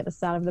city at the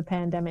start of the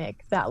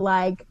pandemic, that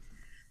like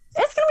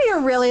it's gonna be a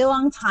really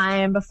long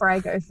time before I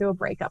go through a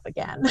breakup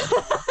again,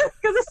 because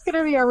it's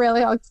gonna be a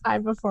really long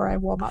time before I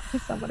warm up to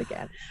someone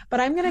again. But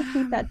I'm gonna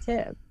keep that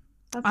tip.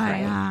 That's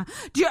right.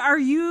 Are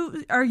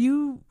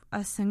you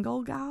a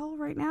single gal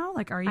right now?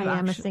 Like, are you? I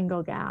am a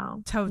single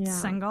gal. Totes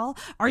single.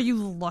 Are you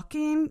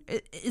looking?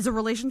 Is a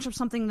relationship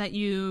something that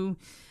you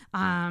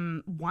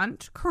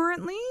want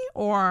currently,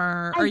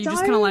 or are you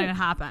just gonna let it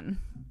happen?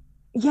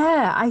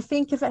 Yeah, I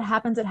think if it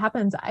happens, it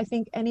happens. I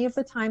think any of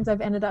the times I've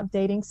ended up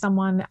dating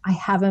someone, that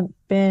hasn't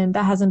been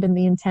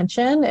the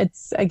intention.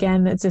 It's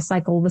just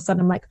like all of a sudden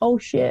I'm like, oh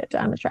shit,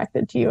 I'm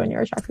attracted to you and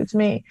you're attracted to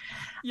me.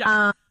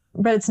 Yeah.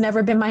 But it's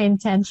never been my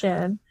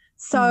intention.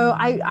 So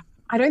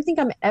I don't think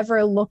I'm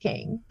ever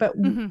looking, but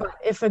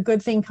if a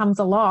good thing comes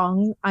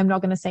along, I'm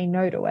not going to say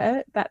no to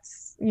it.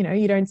 That's,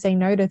 you don't say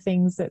no to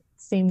things that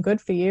seem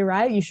good for you,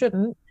 right? You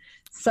shouldn't.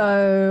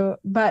 So,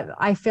 but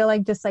I feel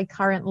like just like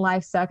current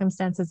life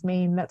circumstances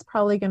mean that's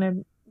probably going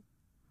to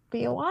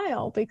be a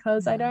while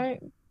because I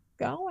don't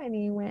go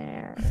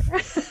anywhere.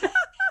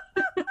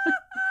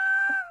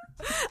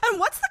 And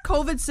what's the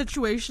COVID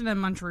situation in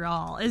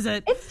Montreal? It's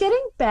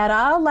getting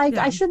better. Like,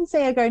 I shouldn't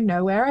say I go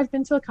nowhere. I've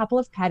been to a couple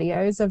of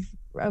patios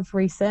of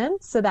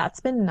recent, so that's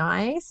been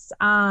nice.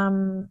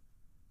 I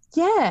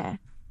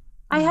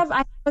have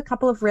a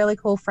couple of really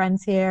cool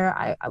friends here.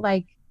 I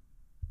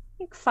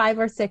think 5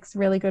 or 6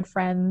 really good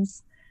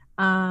friends.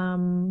 But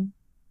none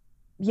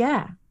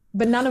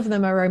of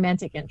them are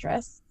romantic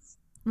interests.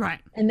 Right.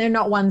 And they're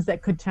not ones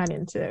that could turn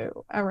into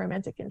a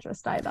romantic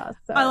interest either.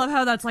 So. I love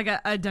how that's like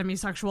a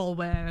demisexual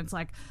win. It's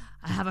like,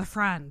 I have a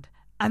friend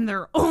and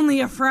they're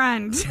only a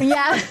friend.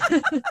 Yeah.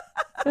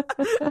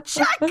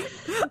 Check.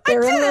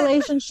 They're in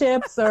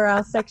relationships or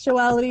our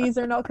sexualities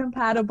are not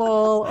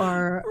compatible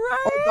or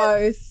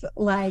both.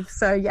 Like,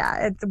 so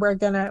yeah, we're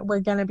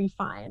gonna be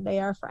fine. They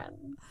are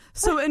friends.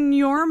 So in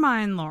your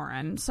mind,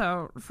 Lauren,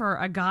 so for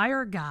a guy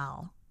or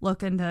gal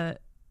looking to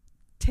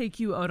take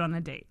you out on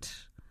a date,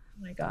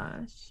 oh my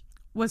gosh,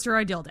 what's your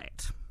ideal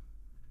date?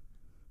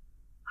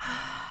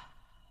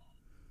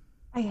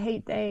 I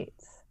hate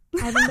dates.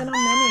 I haven't been on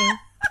many.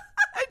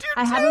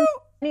 I haven't.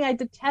 I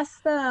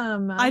detest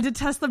them. I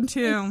detest them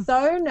too. I'm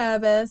so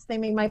nervous. They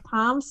make my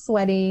palms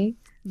sweaty.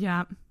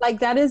 Yeah.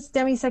 Like, that is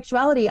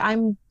demisexuality.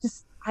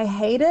 I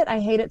hate it. I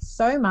hate it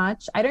so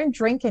much. I don't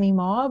drink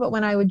anymore, but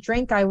when I would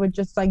drink, I would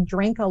just like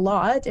drink a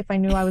lot if I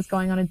knew I was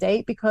going on a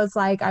date because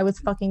like I was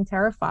fucking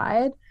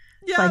terrified.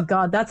 Yeah. It's like,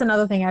 God, that's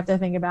another thing I have to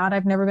think about.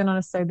 I've never been on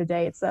a sober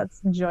date, so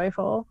that's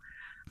joyful.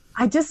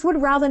 I just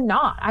would rather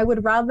not. I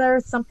would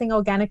rather something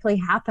organically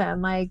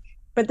happen. Like,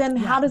 but then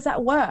how does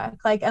that work?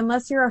 Like,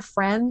 unless you're a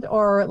friend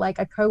or like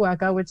a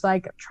coworker, which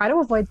like try to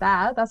avoid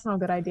that. That's not a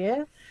good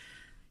idea.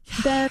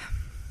 Yeah. Then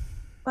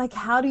like,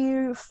 how do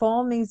you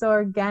form these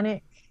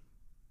organic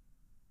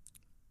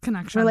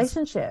connections,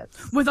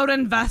 relationships without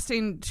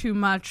investing too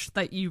much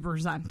that you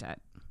resent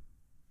it?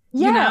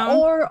 Yeah,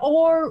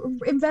 or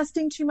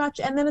investing too much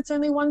and then it's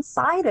only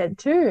one-sided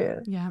too.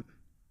 Yeah.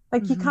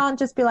 Like, you can't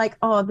just be like,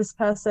 oh, this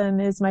person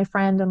is my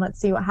friend and let's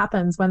see what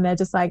happens, when they're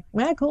just like,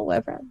 yeah, cool,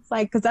 we're friends.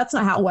 Like, because that's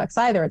not how it works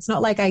either. It's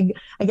not like I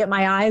get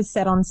my eyes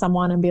set on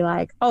someone and be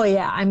like, oh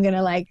yeah, I'm going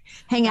to like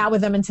hang out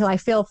with them until I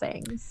feel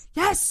things.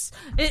 Yes.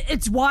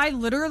 It's why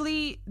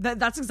literally,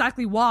 that's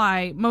exactly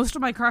why most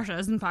of my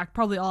crushes, in fact,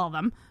 probably all of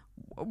them,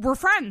 were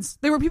friends.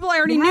 They were people I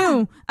already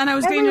knew, and I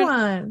was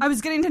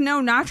getting to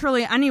know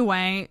naturally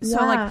anyway. So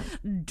like,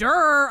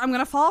 I'm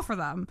gonna fall for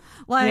them.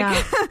 Like,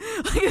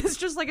 like it's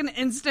just like an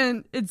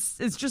instant. It's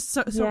just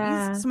so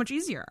much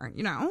easier,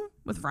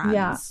 with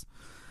friends.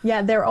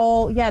 Yeah, they're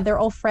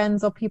all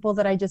friends or people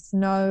that I just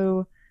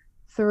know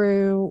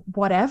through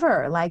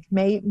whatever. Like,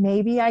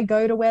 maybe I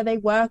go to where they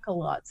work a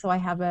lot, so I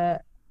have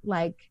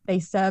they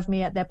serve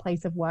me at their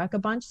place of work a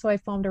bunch, so I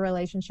formed a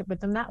relationship with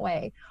them that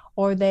way.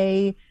 Or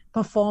they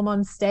perform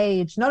on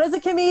stage, not as a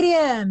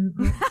comedian.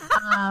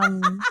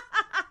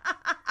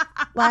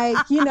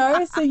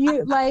 So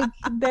you like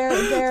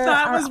they're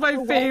that was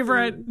my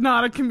favorite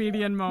not a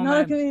comedian moment.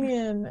 Not a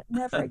comedian,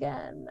 never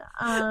again.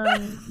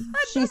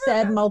 She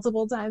said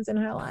multiple times in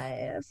her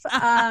life.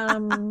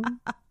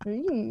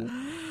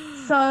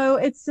 So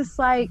it's just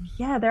like,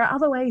 there are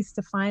other ways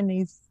to find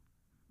these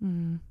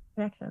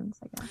connections,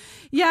 I guess.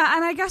 Yeah,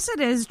 and I guess it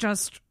is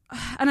just,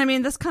 and I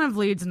mean, this kind of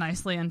leads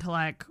nicely into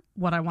like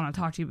what I want to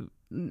talk to you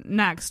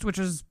next, which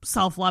is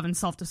self-love and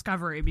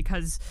self-discovery,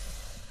 because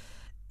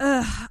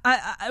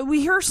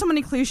we hear so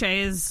many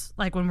cliches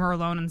like when we're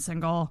alone and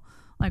single.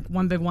 Like,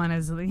 one big one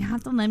is you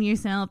have to love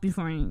yourself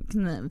before you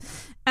can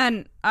live.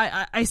 And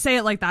I say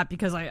it like that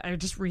because I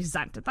just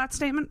resented that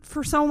statement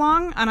for so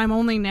long, and I'm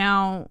only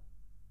now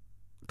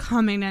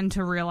coming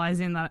into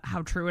realizing that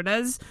how true it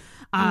is,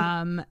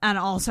 and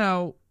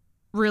also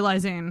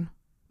realizing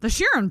the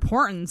sheer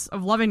importance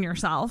of loving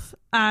yourself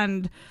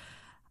and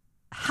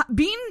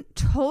being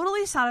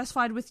totally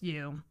satisfied with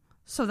you,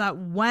 so that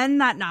when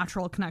that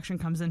natural connection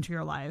comes into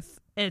your life,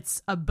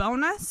 it's a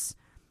bonus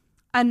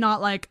and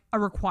not like a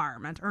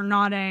requirement or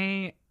not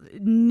a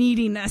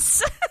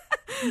neediness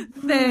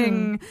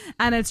thing.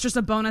 And it's just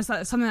a bonus,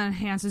 that something that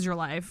enhances your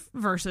life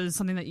versus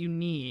something that you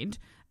need.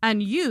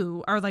 And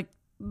you are like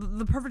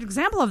the perfect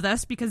example of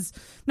this, because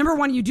number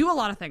one, you do a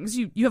lot of things.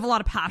 You have a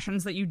lot of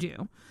passions that you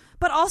do,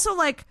 but also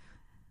like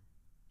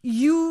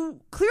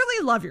you clearly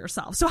love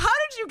yourself. So how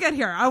did you get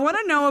here? I want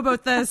to know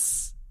about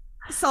this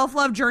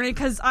self-love journey,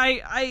 because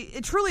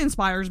it truly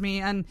inspires me,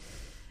 and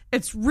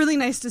it's really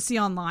nice to see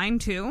online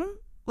too,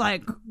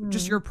 like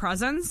just your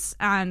presence,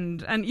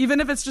 and even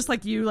if it's just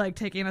like you like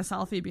taking a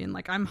selfie being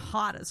like, I'm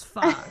hot as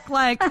fuck.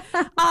 Like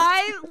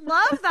I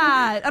love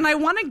that, and I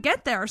want to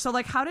get there. So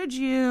like, how did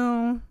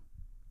you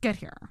get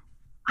here?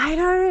 I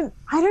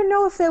don't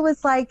know if there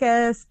was like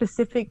a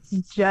specific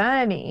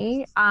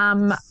journey.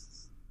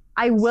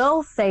 I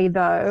will say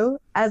though,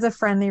 as a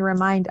friendly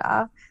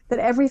reminder, that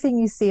everything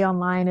you see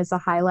online is a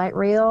highlight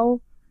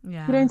reel.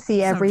 Yeah, you don't see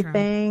so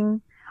everything.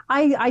 true.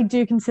 I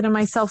do consider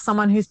myself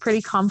someone who's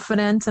pretty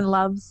confident and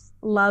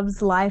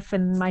loves life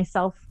and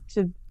myself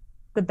to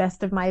the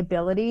best of my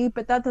ability,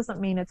 but that doesn't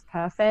mean it's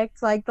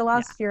perfect. Like the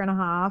last year and a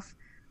half,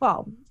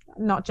 well,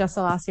 not just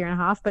the last year and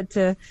a half, but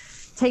to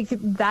take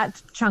that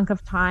chunk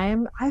of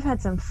time, I've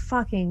had some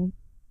fucking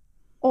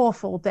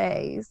awful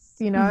days,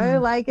 you know,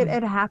 like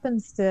it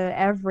happens to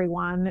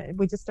everyone.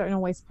 We just don't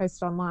always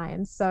post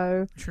online.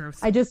 So Truth.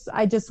 I just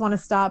want to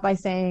start by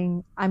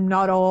saying I'm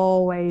not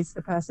always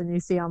the person you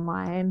see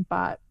online,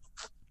 but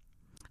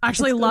I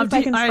actually I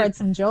can spread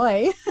some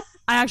joy.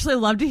 I actually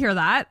love to hear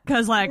that,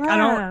 because like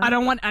I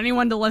don't want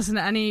anyone to listen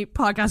to any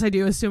podcast I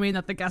do assuming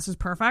that the guest is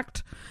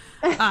perfect,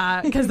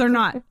 because they're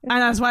not, and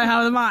that's why I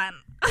have them on.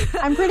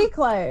 I'm pretty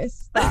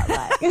close, but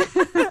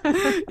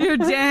like you're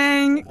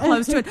dang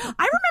close to it.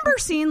 I remember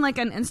seeing like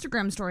an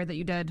Instagram story that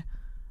you did.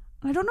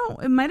 I don't know,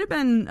 it might have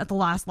been at the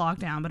last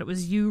lockdown, but it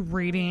was you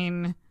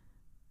reading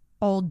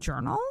old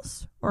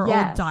journals or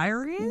old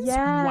diaries.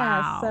 Yeah.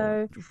 Wow.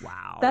 So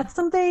wow. That's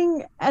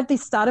something at the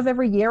start of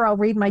every year. I'll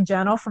read my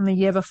journal from the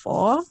year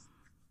before.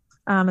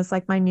 It's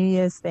like my New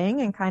Year's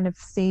thing, and kind of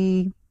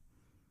think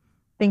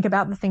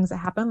about the things that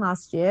happened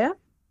last year.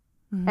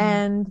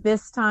 And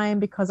this time,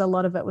 because a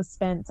lot of it was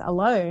spent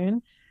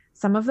alone,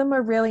 some of them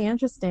were really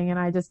interesting, and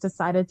I just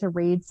decided to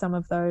read some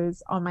of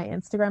those on my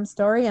Instagram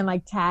story and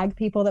like tag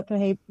people that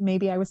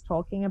maybe I was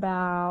talking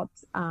about.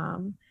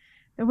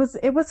 It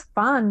was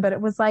fun, but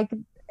it was like,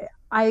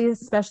 I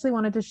especially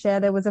wanted to share,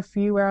 there was a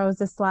few where I was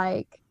just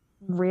like,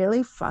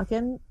 really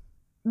fucking,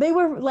 they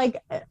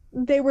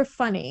were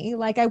funny.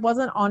 Like I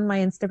wasn't on my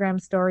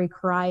Instagram story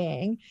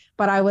crying,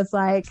 but I was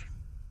like,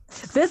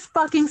 this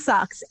fucking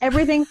sucks.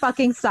 Everything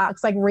fucking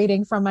sucks. Like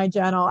reading from my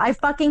journal. I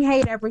fucking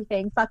hate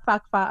everything.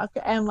 Fuck.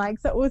 And like,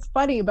 so it was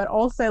funny, but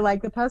also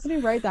like the person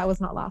who wrote that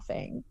was not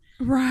laughing.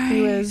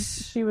 Right.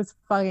 She was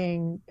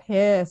fucking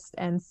pissed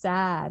and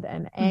sad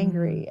and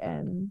angry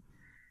and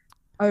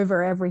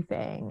over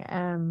everything.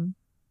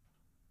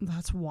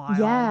 That's wild.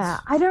 Yeah.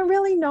 I don't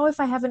really know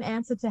if I have an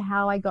answer to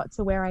how I got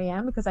to where I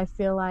am, because I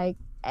feel like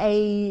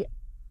I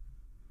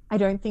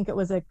don't think it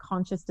was a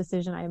conscious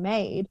decision I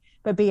made,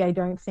 but B, I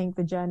don't think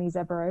the journey's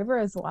ever over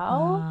as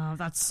well. Oh,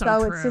 that's so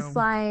true. It's just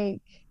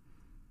like,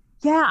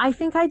 yeah, I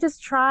think I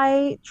just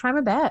try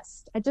my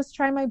best. I just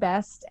try my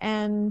best.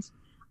 And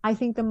I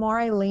think the more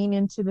I lean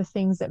into the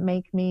things that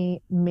make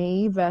me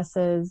me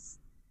versus,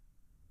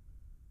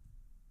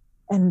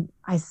 and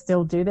I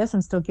still do this,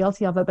 I'm still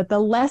guilty of it, but the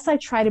less I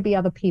try to be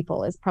other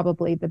people is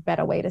probably the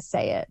better way to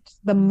say it.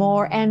 The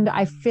more, and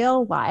I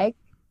feel like,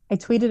 I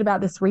tweeted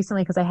about this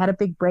recently because I had a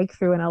big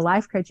breakthrough in a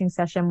life coaching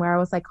session where I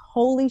was like,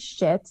 holy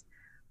shit,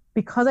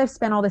 because I've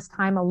spent all this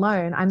time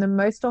alone, I'm the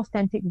most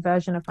authentic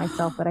version of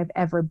myself that I've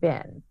ever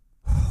been.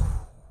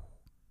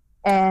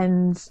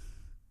 And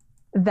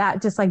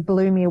that just like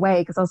blew me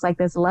away, because I was like,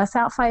 there's less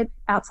outside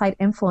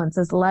influence,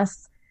 there's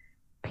less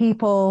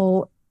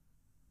people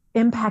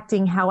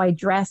impacting how I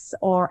dress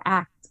or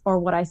act or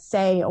what I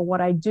say or what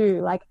I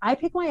do. Like I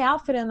pick my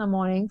outfit in the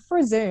morning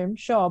for Zoom,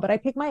 sure, but I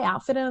pick my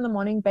outfit in the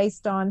morning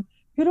based on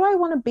who do I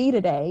want to be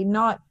today,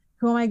 not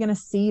who am I going to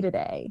see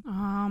today.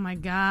 Oh my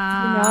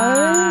gosh. You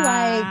know,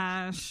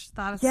 like,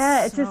 that's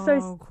it's just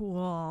so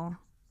cool.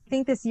 I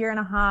think this year and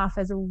a half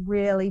has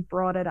really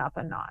brought it up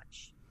a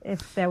notch,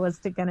 if there was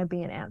going to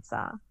be an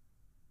answer.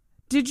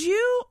 Did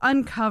you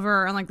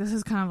uncover, and like this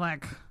is kind of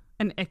like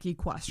an icky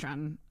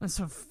question,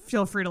 so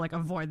feel free to like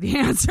avoid the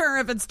answer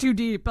if it's too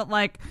deep, but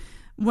like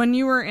when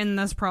you were in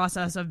this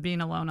process of being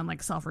alone and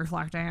like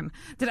self-reflecting,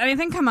 did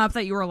anything come up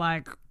that you were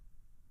like,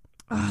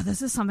 oh,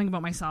 this is something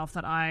about myself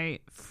that I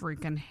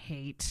freaking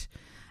hate,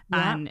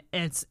 and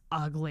it's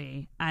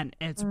ugly and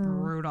it's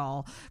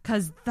brutal?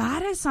 Because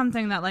that is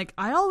something that like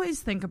I always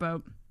think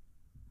about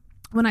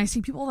when I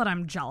see people that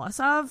I'm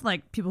jealous of,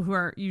 like people who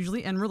are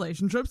usually in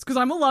relationships, because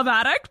I'm a love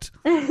addict.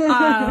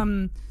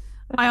 I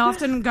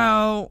often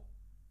go,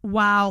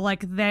 wow,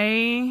 like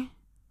they,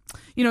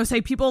 you know,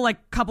 say people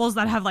like couples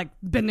that have like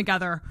been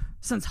together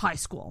since high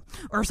school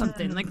or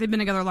something, like they've been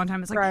together a long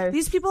time. It's like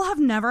these people have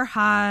never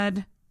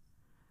had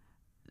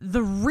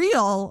the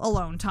real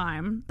alone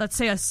time that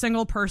say a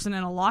single person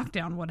in a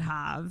lockdown would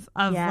have,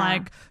 of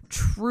like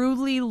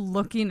truly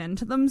looking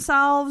into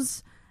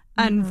themselves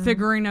and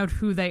figuring out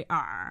who they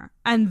are.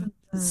 And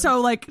so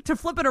like to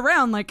flip it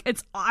around, like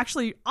it's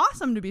actually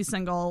awesome to be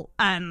single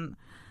and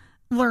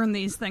learn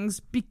these things,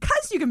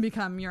 because you can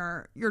become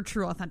your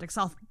true authentic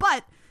self,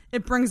 but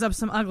it brings up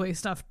some ugly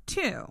stuff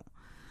too.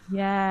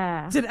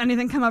 Yeah. Did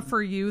anything come up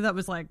for you that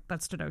was like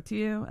that stood out to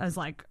you as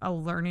like a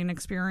learning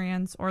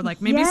experience, or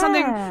like maybe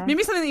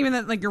something even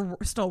that like you're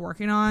still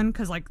working on,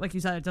 because like you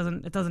said,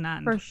 it doesn't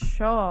end. For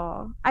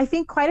sure. I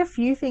think quite a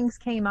few things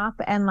came up,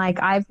 and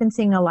like I've been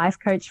seeing a life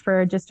coach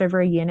for just over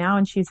a year now,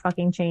 and she's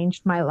fucking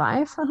changed my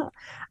life.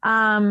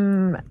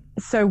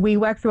 So we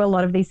work through a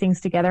lot of these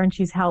things together, and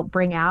she's helped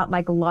bring out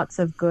like lots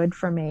of good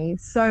for me,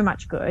 so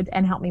much good,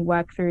 and help me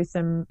work through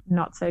some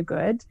not so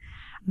good.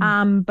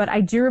 But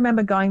I do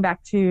remember going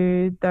back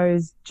to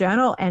those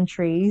journal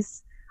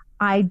entries.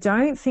 I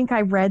don't think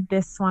I read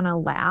this one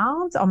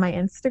aloud on my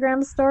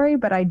Instagram story,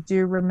 but I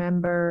do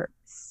remember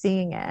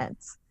seeing it.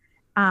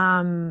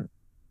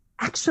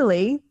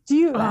 Actually, do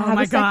you have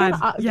a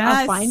second?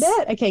 I'll find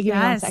it. Okay, give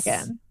me 1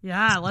 second.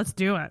 Yeah, let's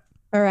do it.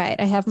 All right,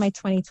 I have my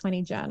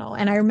 2020 journal,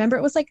 and I remember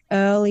it was like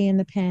early in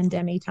the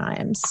pandemic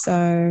times.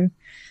 So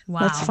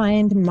let's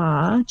find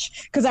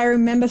March, because I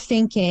remember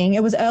thinking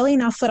it was early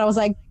enough that I was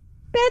like,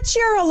 bitch,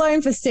 you're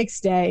alone for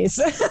 6 days.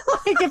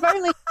 Like, if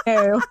only you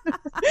knew.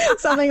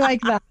 Something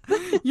like that.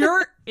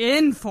 You're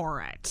in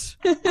for it.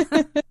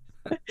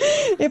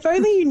 If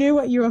only you knew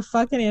what you were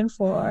fucking in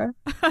for.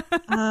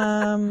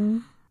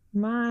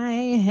 My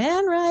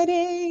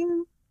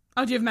handwriting.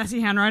 Oh, do you have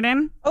messy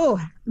handwriting?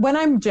 Oh, when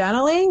I'm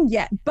journaling?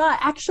 Yeah. But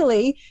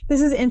actually, this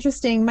is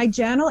interesting. My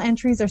journal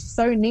entries are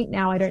so neat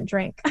now, I don't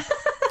drink.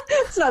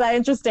 It's not that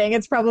interesting.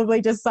 It's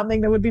probably just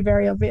something that would be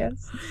very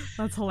obvious.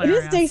 That's hilarious.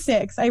 It is day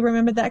 6. I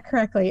remembered that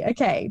correctly.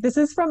 Okay. This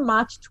is from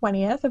March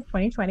 20th of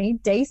 2020,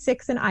 day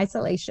 6 in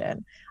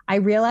isolation. I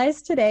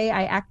realized today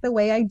I act the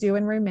way I do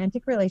in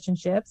romantic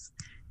relationships,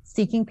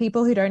 seeking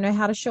people who don't know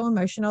how to show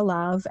emotional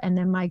love. And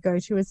then my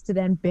go-to is to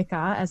then bicker,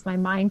 as my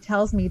mind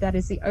tells me that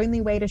is the only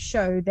way to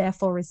show,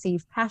 therefore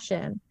receive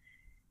passion,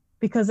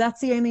 because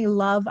that's the only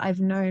love I've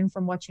known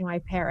from watching my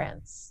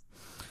parents.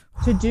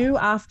 To do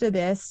after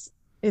this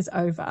is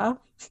over,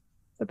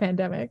 the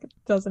pandemic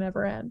doesn't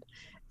ever end,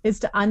 is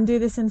to undo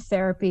this in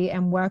therapy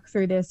and work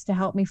through this to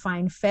help me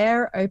find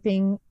fair,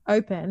 open,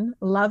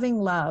 loving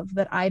love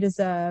that I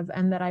deserve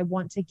and that I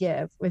want to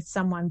give with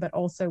someone, but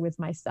also with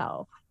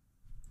myself.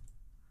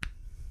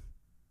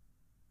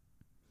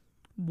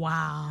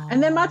 Wow.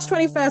 And then March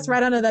 21st,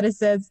 right under that, it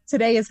says,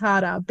 today is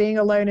harder. Being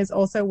alone is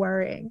also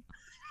worrying.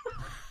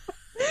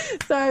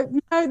 So,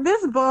 you know,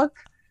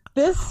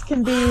 this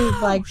can be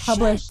like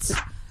published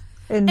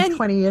in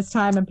 20 years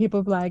time, and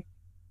people be like,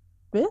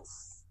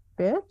 this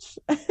bitch.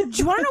 Do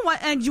you want to know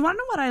what? And do you want to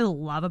know what I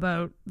love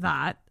about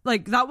that?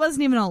 Like, that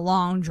wasn't even a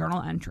long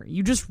journal entry.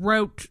 You just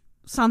wrote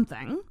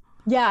something.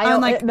 Yeah,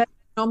 they're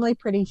normally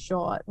pretty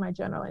short, my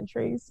journal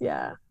entries.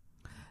 Yeah.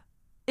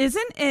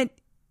 Isn't it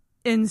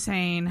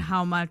insane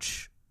how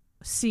much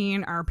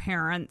seeing our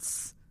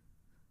parents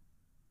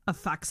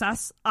affects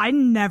us? I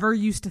never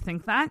used to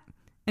think that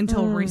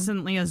until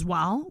recently as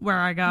well, where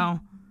I go,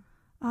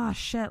 oh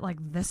shit, like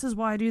this is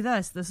why I do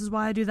this is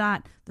why I do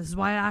that, this is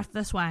why I act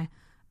this way.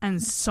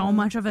 And so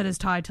much of it is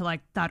tied to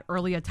like that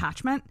early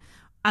attachment,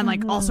 and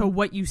like also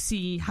what you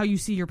see, how you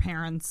see your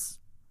parents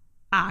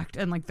act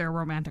and like their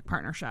romantic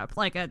partnership.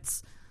 Like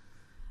it's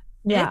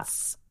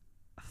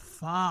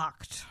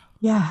fucked.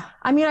 Yeah.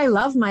 I mean, I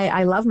love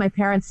my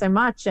parents so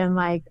much, and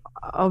like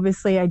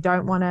obviously I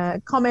don't want to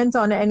comment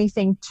on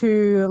anything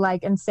too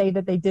like and say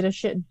that they did a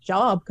shit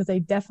job, because they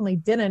definitely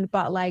didn't,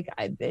 but like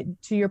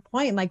to your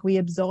point, like we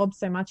absorbed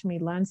so much and we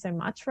learned so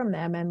much from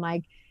them, and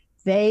like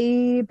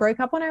they broke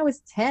up when I was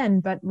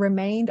 10 but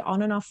remained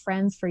on and off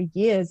friends for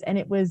years, and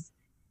it was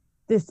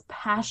this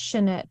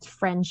passionate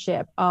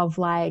friendship of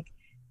like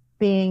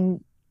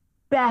being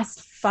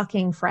best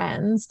fucking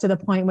friends to the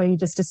point where you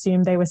just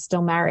assumed they were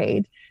still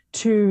married,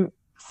 to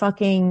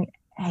fucking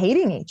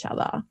hating each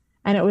other.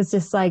 And it was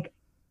just like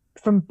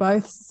from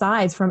both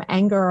sides, from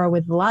anger or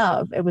with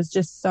love. It was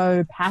just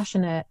so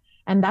passionate.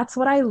 And that's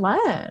what I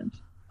learned.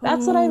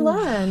 That's what I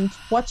learned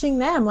watching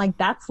them. Like,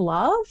 that's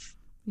love.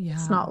 Yeah.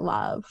 It's not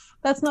love.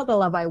 That's not the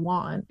love I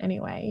want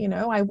anyway. You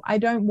know, I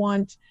don't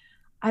want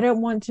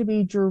to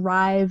be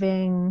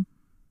deriving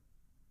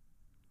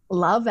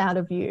love out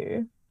of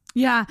you.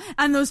 Yeah.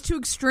 And those two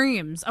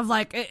extremes of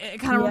like,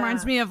 it kind of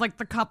reminds me of like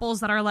the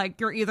couples that are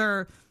like, you're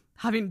either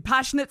having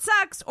passionate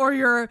sex or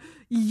you're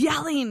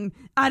yelling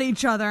at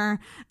each other.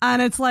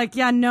 And it's like,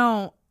 yeah,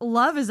 no,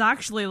 love is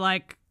actually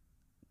like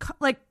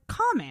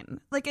common.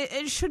 Like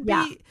it should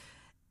be,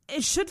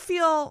 it should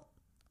feel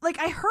like,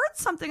 I heard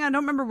something, I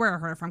don't remember where I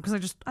heard it from,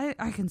 because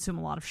I consume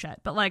a lot of shit,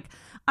 but like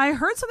I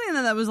heard something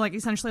that was like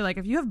essentially like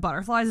if you have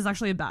butterflies, it's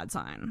actually a bad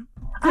sign.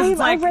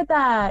 I've read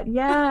that.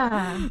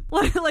 Yeah.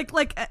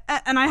 like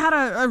and I had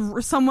a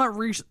somewhat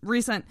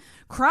recent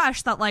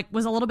crush that like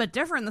was a little bit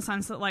different in the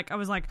sense that like I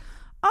was like,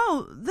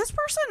 oh, this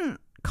person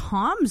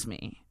calms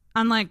me,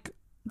 and like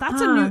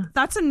that's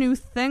a new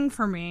thing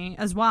for me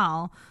as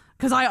well,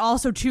 because I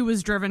also too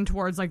was driven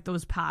towards like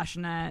those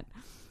passionate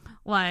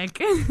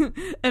like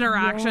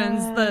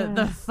interactions,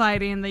 the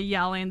fighting, the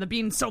yelling, the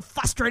being so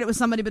frustrated with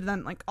somebody, but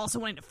then like also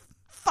wanting to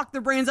fuck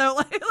their brains out,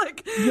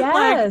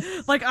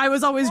 like I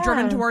was always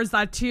driven towards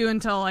that too,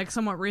 until like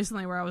somewhat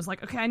recently where I was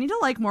like, okay, I need to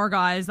like more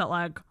guys that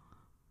like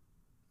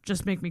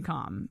just make me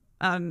calm.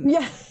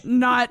 Yeah.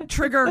 Not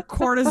trigger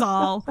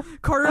cortisol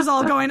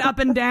going up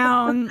and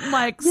down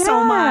like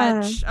so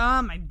much.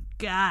 Oh my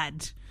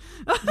God.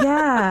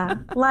 Yeah.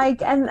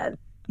 Like, and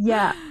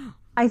yeah,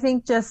 I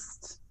think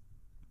just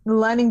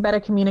learning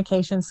better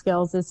communication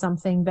skills is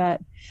something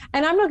that,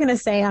 and I'm not going to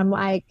say I'm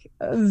like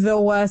the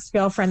worst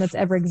girlfriend that's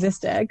ever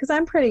existed, because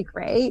I'm pretty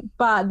great,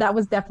 but that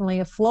was definitely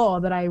a flaw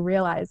that I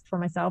realized for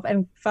myself.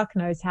 And fuck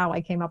knows how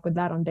I came up with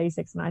that on day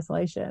 6 in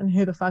isolation.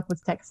 Who the fuck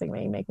was texting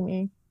me, making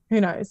me, who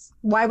knows?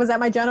 Why was that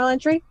my journal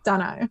entry? Don't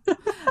know.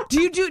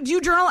 Do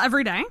you journal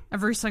every day?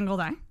 Every single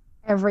day?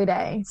 Every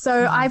day.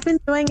 So I've been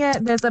doing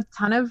it. There's a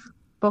ton of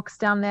books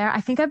down there.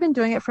 I think I've been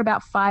doing it for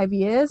about 5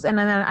 years. And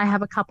then I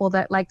have a couple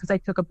that, like, because I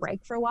took a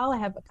break for a while, I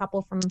have a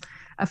couple from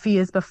a few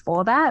years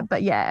before that.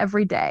 But yeah,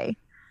 every day.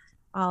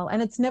 And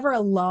it's never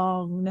a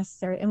long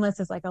necessary, unless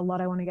there's like a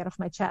lot I want to get off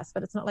my chest.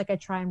 But it's not like I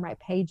try and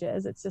write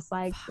pages. It's just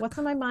like what's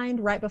on my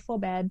mind right before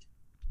bed.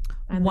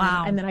 And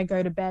then I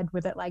go to bed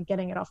with it, like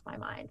getting it off my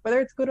mind, whether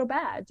it's good or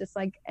bad, just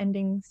like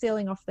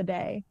sealing off the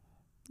day.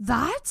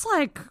 That's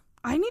like,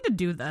 I need to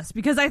do this,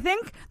 because I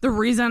think the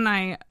reason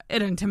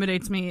it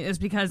intimidates me is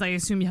because I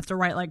assume you have to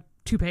write like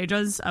 2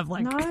 pages of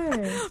like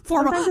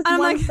formal. Sometimes it's and I'm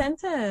one like,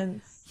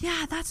 sentence.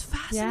 Yeah, that's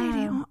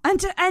fascinating.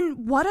 Yeah.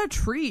 And what a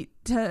treat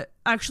to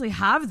actually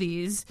have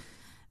these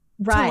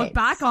right. to look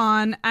back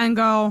on and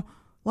go,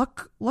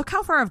 look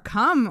how far I've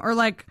come, or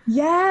like,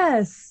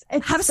 yes,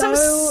 have some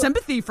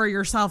sympathy for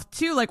yourself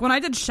too. Like when I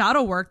did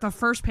shadow work, the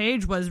first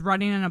page was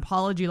writing an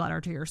apology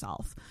letter to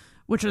yourself,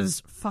 which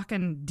is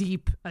fucking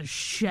deep as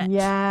shit.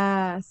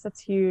 Yes, that's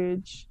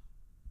huge.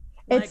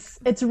 Like,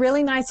 it's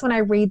really nice when I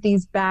read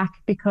these back,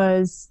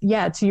 because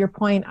yeah, to your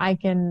point, I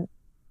can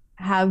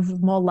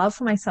have more love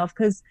for myself,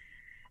 because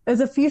there's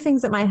a few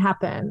things that might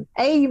happen.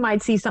 You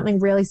might see something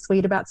really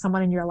sweet about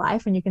someone in your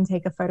life, and you can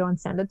take a photo and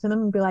send it to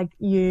them and be like,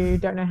 you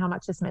don't know how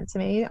much this meant to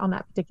me on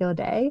that particular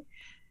day.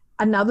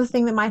 Another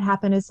thing that might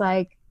happen is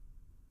like,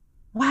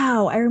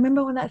 wow, I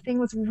remember when that thing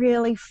was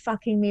really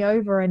fucking me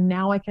over, and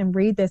now I can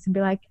read this and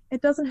be like,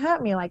 it doesn't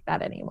hurt me like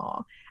that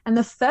anymore. And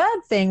the third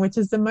thing, which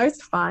is the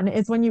most fun,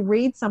 is when you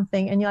read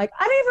something and you're like,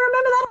 I don't even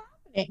remember that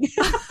happening.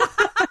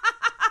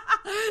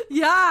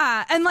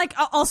 Yeah. And like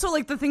also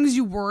like the things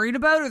you worried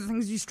about or the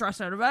things you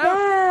stressed out about.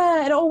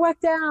 Yeah, it all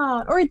worked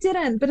out. Or it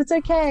didn't, but it's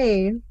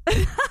okay.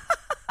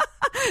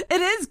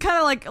 It is kind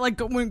of like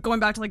going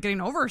back to like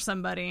getting over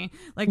somebody.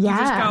 Like you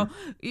just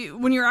go,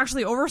 when you're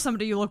actually over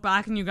somebody, you look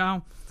back and you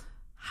go,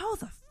 how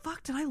the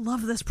fuck did I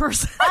love this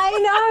person?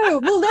 I know.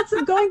 Well, that's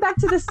going back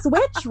to the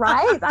switch,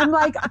 right? I'm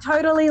like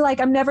totally like,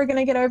 I'm never going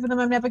to get over them.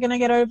 I'm never going to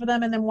get over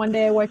them. And then one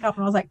day I woke up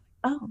and I was like,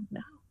 oh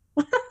no.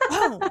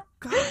 Oh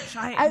gosh.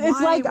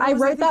 I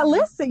wrote that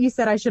list that you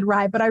said I should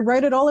write, but I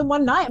wrote it all in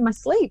one night in my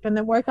sleep, and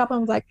then woke up and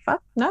was like,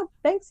 fuck, no,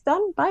 thanks,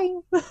 done, bye.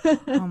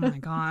 Oh my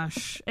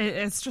gosh.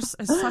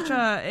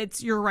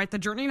 You're right. The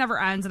journey never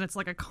ends, and it's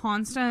like a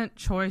constant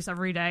choice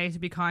every day to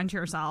be kind to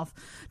yourself.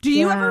 Do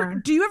you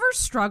ever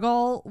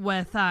struggle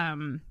with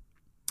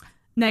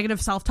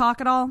negative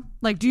self-talk at all?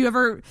 Like, do you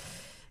ever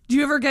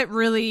get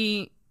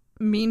really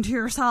mean to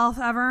yourself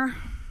ever?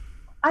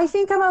 I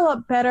think I'm a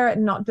lot better at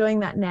not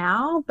doing that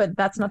now, but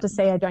that's not to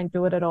say I don't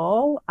do it at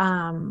all.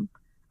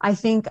 I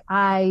think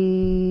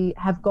I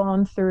have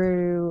gone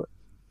through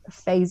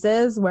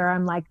phases where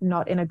I'm like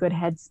not in a good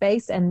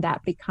headspace, and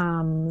that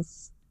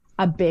becomes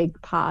a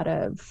big part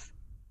of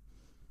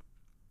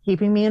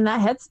keeping me in that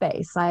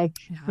headspace. Like,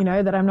 you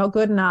know, that I'm not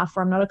good enough,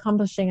 or I'm not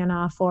accomplishing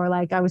enough, or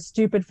like I was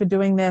stupid for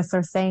doing this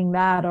or saying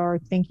that, or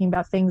thinking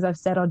about things I've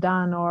said or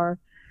done, or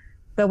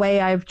the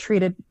way I've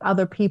treated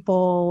other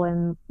people.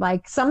 And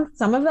like some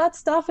of that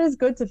stuff is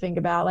good to think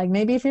about. Like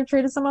maybe if you've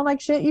treated someone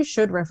like shit, you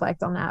should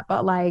reflect on that.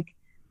 But like,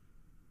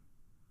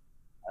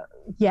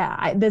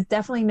 there's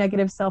definitely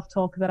negative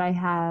self-talk that I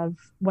have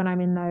when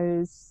I'm in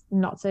those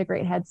not so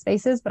great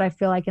headspaces. But I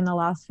feel like in the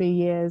last few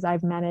years,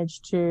 I've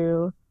managed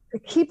to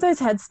keep those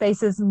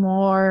headspaces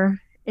more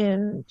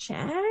in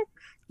check.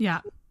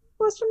 Yeah.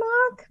 Question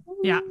mark.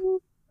 Yeah.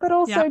 But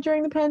also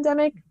during the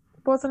pandemic,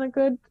 wasn't a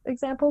good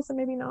example, so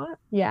maybe not.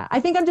 Yeah, I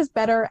think I'm just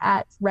better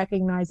at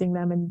recognizing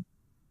them and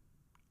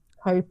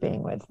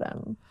coping with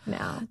them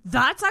now.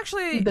 That's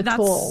actually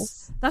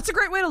tools. That's a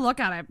great way to look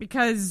at it,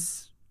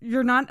 because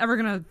you're not ever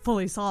gonna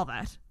fully solve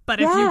it, but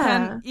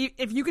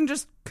if you can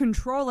just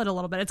control it a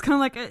little bit, it's kind of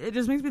like, it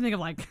just makes me think of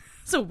like,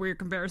 it's a weird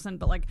comparison,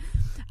 but like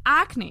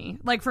acne.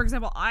 Like for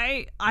example,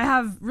 I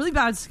have really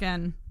bad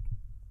skin,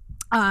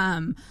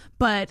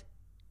 but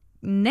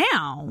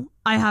now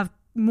I have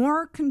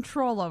more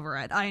control over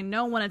it. I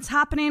know when it's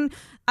happening.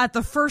 At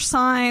the first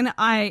sign,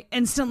 I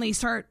instantly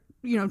start,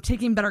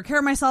 taking better care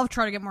of myself,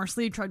 try to get more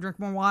sleep, try to drink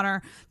more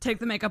water, take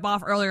the makeup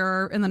off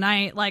earlier in the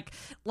night.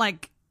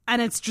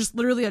 And it's just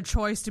literally a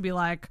choice to be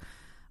like,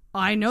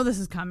 I know this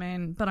is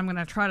coming, but I'm going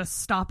to try to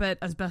stop it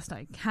as best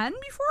I can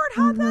before it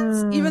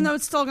happens, even though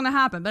it's still going to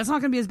happen, but it's not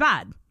going to be as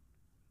bad.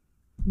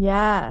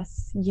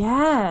 Yes,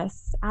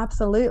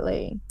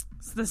 absolutely.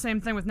 It's the same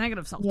thing with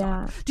negative self-talk.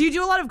 Yeah. Do you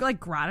do a lot of like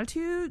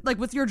gratitude? Like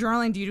with your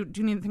journaling, do you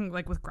do anything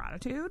like with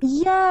gratitude?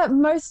 Yeah,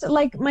 most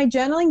like my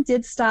journaling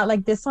did start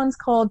like this one's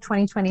called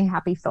 2020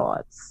 Happy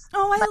Thoughts.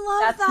 Oh, I Like,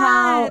 love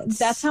that.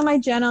 That's how my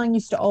journaling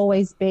used to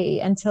always be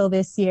until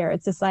this year.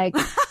 It's just like,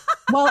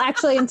 well,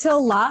 actually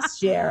until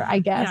last year, I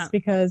guess,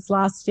 because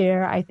last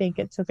year I think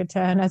it took a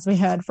turn as we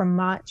heard from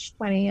March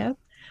 20th.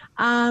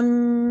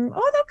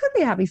 That could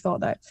be a happy thought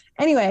though.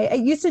 Anyway,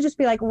 it used to just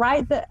be like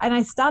and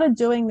I started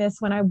doing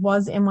this when I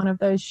was in one of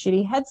those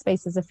shitty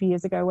headspaces a few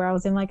years ago where I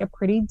was in like a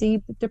pretty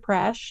deep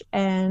depression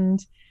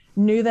and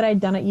knew that I'd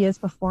done it years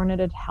before and it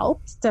had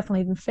helped.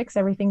 Definitely didn't fix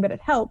everything, but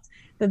it helped.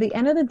 At the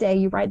end of the day,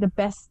 you write the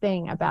best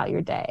thing about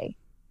your day.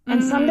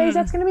 And some days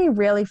that's going to be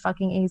really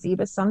fucking easy,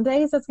 but some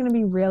days that's going to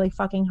be really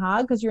fucking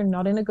hard because you're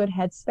not in a good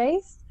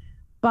headspace,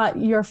 but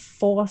you're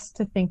forced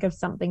to think of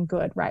something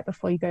good right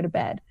before you go to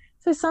bed.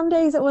 So some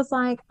days it was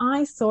like,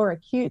 I saw a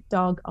cute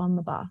dog on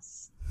the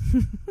bus.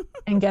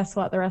 And guess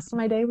what? The rest of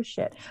my day was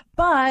shit.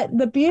 But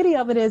the beauty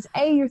of it is,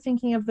 A, you're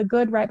thinking of the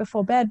good right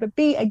before bed. But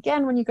B,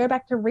 again, when you go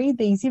back to read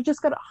these, you've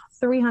just got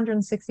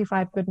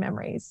 365 good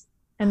memories.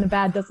 And the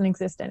bad doesn't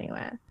exist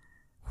anywhere.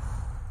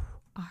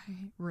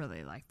 I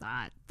really like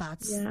that.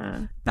 That's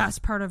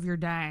best part of your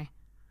day.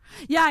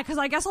 Yeah, because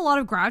I guess a lot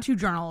of gratitude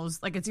journals,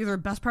 like it's either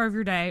best part of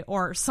your day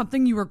or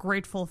something you were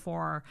grateful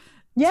for.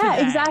 Yeah,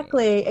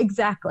 today.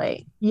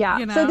 exactly. Yeah.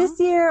 You know? So this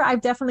year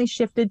I've definitely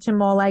shifted to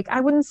more like, I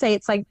wouldn't say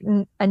it's like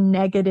a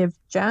negative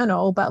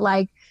journal, but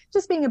like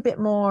just being a bit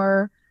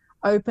more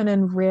open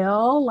and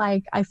real.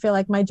 Like I feel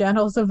like my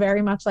journals are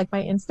very much like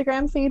my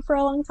Instagram feed for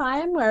a long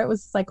time where it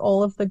was like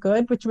all of the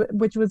good,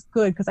 which was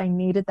good because I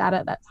needed that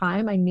at that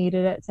time. I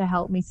needed it to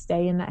help me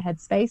stay in that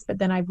headspace. But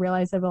then I've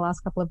realized over the last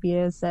couple of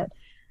years that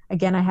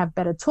again, I have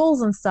better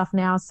tools and stuff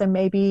now, so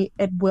maybe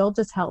it will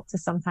just help to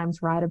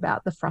sometimes write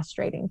about the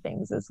frustrating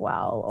things as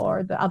well,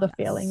 or the other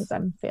feelings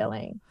I'm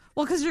feeling.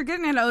 Well, because you're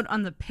getting it out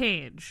on the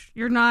page.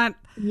 You're not...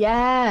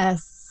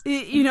 Yes.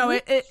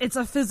 It's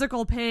a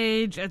physical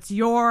page. It's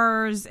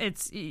yours.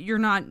 You're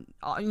not...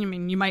 I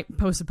mean, you might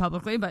post it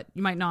publicly, but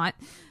you might not.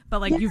 But,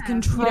 like, you've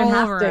control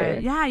over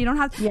it. Yeah, you don't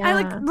have... Yeah. I,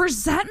 like,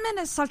 resentment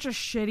is such a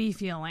shitty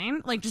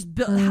feeling. Like, just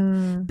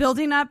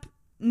building up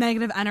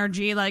negative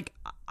energy. Like,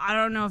 I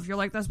don't know if you're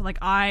like this, but like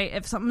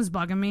if something's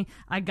bugging me,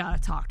 I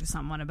gotta talk to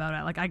someone about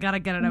it. Like I gotta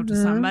get it out to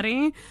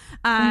somebody,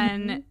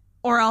 and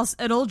or else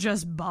it'll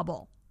just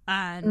bubble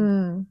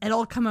and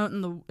it'll come out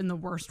in the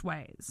worst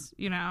ways,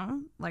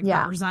 like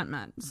that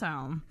resentment.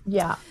 So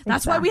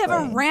that's why we have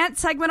a rant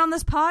segment on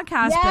this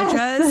podcast,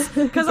 bitches.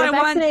 Because I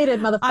want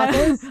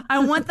motherfuckers. I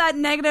want that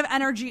negative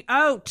energy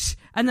out,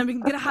 and then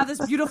we can have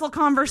this beautiful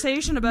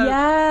conversation about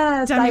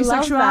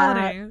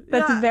demisexuality.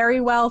 That's very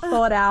well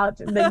thought out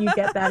that you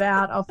get that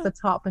out off the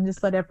top and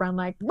just let everyone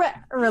like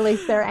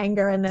release their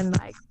anger and then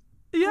like.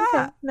 Yeah.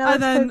 Okay, now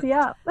let's cozy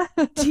up.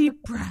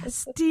 deep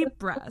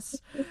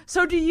breaths.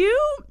 So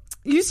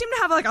you seem to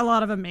have like a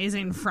lot of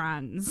amazing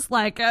friends.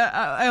 Like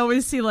I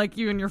always see like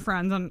you and your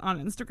friends on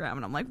Instagram,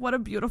 and I'm like, what a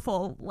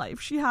beautiful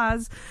life she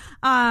has.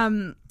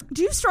 Do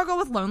you struggle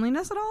with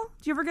loneliness at all?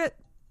 Do you ever get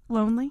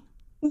lonely?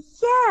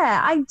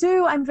 Yeah, I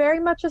do. I'm very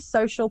much a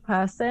social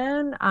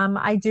person.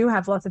 I do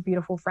have lots of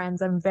beautiful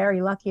friends. I'm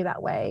very lucky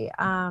that way.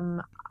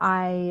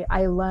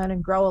 I learn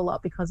and grow a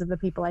lot because of the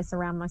people I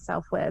surround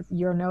myself with.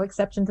 You're no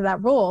exception to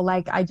that rule.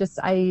 Like I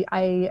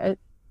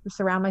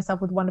surround myself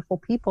with wonderful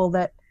people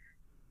that,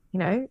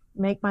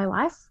 make my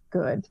life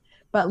good.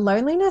 But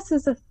loneliness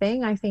is a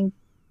thing. I think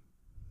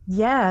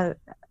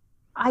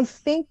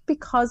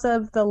because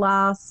of the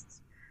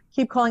last,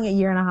 keep calling it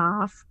year and a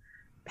half,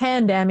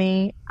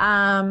 pandemic,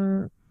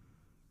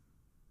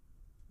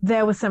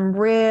 there were some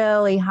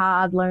really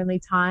hard, lonely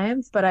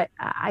times, but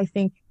I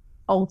think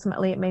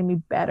ultimately it made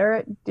me better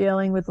at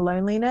dealing with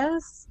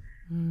loneliness.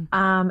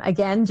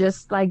 Again,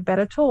 just like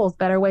better tools,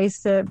 better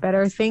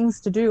things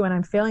to do when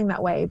I'm feeling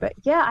that way. But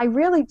yeah, I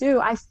really do.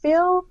 I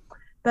feel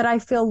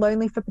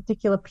lonely for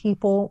particular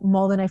people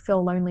more than I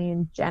feel lonely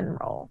in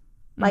general.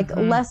 Like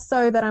less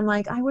so that I'm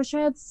like, I wish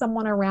I had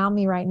someone around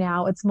me right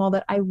now. It's more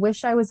that I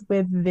wish I was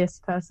with this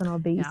person or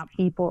these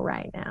people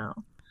right now.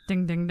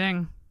 Ding, ding,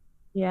 ding.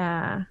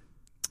 Yeah.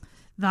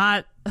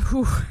 That,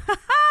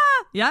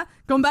 yeah.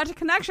 Going back to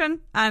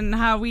connection and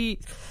how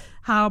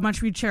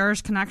much we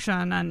cherish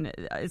connection. And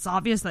it's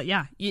obvious that,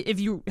 if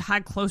you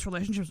had close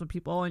relationships with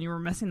people and you were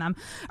missing them,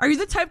 are you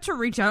the type to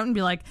reach out and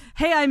be like,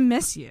 hey, I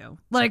miss you?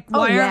 Like,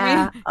 why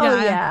aren't we?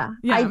 Yeah.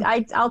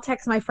 I'll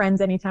text my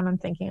friends anytime I'm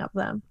thinking of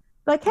them.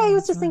 Like, hey, I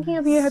was just thinking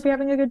of you. Hope you're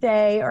having a good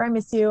day. Or I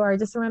miss you. Or I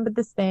just remembered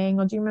this thing.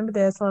 Or do you remember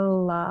this? La,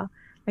 la, la.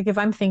 Like, if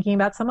I'm thinking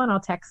about someone, I'll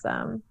text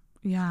them.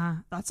 Yeah,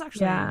 that's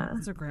actually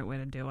that's a great way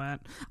to do it.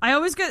 I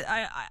always get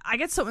I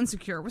get so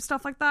insecure with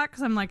stuff like that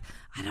because I'm like,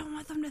 I don't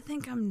want them to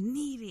think I'm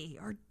needy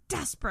or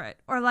desperate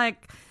or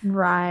like.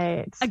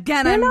 Right.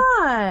 Again, you're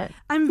not.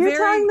 You're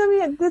telling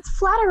them it's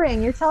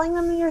flattering. You're telling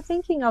them you're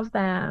thinking of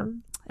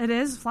them. It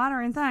is a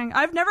flattering thing.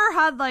 I've never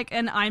had like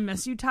an I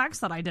miss you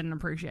text that I didn't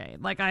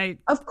appreciate. Like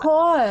Of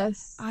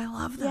course. I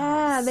love those.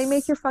 Yeah, they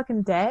make your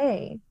fucking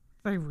day.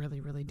 They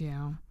really, really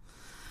do.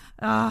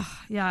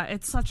 Yeah,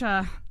 it's such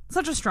a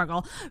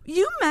struggle.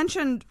 You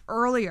mentioned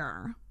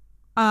earlier,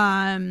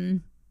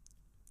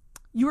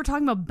 you were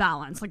talking about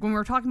balance. Like when we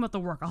were talking about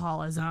the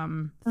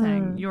workaholism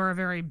thing, you're a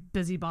very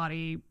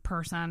busybody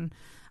person.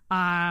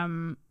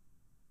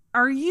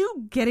 Are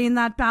you getting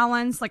that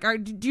balance? Like,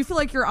 do you feel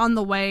like you're on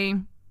the way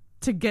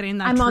to getting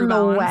that true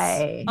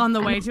balance? On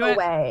the way to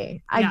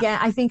it? Again,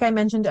 I think I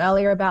mentioned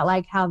earlier about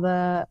like how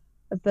the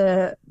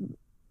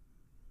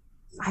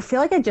I feel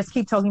like I just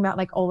keep talking about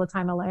like all the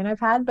time alone I've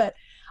had, but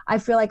I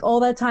feel like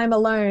all that time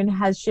alone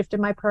has shifted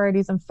my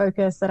priorities and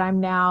focus that I'm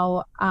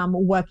now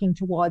working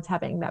towards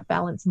having that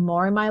balance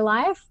more in my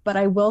life. But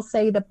I will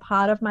say the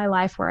part of my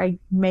life where I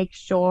make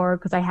sure,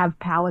 because I have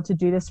power to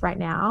do this right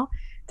now,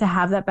 to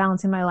have that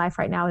balance in my life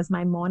right now is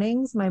my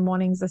mornings. My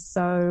mornings are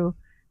so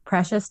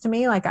precious to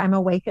me. Like I'm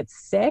awake at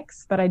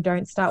 6, but I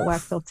don't start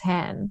work till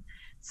 10.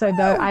 So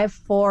though I have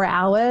 4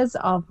 hours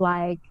of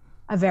like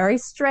a very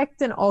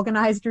strict and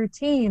organized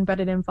routine, but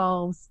it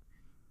involves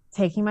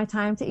taking my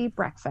time to eat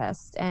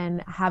breakfast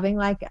and having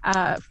like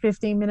a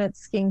 15-minute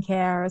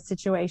skincare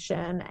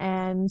situation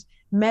and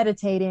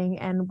meditating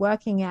and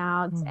working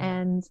out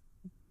and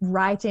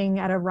writing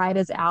at a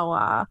writer's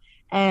hour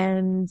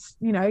and,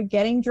 you know,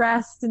 getting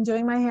dressed and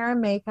doing my hair and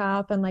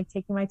makeup and like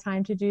taking my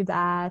time to do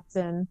that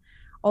and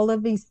all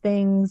of these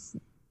things,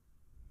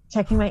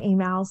 checking my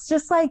emails,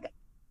 just like,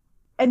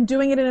 and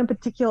doing it in a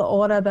particular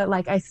order that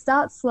like I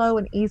start slow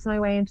and ease my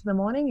way into the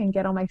morning and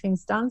get all my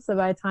things done. So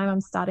by the time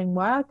I'm starting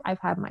work, I've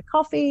had my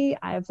coffee,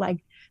 I've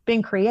like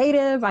been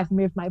creative, I've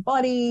moved my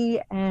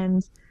body,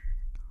 and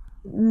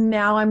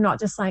now I'm not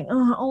just like,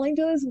 oh, all I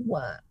do is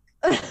work.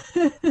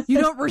 You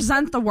don't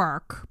resent the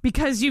work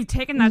because you've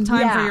taken that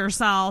time for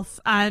yourself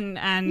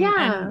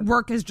and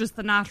work is just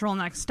the natural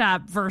next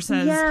step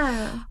versus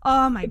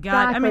oh my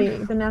god, I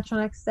mean the natural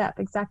next step,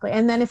 exactly.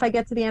 And then if I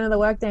get to the end of the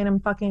workday and I'm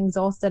fucking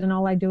exhausted and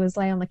all I do is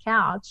lay on the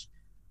couch,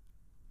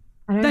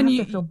 I don't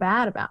have to feel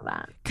bad about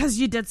that because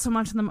you did so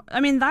much in the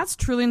I mean that's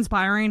truly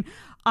inspiring.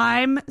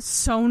 I'm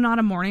so not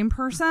a morning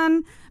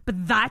person,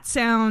 but that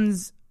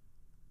sounds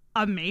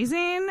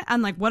amazing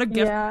and like what a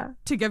gift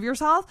to give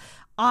yourself.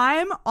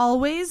 I'm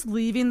always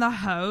leaving the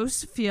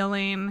house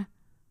feeling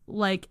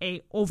like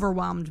a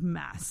overwhelmed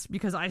mess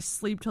because I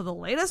sleep till the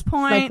latest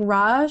point. Like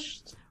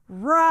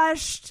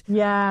rushed.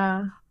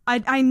 Yeah.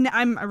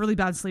 I'm a really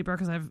bad sleeper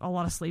because I have a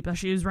lot of sleep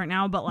issues right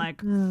now, but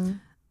like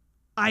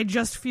I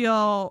just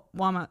feel,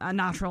 well, I'm a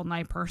natural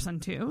night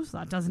person too, so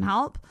that doesn't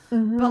help.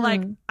 But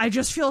like I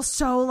just feel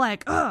so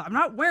like, I'm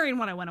not wearing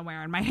what I want to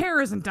wear and my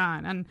hair isn't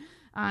done and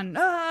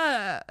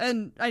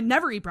I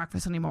never eat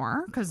breakfast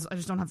anymore because I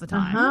just don't have the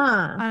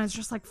time. And it's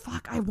just like,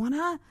 fuck, I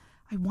wanna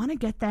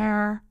get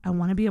there. I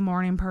want to be a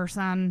morning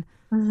person.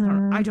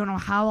 I don't know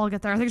how I'll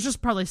get there. I think it's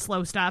just probably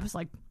slow steps,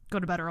 like go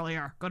to bed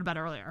earlier.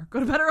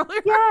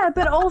 Yeah,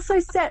 but also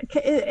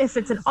if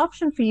it's an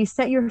option for you,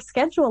 set your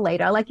schedule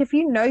later. Like if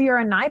you know you're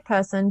a night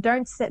person,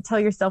 don't tell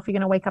yourself you're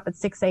going to wake up at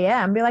 6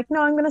 a.m. Be like,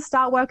 no, I'm going to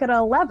start work at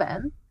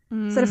 11.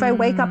 So if I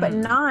wake up at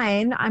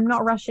 9, I'm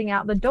not rushing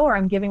out the door.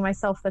 I'm giving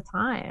myself the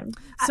time.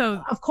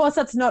 So of course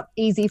that's not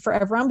easy for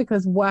everyone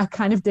because work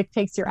kind of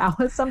dictates your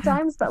hours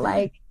sometimes, but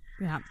like,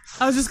 yeah,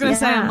 I was just going to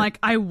say, I'm like,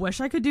 I wish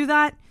I could do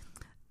that.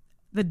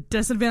 The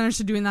disadvantage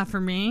to doing that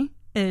for me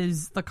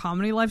is the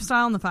comedy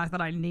lifestyle and the fact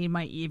that I need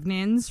my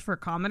evenings for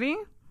comedy.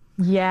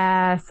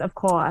 Yes, of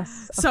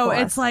course.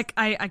 It's like,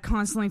 I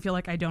constantly feel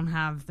like I don't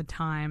have the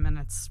time and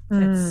it's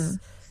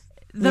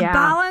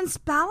balance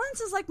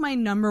is like my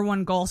number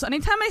one goal. So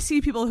anytime I see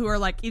people who are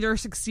like either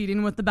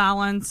succeeding with the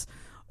balance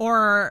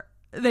or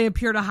they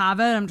appear to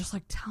have it, I'm just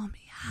like, tell me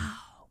how.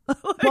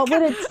 What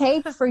would it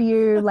take for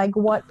you? Like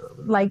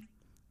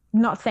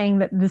not saying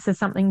that this is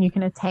something you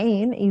can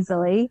attain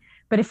easily,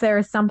 but if there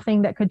is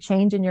something that could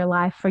change in your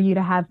life for you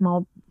to have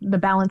more the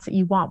balance that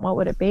you want, what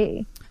would it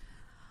be?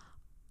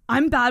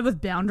 I'm bad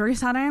with boundary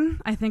setting.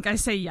 I think I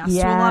say yes to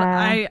a lot.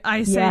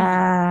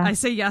 I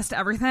say yes to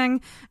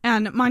everything.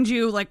 And mind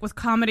you, like with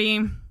comedy,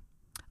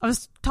 I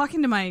was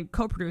talking to my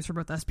co-producer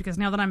about this because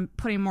now that I'm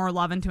putting more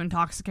love into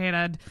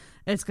Intoxicated,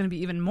 it's going to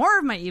be even more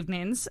of my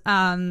evenings,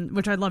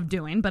 which I love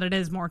doing, but it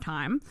is more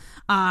time.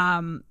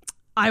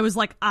 I was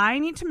like, I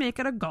need to make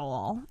it a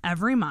goal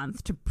every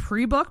month to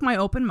pre-book my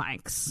open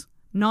mics.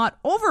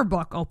 Not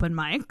overbook open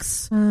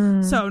mics.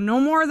 So no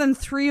more than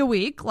 3 a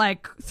week.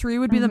 Like 3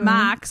 would be the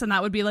max, and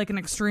that would be like an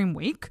extreme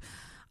week.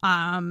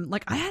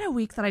 Like I had a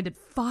week that I did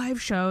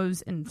 5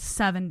 shows in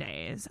 7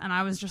 days, and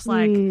I was just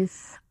like,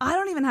 I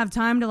don't even have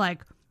time to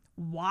like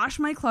wash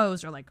my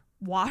clothes or like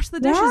wash the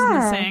dishes in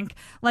the sink.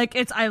 Like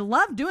I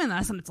love doing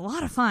this and it's a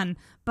lot of fun,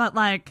 but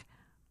like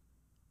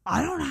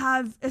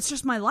it's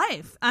just my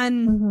life,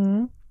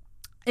 and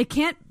it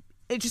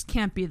just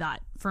can't be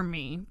that for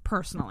me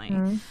personally.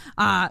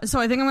 So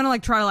I think I'm gonna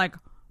like try to like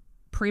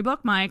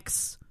pre-book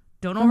mics,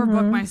 don't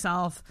overbook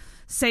myself,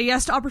 say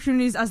yes to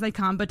opportunities as they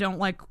come, but don't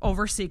like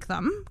overseek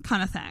them,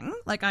 kind of thing.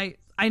 Like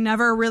I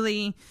never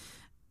really,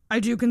 I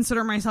do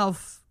consider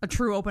myself a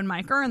true open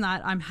micer, and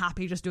that I'm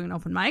happy just doing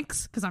open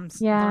mics because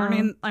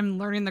I'm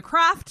learning the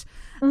craft,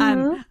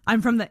 And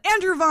I'm from the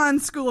Andrew Vaughn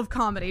School of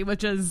Comedy,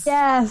 which is,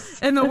 Yes.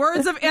 in the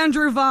words of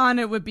Andrew Vaughn,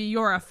 it would be,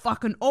 you're a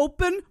fucking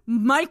open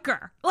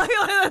micer. Like,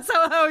 that's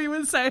how he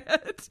would say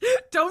it.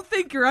 Don't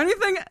think you're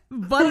anything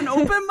but an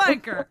open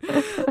micer.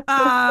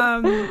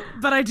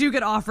 But I do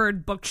get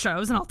offered booked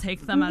shows, and I'll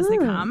take them as they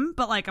come.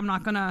 But like, I'm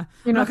not gonna.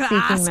 You're not seeking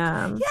ask.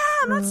 them. Yeah,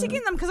 I'm not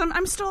seeking them because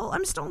I'm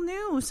still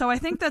new. So I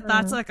think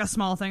that's like a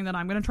small thing that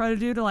I'm gonna try to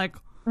do to like.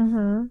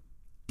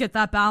 Get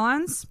that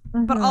balance,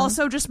 but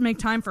also just make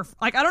time for,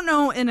 like, I don't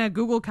know in a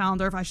Google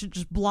Calendar if I should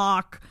just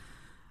block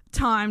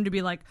time to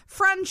be like,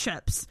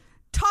 friendships.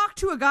 Talk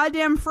to a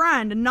goddamn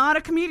friend and not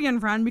a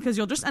comedian friend, because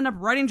you'll just end up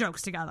writing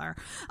jokes together.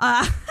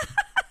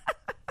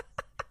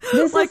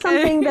 This is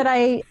something that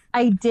I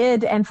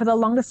did, and for the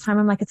longest time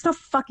I'm like, it's not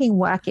fucking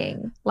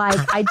working. Like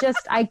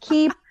I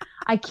keep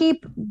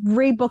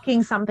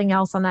rebooking something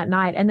else on that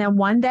night, and then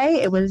one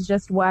day it was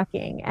just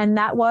working, and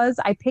that was,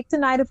 I picked a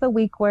night of the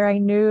week where I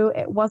knew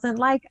it wasn't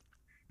like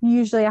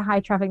usually a high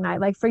traffic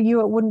night. Like for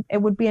you,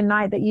 it would be a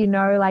night that, you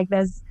know, like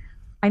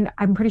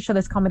I'm pretty sure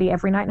there's comedy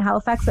every night in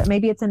Halifax, but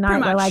maybe it's a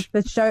night where like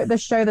the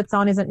show that's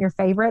on isn't your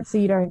favorite, so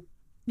you don't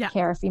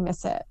care if you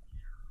miss it.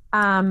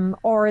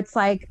 Or it's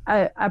like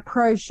a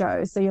pro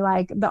show, so you're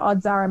like, the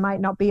odds are I might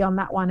not be on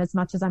that one as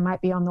much as I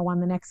might be on the one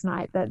the next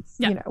night. That's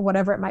you know,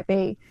 whatever it might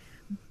be.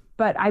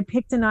 But I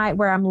picked a night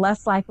where I'm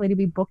less likely to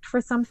be booked for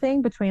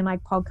something between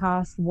like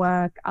podcasts,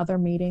 work, other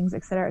meetings,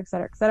 et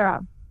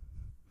cetera,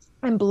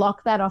 and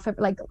block that off,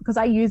 like, because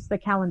I use the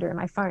calendar in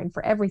my phone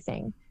for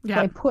everything. So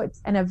I put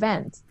an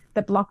event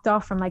that blocked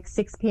off from like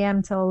 6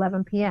 p.m. till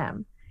 11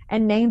 p.m.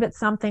 and named it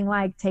something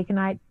like "Take a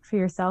Night for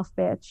Yourself,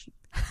 Bitch."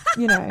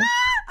 You know.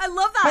 I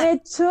love that. And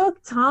it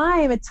took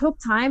time. It took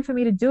time for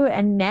me to do it.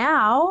 And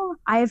now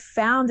I've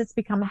found it's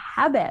become a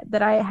habit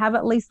that I have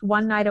at least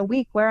one night a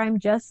week where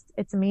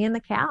it's me and the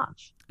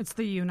couch. It's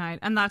the you night.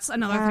 And that's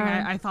another thing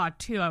I thought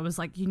too. I was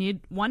like, you need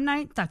one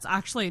night that's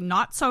actually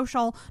not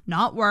social,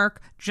 not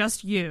work,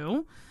 just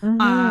you.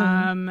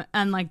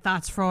 And like,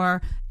 that's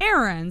for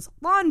errands,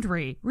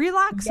 laundry,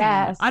 relaxing.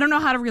 Yes. I don't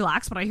know how to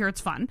relax, but I hear it's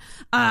fun.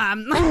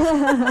 One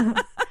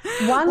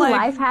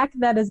life hack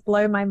that has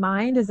blown my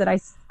mind is that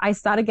I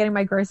started getting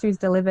my groceries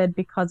delivered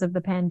because of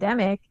the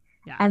pandemic.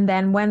 Yeah. And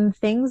then when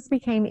things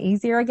became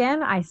easier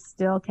again, I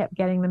still kept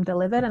getting them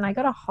delivered, and I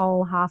got a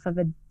whole half of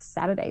a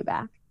Saturday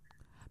back.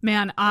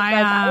 Man,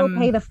 I will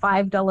pay the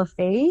 $5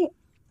 fee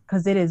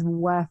because it is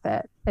worth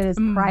it. It is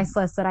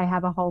priceless that I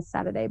have a whole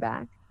Saturday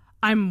back.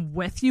 I'm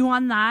with you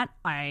on that.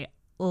 I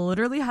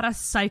literally had a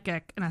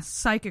psychic in a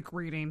psychic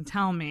reading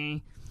tell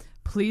me,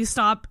 please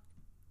stop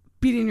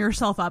beating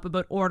yourself up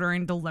about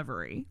ordering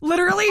delivery.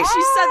 Literally, she said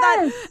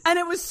that, and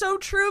it was so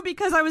true,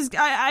 because I was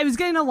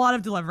getting a lot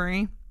of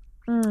delivery.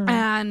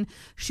 And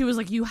she was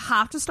like, you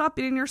have to stop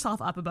beating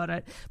yourself up about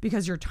it,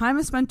 because your time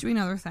is spent doing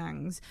other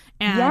things.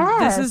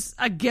 And this is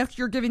a gift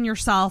you're giving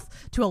yourself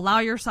to allow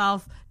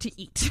yourself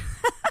to eat.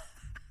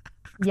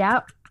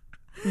 Yep.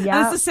 And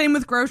it's the same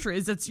with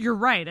groceries. You're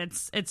right.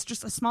 It's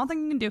just a small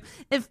thing you can do.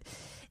 If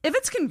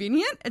it's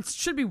convenient, it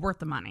should be worth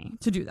the money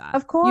to do that.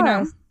 Of course. You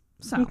know?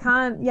 So. You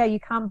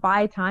can't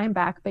buy time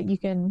back, but you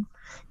can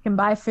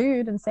buy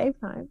food and save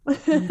time.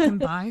 You can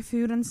buy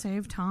food and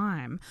save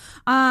time.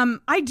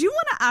 I do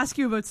want to ask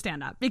you about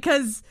stand-up,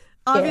 because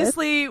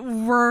obviously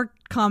we're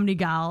comedy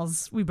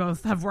gals. We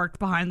both have worked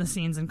behind the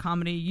scenes in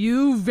comedy.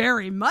 You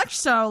very much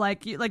so.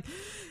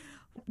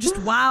 Just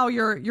wow,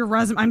 your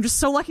resume. I'm just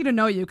so lucky to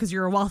know you, because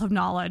you're a wealth of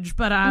knowledge.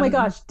 But oh my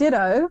gosh,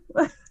 ditto.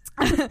 But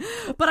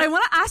I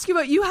want to ask you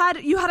about,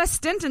 you had a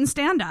stint in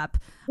stand-up.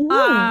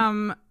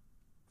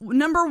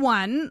 Number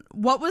one,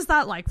 what was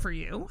that like for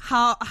you?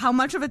 How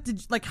much of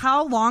it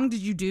how long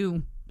did you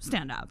do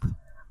stand up?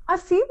 A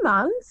few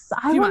months.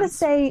 I want to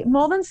say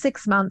more than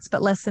 6 months,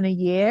 but less than a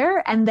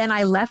year. And then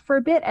I left for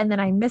a bit, and then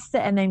I missed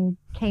it, and then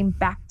came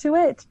back to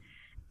it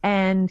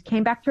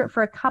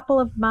for a couple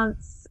of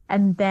months,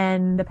 and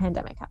then the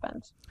pandemic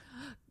happened.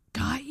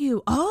 Got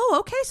you. Oh,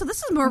 okay. So this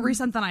is more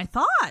recent than I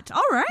thought.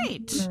 All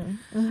right.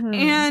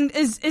 And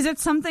is it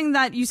something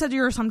that you said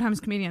you're sometimes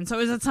comedian? So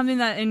is it something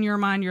that in your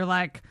mind you're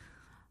like,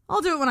 I'll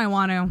do it when I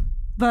want to,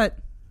 but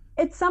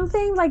it's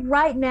something like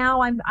right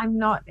now I'm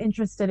not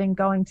interested in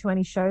going to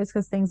any shows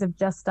because things have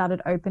just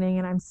started opening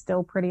and I'm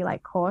still pretty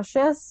like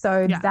cautious.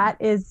 So that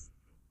is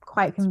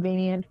quite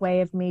convenient way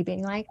of me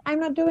being like,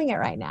 I'm not doing it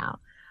right now.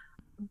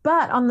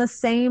 But on the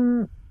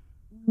same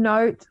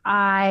note,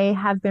 I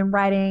have been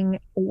writing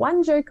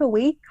one joke a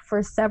week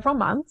for several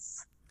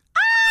months.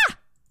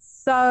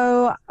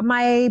 So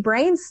my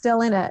brain's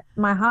still in it.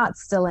 My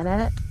heart's still in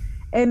it.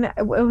 And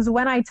it was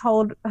when I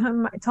told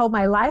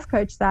my life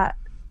coach that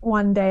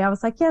one day, I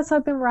was like, yes,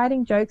 I've been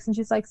writing jokes. And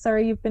she's like,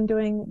 sorry, you've been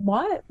doing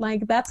what?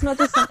 Like, that's not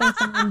just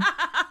something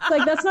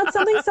that's not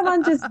something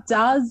someone just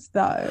does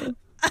though.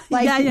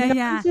 Like,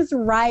 no just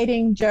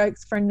writing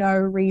jokes for no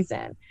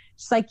reason.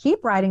 She's like,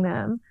 keep writing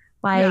them.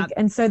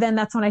 And so then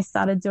that's when I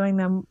started doing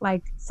them,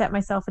 like set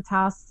myself a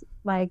task,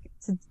 like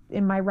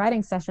in my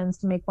writing sessions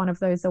to make one of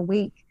those a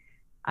week,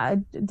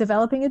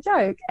 developing a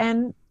joke.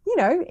 And you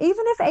know,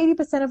 even if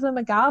 80% of them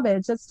are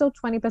garbage, that's still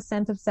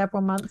 20% of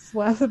several months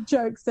worth of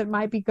jokes that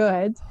might be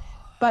good.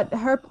 But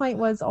her point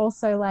was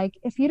also like,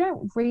 if they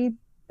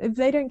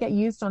don't get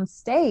used on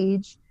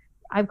stage,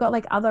 I've got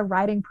like other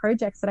writing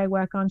projects that I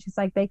work on. She's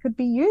like, they could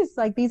be used,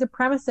 like these are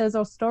premises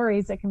or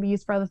stories that can be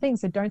used for other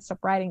things. So don't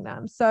stop writing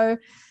them. So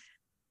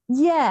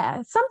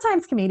yeah,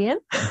 sometimes comedian.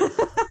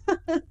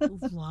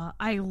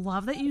 I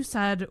love that you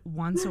said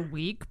once a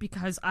week,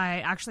 because I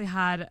actually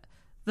had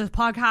the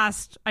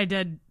podcast I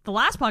did, the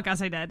last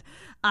podcast I did,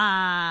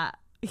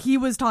 he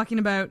was talking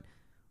about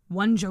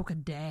one joke a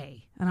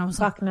day. And I was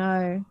Fuck like,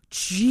 no.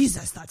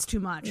 Jesus, that's too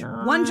much.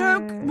 No. One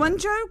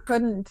joke.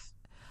 Couldn't.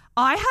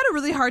 I had a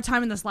really hard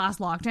time in this last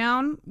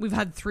lockdown. We've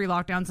had 3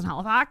 lockdowns in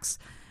Halifax.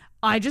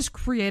 I just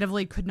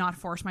creatively could not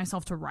force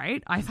myself to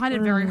write. I find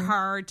it very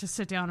hard to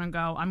sit down and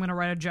go, I'm going to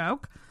write a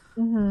joke.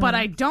 But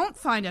I don't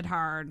find it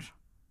hard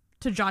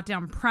to jot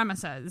down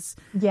premises.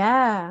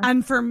 Yeah.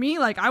 And for me,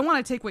 like, I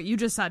want to take what you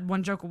just said,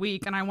 one joke a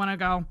week, and I want to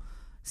go,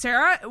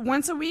 Sarah,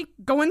 once a week,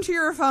 go into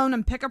your phone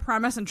and pick a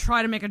premise and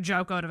try to make a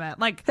joke out of it.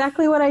 Like,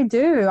 exactly what I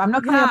do. I'm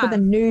not coming up with a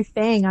new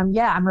thing.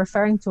 I'm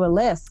referring to a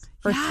list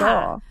for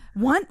sure.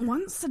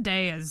 Once a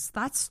day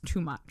that's too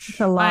much. It's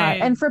a lot.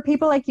 And for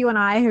people like you and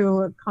I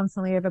who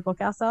constantly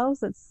overbook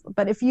ourselves,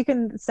 but if you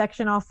can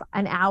section off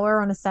an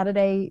hour on a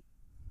Saturday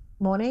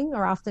morning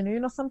or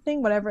afternoon or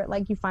something, whatever,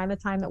 like you find the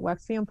time that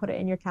works for you and put it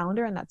in your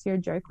calendar, and that's your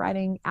joke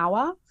writing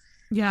hour.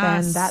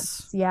 Yes.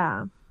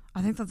 Then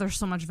I think that there's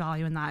so much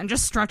value in that, and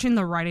just stretching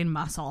the writing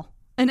muscle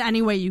in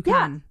any way you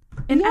can.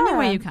 Any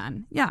way you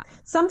can. Yeah.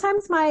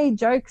 Sometimes my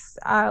jokes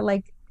are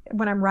like,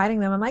 when I'm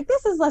writing them, I'm like,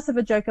 this is less of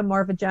a joke and more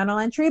of a journal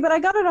entry, but I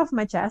got it off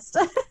my chest.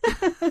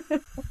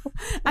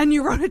 And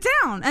you wrote it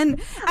down.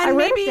 And I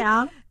wrote it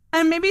down.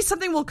 And maybe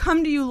something will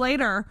come to you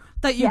later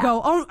that you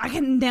go, oh, I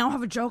can now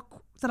have a joke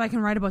that I can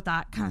write about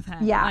that kind of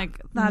thing. Yeah. Like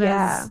that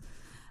is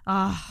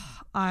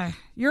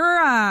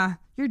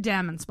you're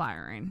damn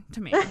inspiring to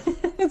me.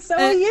 So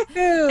are you.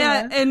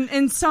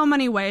 In so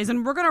many ways.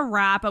 And we're gonna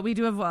wrap, but we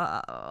do have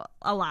a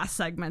last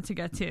segment to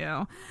get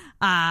to.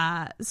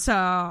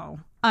 So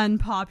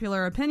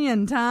unpopular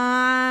opinion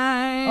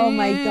time. Oh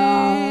my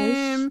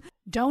gosh.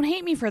 Don't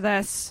hate me for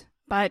this,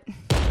 but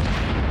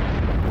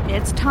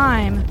it's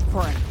time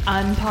for an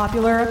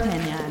unpopular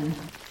opinion.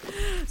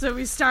 So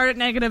we start at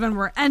negative and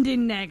we're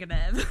ending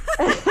negative.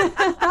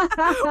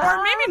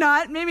 Or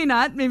maybe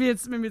not. Maybe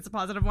it's a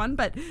positive one,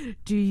 but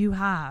do you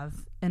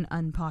have an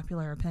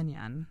unpopular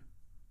opinion?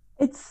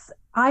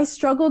 I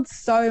struggled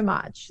so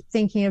much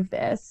thinking of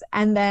this,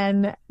 and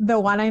then the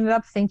one I ended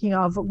up thinking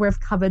of, we've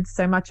covered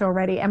so much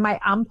already. And my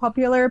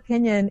unpopular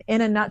opinion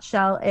in a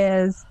nutshell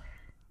is,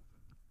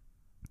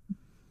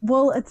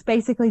 well, it's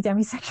basically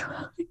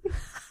demisexuality.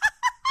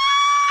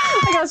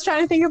 Like, I was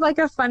trying to think of like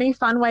a funny,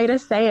 fun way to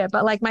say it,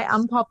 but like my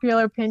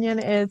unpopular opinion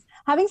is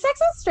having sex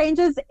with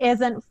strangers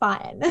isn't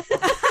fun.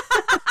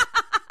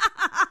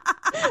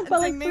 But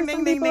like for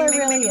some people it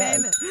really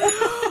is.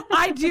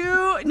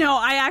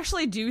 I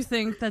actually do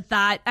think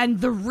that,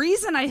 and the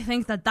reason I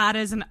think that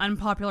is an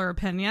unpopular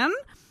opinion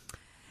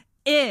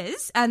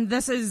is, and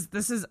this is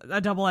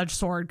a double-edged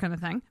sword kind of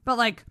thing, but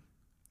like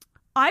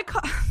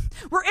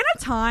we're in a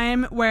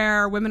time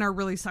where women are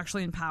really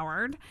sexually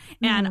empowered,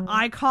 and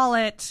I call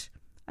it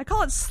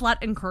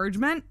slut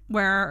encouragement,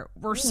 where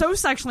we're so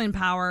sexually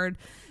empowered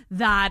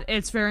that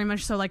it's very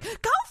much so like,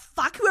 go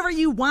fuck whoever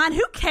you want,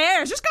 who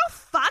cares, just go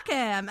fuck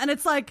him. And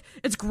it's like,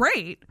 it's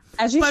great,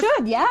 as you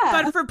should.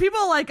 But for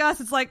people like us,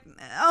 it's like,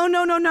 oh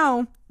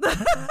no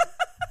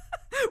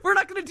we're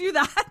not gonna do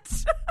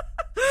that.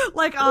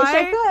 Like,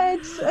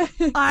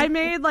 I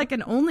made like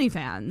an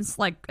OnlyFans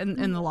like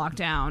in the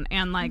lockdown,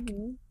 and like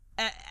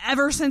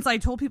ever since I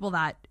told people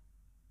that,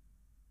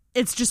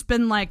 it's just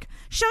been like,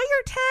 show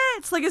your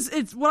tits. Like,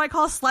 it's what I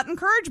call slut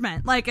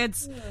encouragement. Like,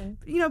 it's,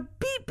 you know,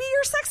 be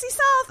your sexy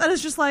self. And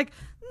it's just like,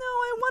 no,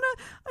 I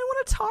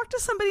want to talk to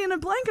somebody in a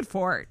blanket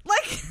fort.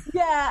 Like,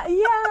 yeah.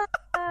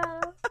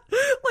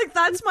 Like,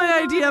 that's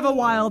my idea of a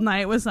wild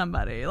night with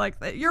somebody. Like,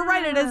 you're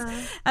right. It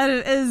is. And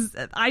it is.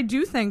 I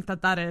do think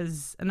that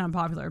is an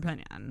unpopular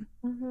opinion.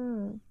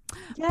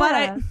 Yeah.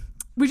 But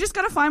we just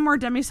got to find more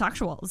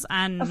demisexuals.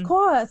 And of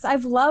course,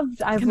 I've loved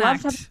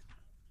connect.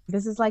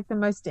 This is like the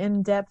most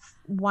in-depth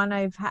one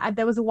I've had.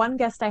 There was one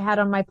guest I had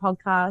on my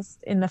podcast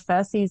in the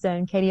first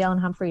season, Katie Ellen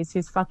Humphreys,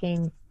 who's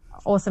fucking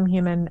awesome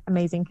human,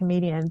 amazing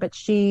comedian. But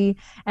she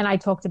and I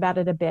talked about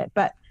it a bit.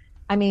 But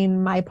I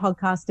mean, my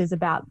podcast is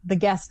about the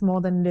guest more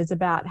than it is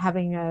about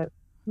having a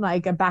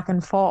back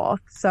and forth.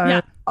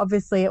 So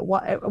obviously it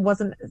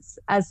wasn't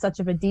as such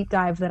of a deep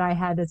dive that I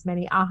had as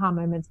many aha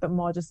moments, but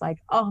more just like,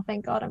 oh,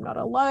 thank God I'm not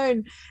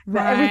alone.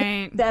 But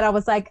everything that I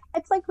was like,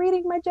 it's like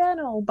reading my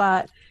journal.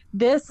 But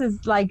this is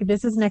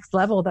next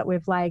level, that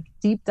we've like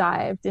deep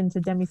dived into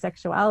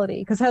demisexuality,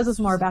 because hers was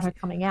more about her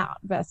coming out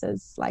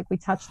versus like we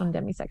touched on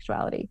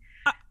demisexuality.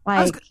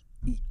 I was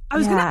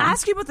going to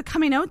ask you about the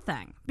coming out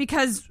thing,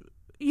 because,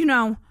 you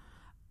know,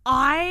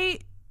 I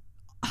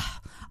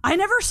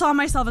never saw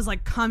myself as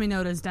like coming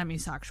out as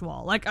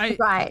demisexual. Like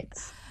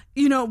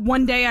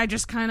one day I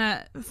just kind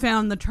of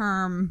found the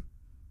term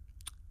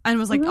and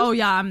was like, oh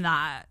yeah, I'm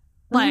that.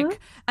 Like,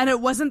 and it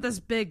wasn't this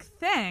big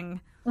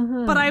thing.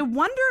 But I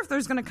wonder if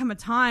there's going to come a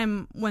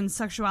time when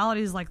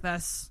sexualities like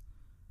this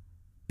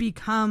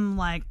become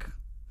like,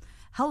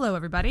 hello,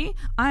 everybody.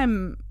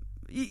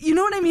 You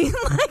know what I mean?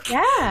 Like,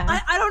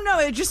 Yeah. I don't know.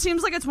 It just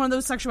seems like it's one of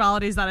those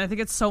sexualities that I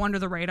think it's so under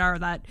the radar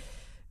that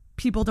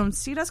people don't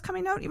see it as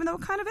coming out, even though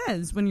it kind of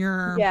is when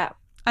you're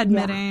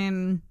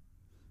admitting,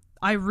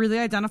 I really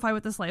identify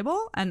with this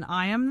label and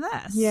I am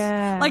this.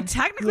 Yeah. Like,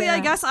 technically, I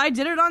guess I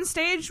did it on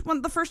stage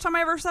the first time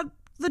I ever said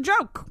the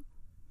joke.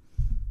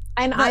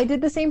 And I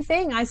did the same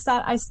thing.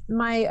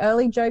 My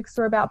early jokes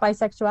were about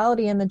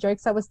bisexuality, and the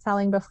jokes I was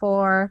telling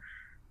before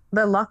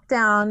the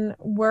lockdown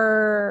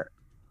were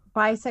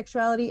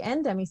bisexuality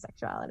and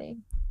demisexuality.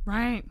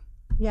 Right.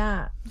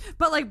 Yeah.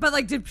 But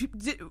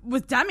did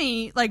with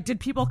Demi, like, did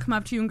people come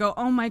up to you and go,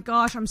 "Oh my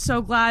gosh, I'm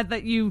so glad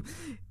that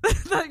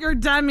that you're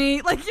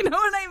Demi"? Like, you know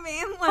what I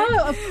mean? Like,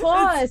 oh, of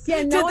course.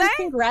 Yeah. No one's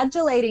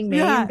congratulating me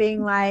and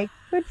being like,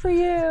 "Good for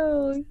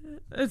you."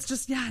 It's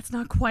just, it's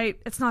not quite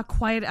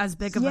as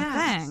big of a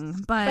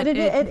thing, but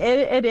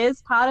it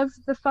is part of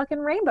the fucking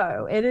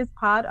rainbow. It is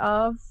part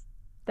of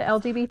the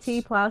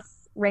LGBT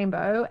plus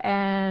rainbow,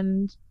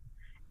 and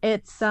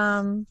it's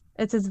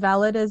as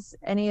valid as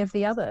any of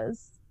the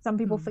others. Some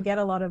people forget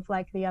a lot of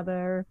like the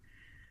other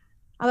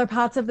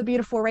parts of the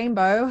beautiful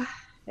rainbow,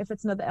 if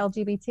it's not the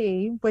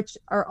LGBT, which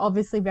are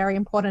obviously very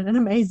important and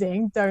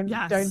amazing. Don't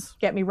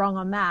get me wrong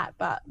on that,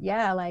 but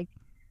like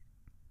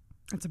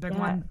it's a big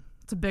one.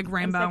 It's a big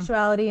rainbow. And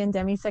sexuality and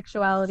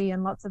demisexuality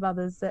and lots of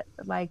others that,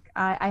 like,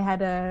 I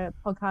had a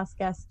podcast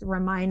guest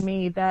remind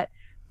me that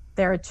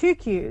there are 2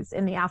 Qs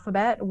in the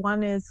alphabet.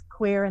 One is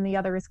queer and the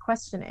other is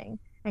questioning.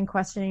 And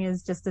questioning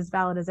is just as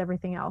valid as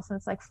everything else. And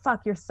it's like,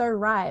 fuck, you're so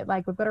right.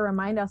 Like, we've got to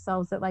remind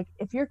ourselves that, like,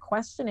 if you're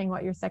questioning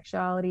what your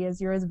sexuality is,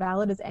 you're as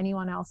valid as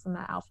anyone else in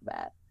that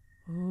alphabet.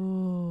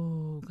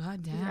 Ooh,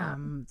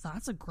 goddamn. Yeah.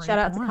 That's a great Shout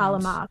out point. to Carla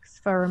Marks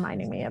for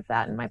reminding me of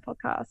that in my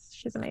podcast.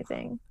 She's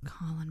amazing.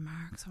 Colin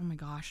Marks. Oh my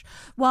gosh.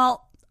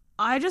 Well,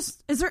 is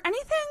there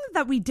anything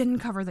that we didn't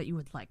cover that you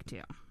would like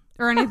to?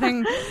 Or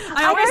anything?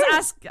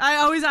 I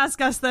always ask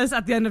us this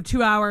at the end of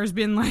 2 hours,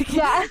 being like,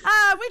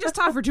 we just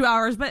talked for 2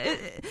 hours, but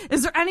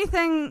is there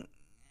anything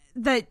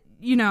that,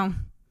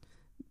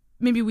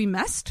 maybe we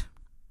missed?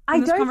 I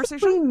don't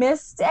think we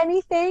missed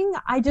anything.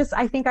 I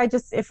think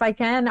if I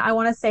can, I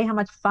want to say how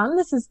much fun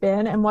this has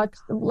been and what,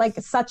 like,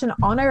 such an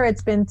honor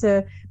it's been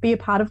to be a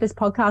part of this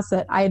podcast.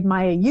 That I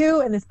admire you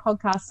and this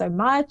podcast so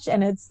much.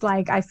 And it's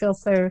like, I feel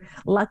so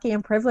lucky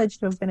and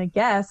privileged to have been a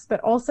guest, but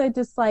also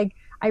just like,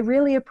 I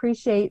really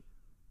appreciate,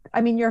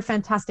 I mean, you're a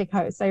fantastic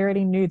host. I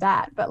already knew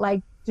that, but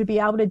like, to be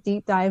able to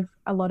deep dive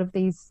a lot of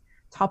these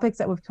topics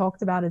that we've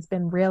talked about has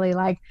been really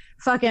like,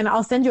 fucking,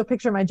 I'll send you a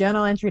picture of my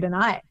journal entry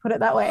tonight. Put it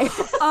that way.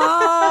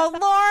 Oh,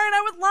 Lauren,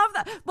 I would love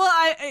that. Well,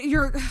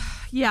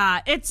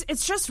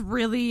 it's just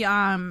really,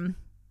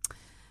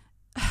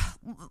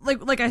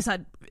 like I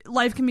said,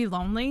 life can be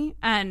lonely,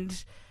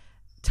 and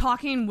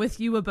talking with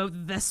you about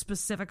this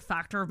specific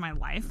factor of my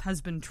life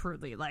has been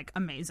truly like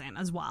amazing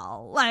as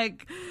well.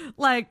 Like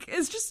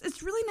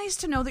it's really nice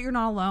to know that you're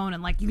not alone,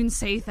 and like you can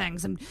say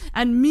things,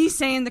 and me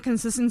saying the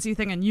consistency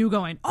thing and you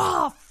going,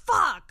 oh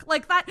fuck,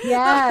 like that.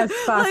 Yes,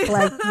 fuck,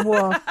 like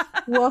woof,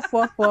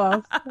 woof,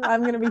 woof.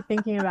 I'm gonna be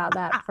thinking about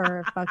that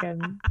for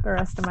fucking the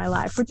rest of my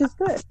life, which is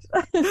good.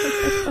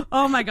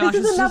 Oh my gosh,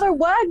 this is another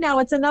word now.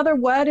 It's another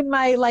word in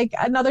my, like,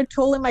 another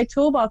tool in my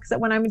toolbox, that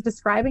when I'm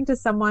describing to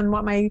someone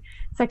what my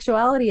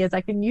sexuality is,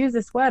 I can use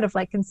this word of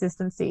like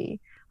consistency.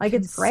 Like,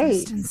 it's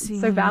great. It's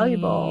so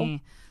valuable.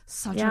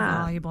 Such a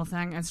valuable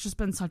thing. It's just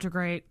been such a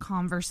great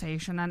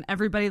conversation. And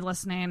everybody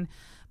listening,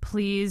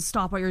 please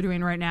stop what you're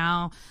doing right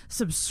now.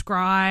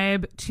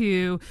 Subscribe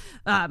to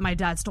My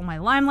Dad Stole My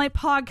Limelight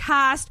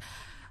podcast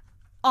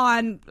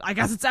on, I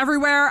guess it's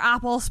everywhere,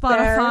 Apple,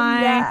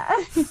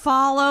 Spotify.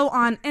 Follow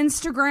on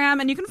Instagram,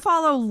 and you can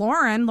follow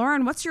Lauren.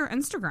 Lauren, what's your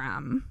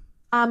Instagram?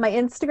 My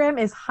Instagram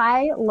is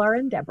Hi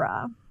Lauren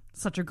Deborah.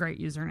 Such a great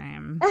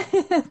username.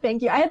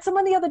 Thank you. I had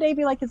someone the other day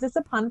be like, is this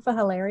a pun for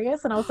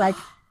hilarious? And I was like,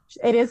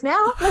 it is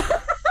now.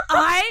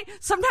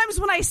 Sometimes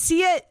when I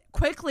see it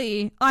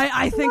quickly,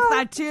 I think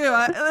that too.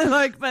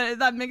 But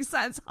that makes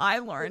sense. Hi,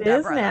 Lauren Deborah. It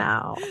is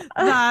now.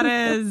 That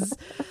is.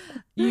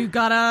 You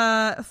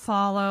gotta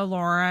follow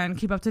Lauren,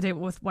 keep up to date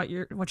with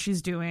what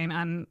she's doing,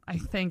 and I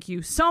thank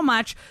you so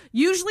much.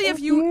 Usually, if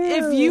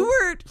you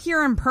were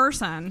here in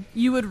person,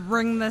 you would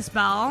ring this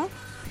bell.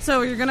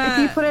 So you're gonna. If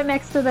you put it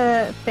next to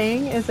the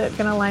thing, is it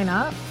gonna line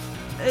up?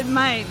 It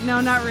might.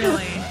 No, not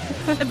really.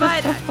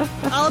 But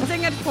I'll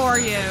ding it for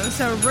you.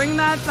 So ring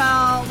that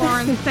bell.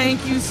 Lauren,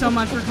 thank you so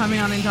much for coming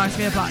on the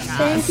Intoxicated Podcast.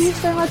 Thank you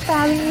so much for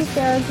having me,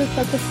 Sarah. It's just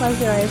such a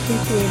pleasure. I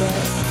appreciate it.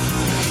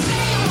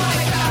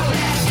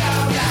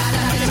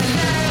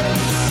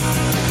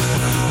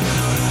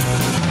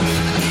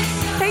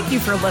 Thank you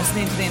for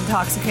listening to the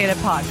Intoxicated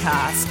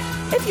Podcast.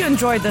 If you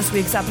enjoyed this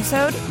week's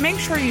episode, make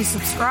sure you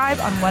subscribe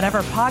on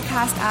whatever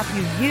podcast app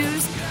you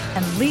use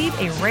and leave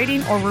a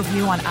rating or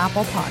review on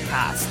Apple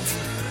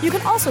Podcasts. You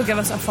can also give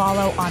us a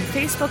follow on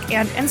Facebook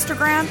and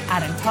Instagram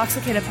at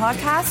Intoxicated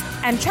Podcast,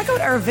 and check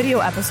out our video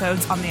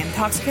episodes on the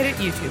Intoxicated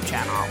YouTube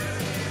channel.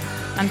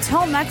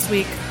 Until next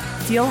week,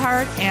 feel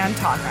hard and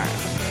talk hard.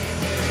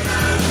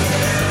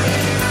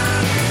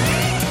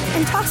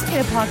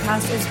 Intoxicated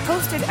Podcast is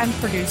hosted and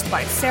produced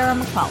by Sarah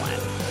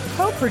McClellan,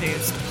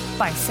 co-produced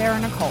by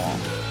Sarah Nicole,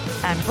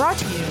 and brought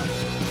to you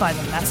by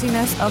the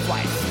messiness of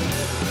life.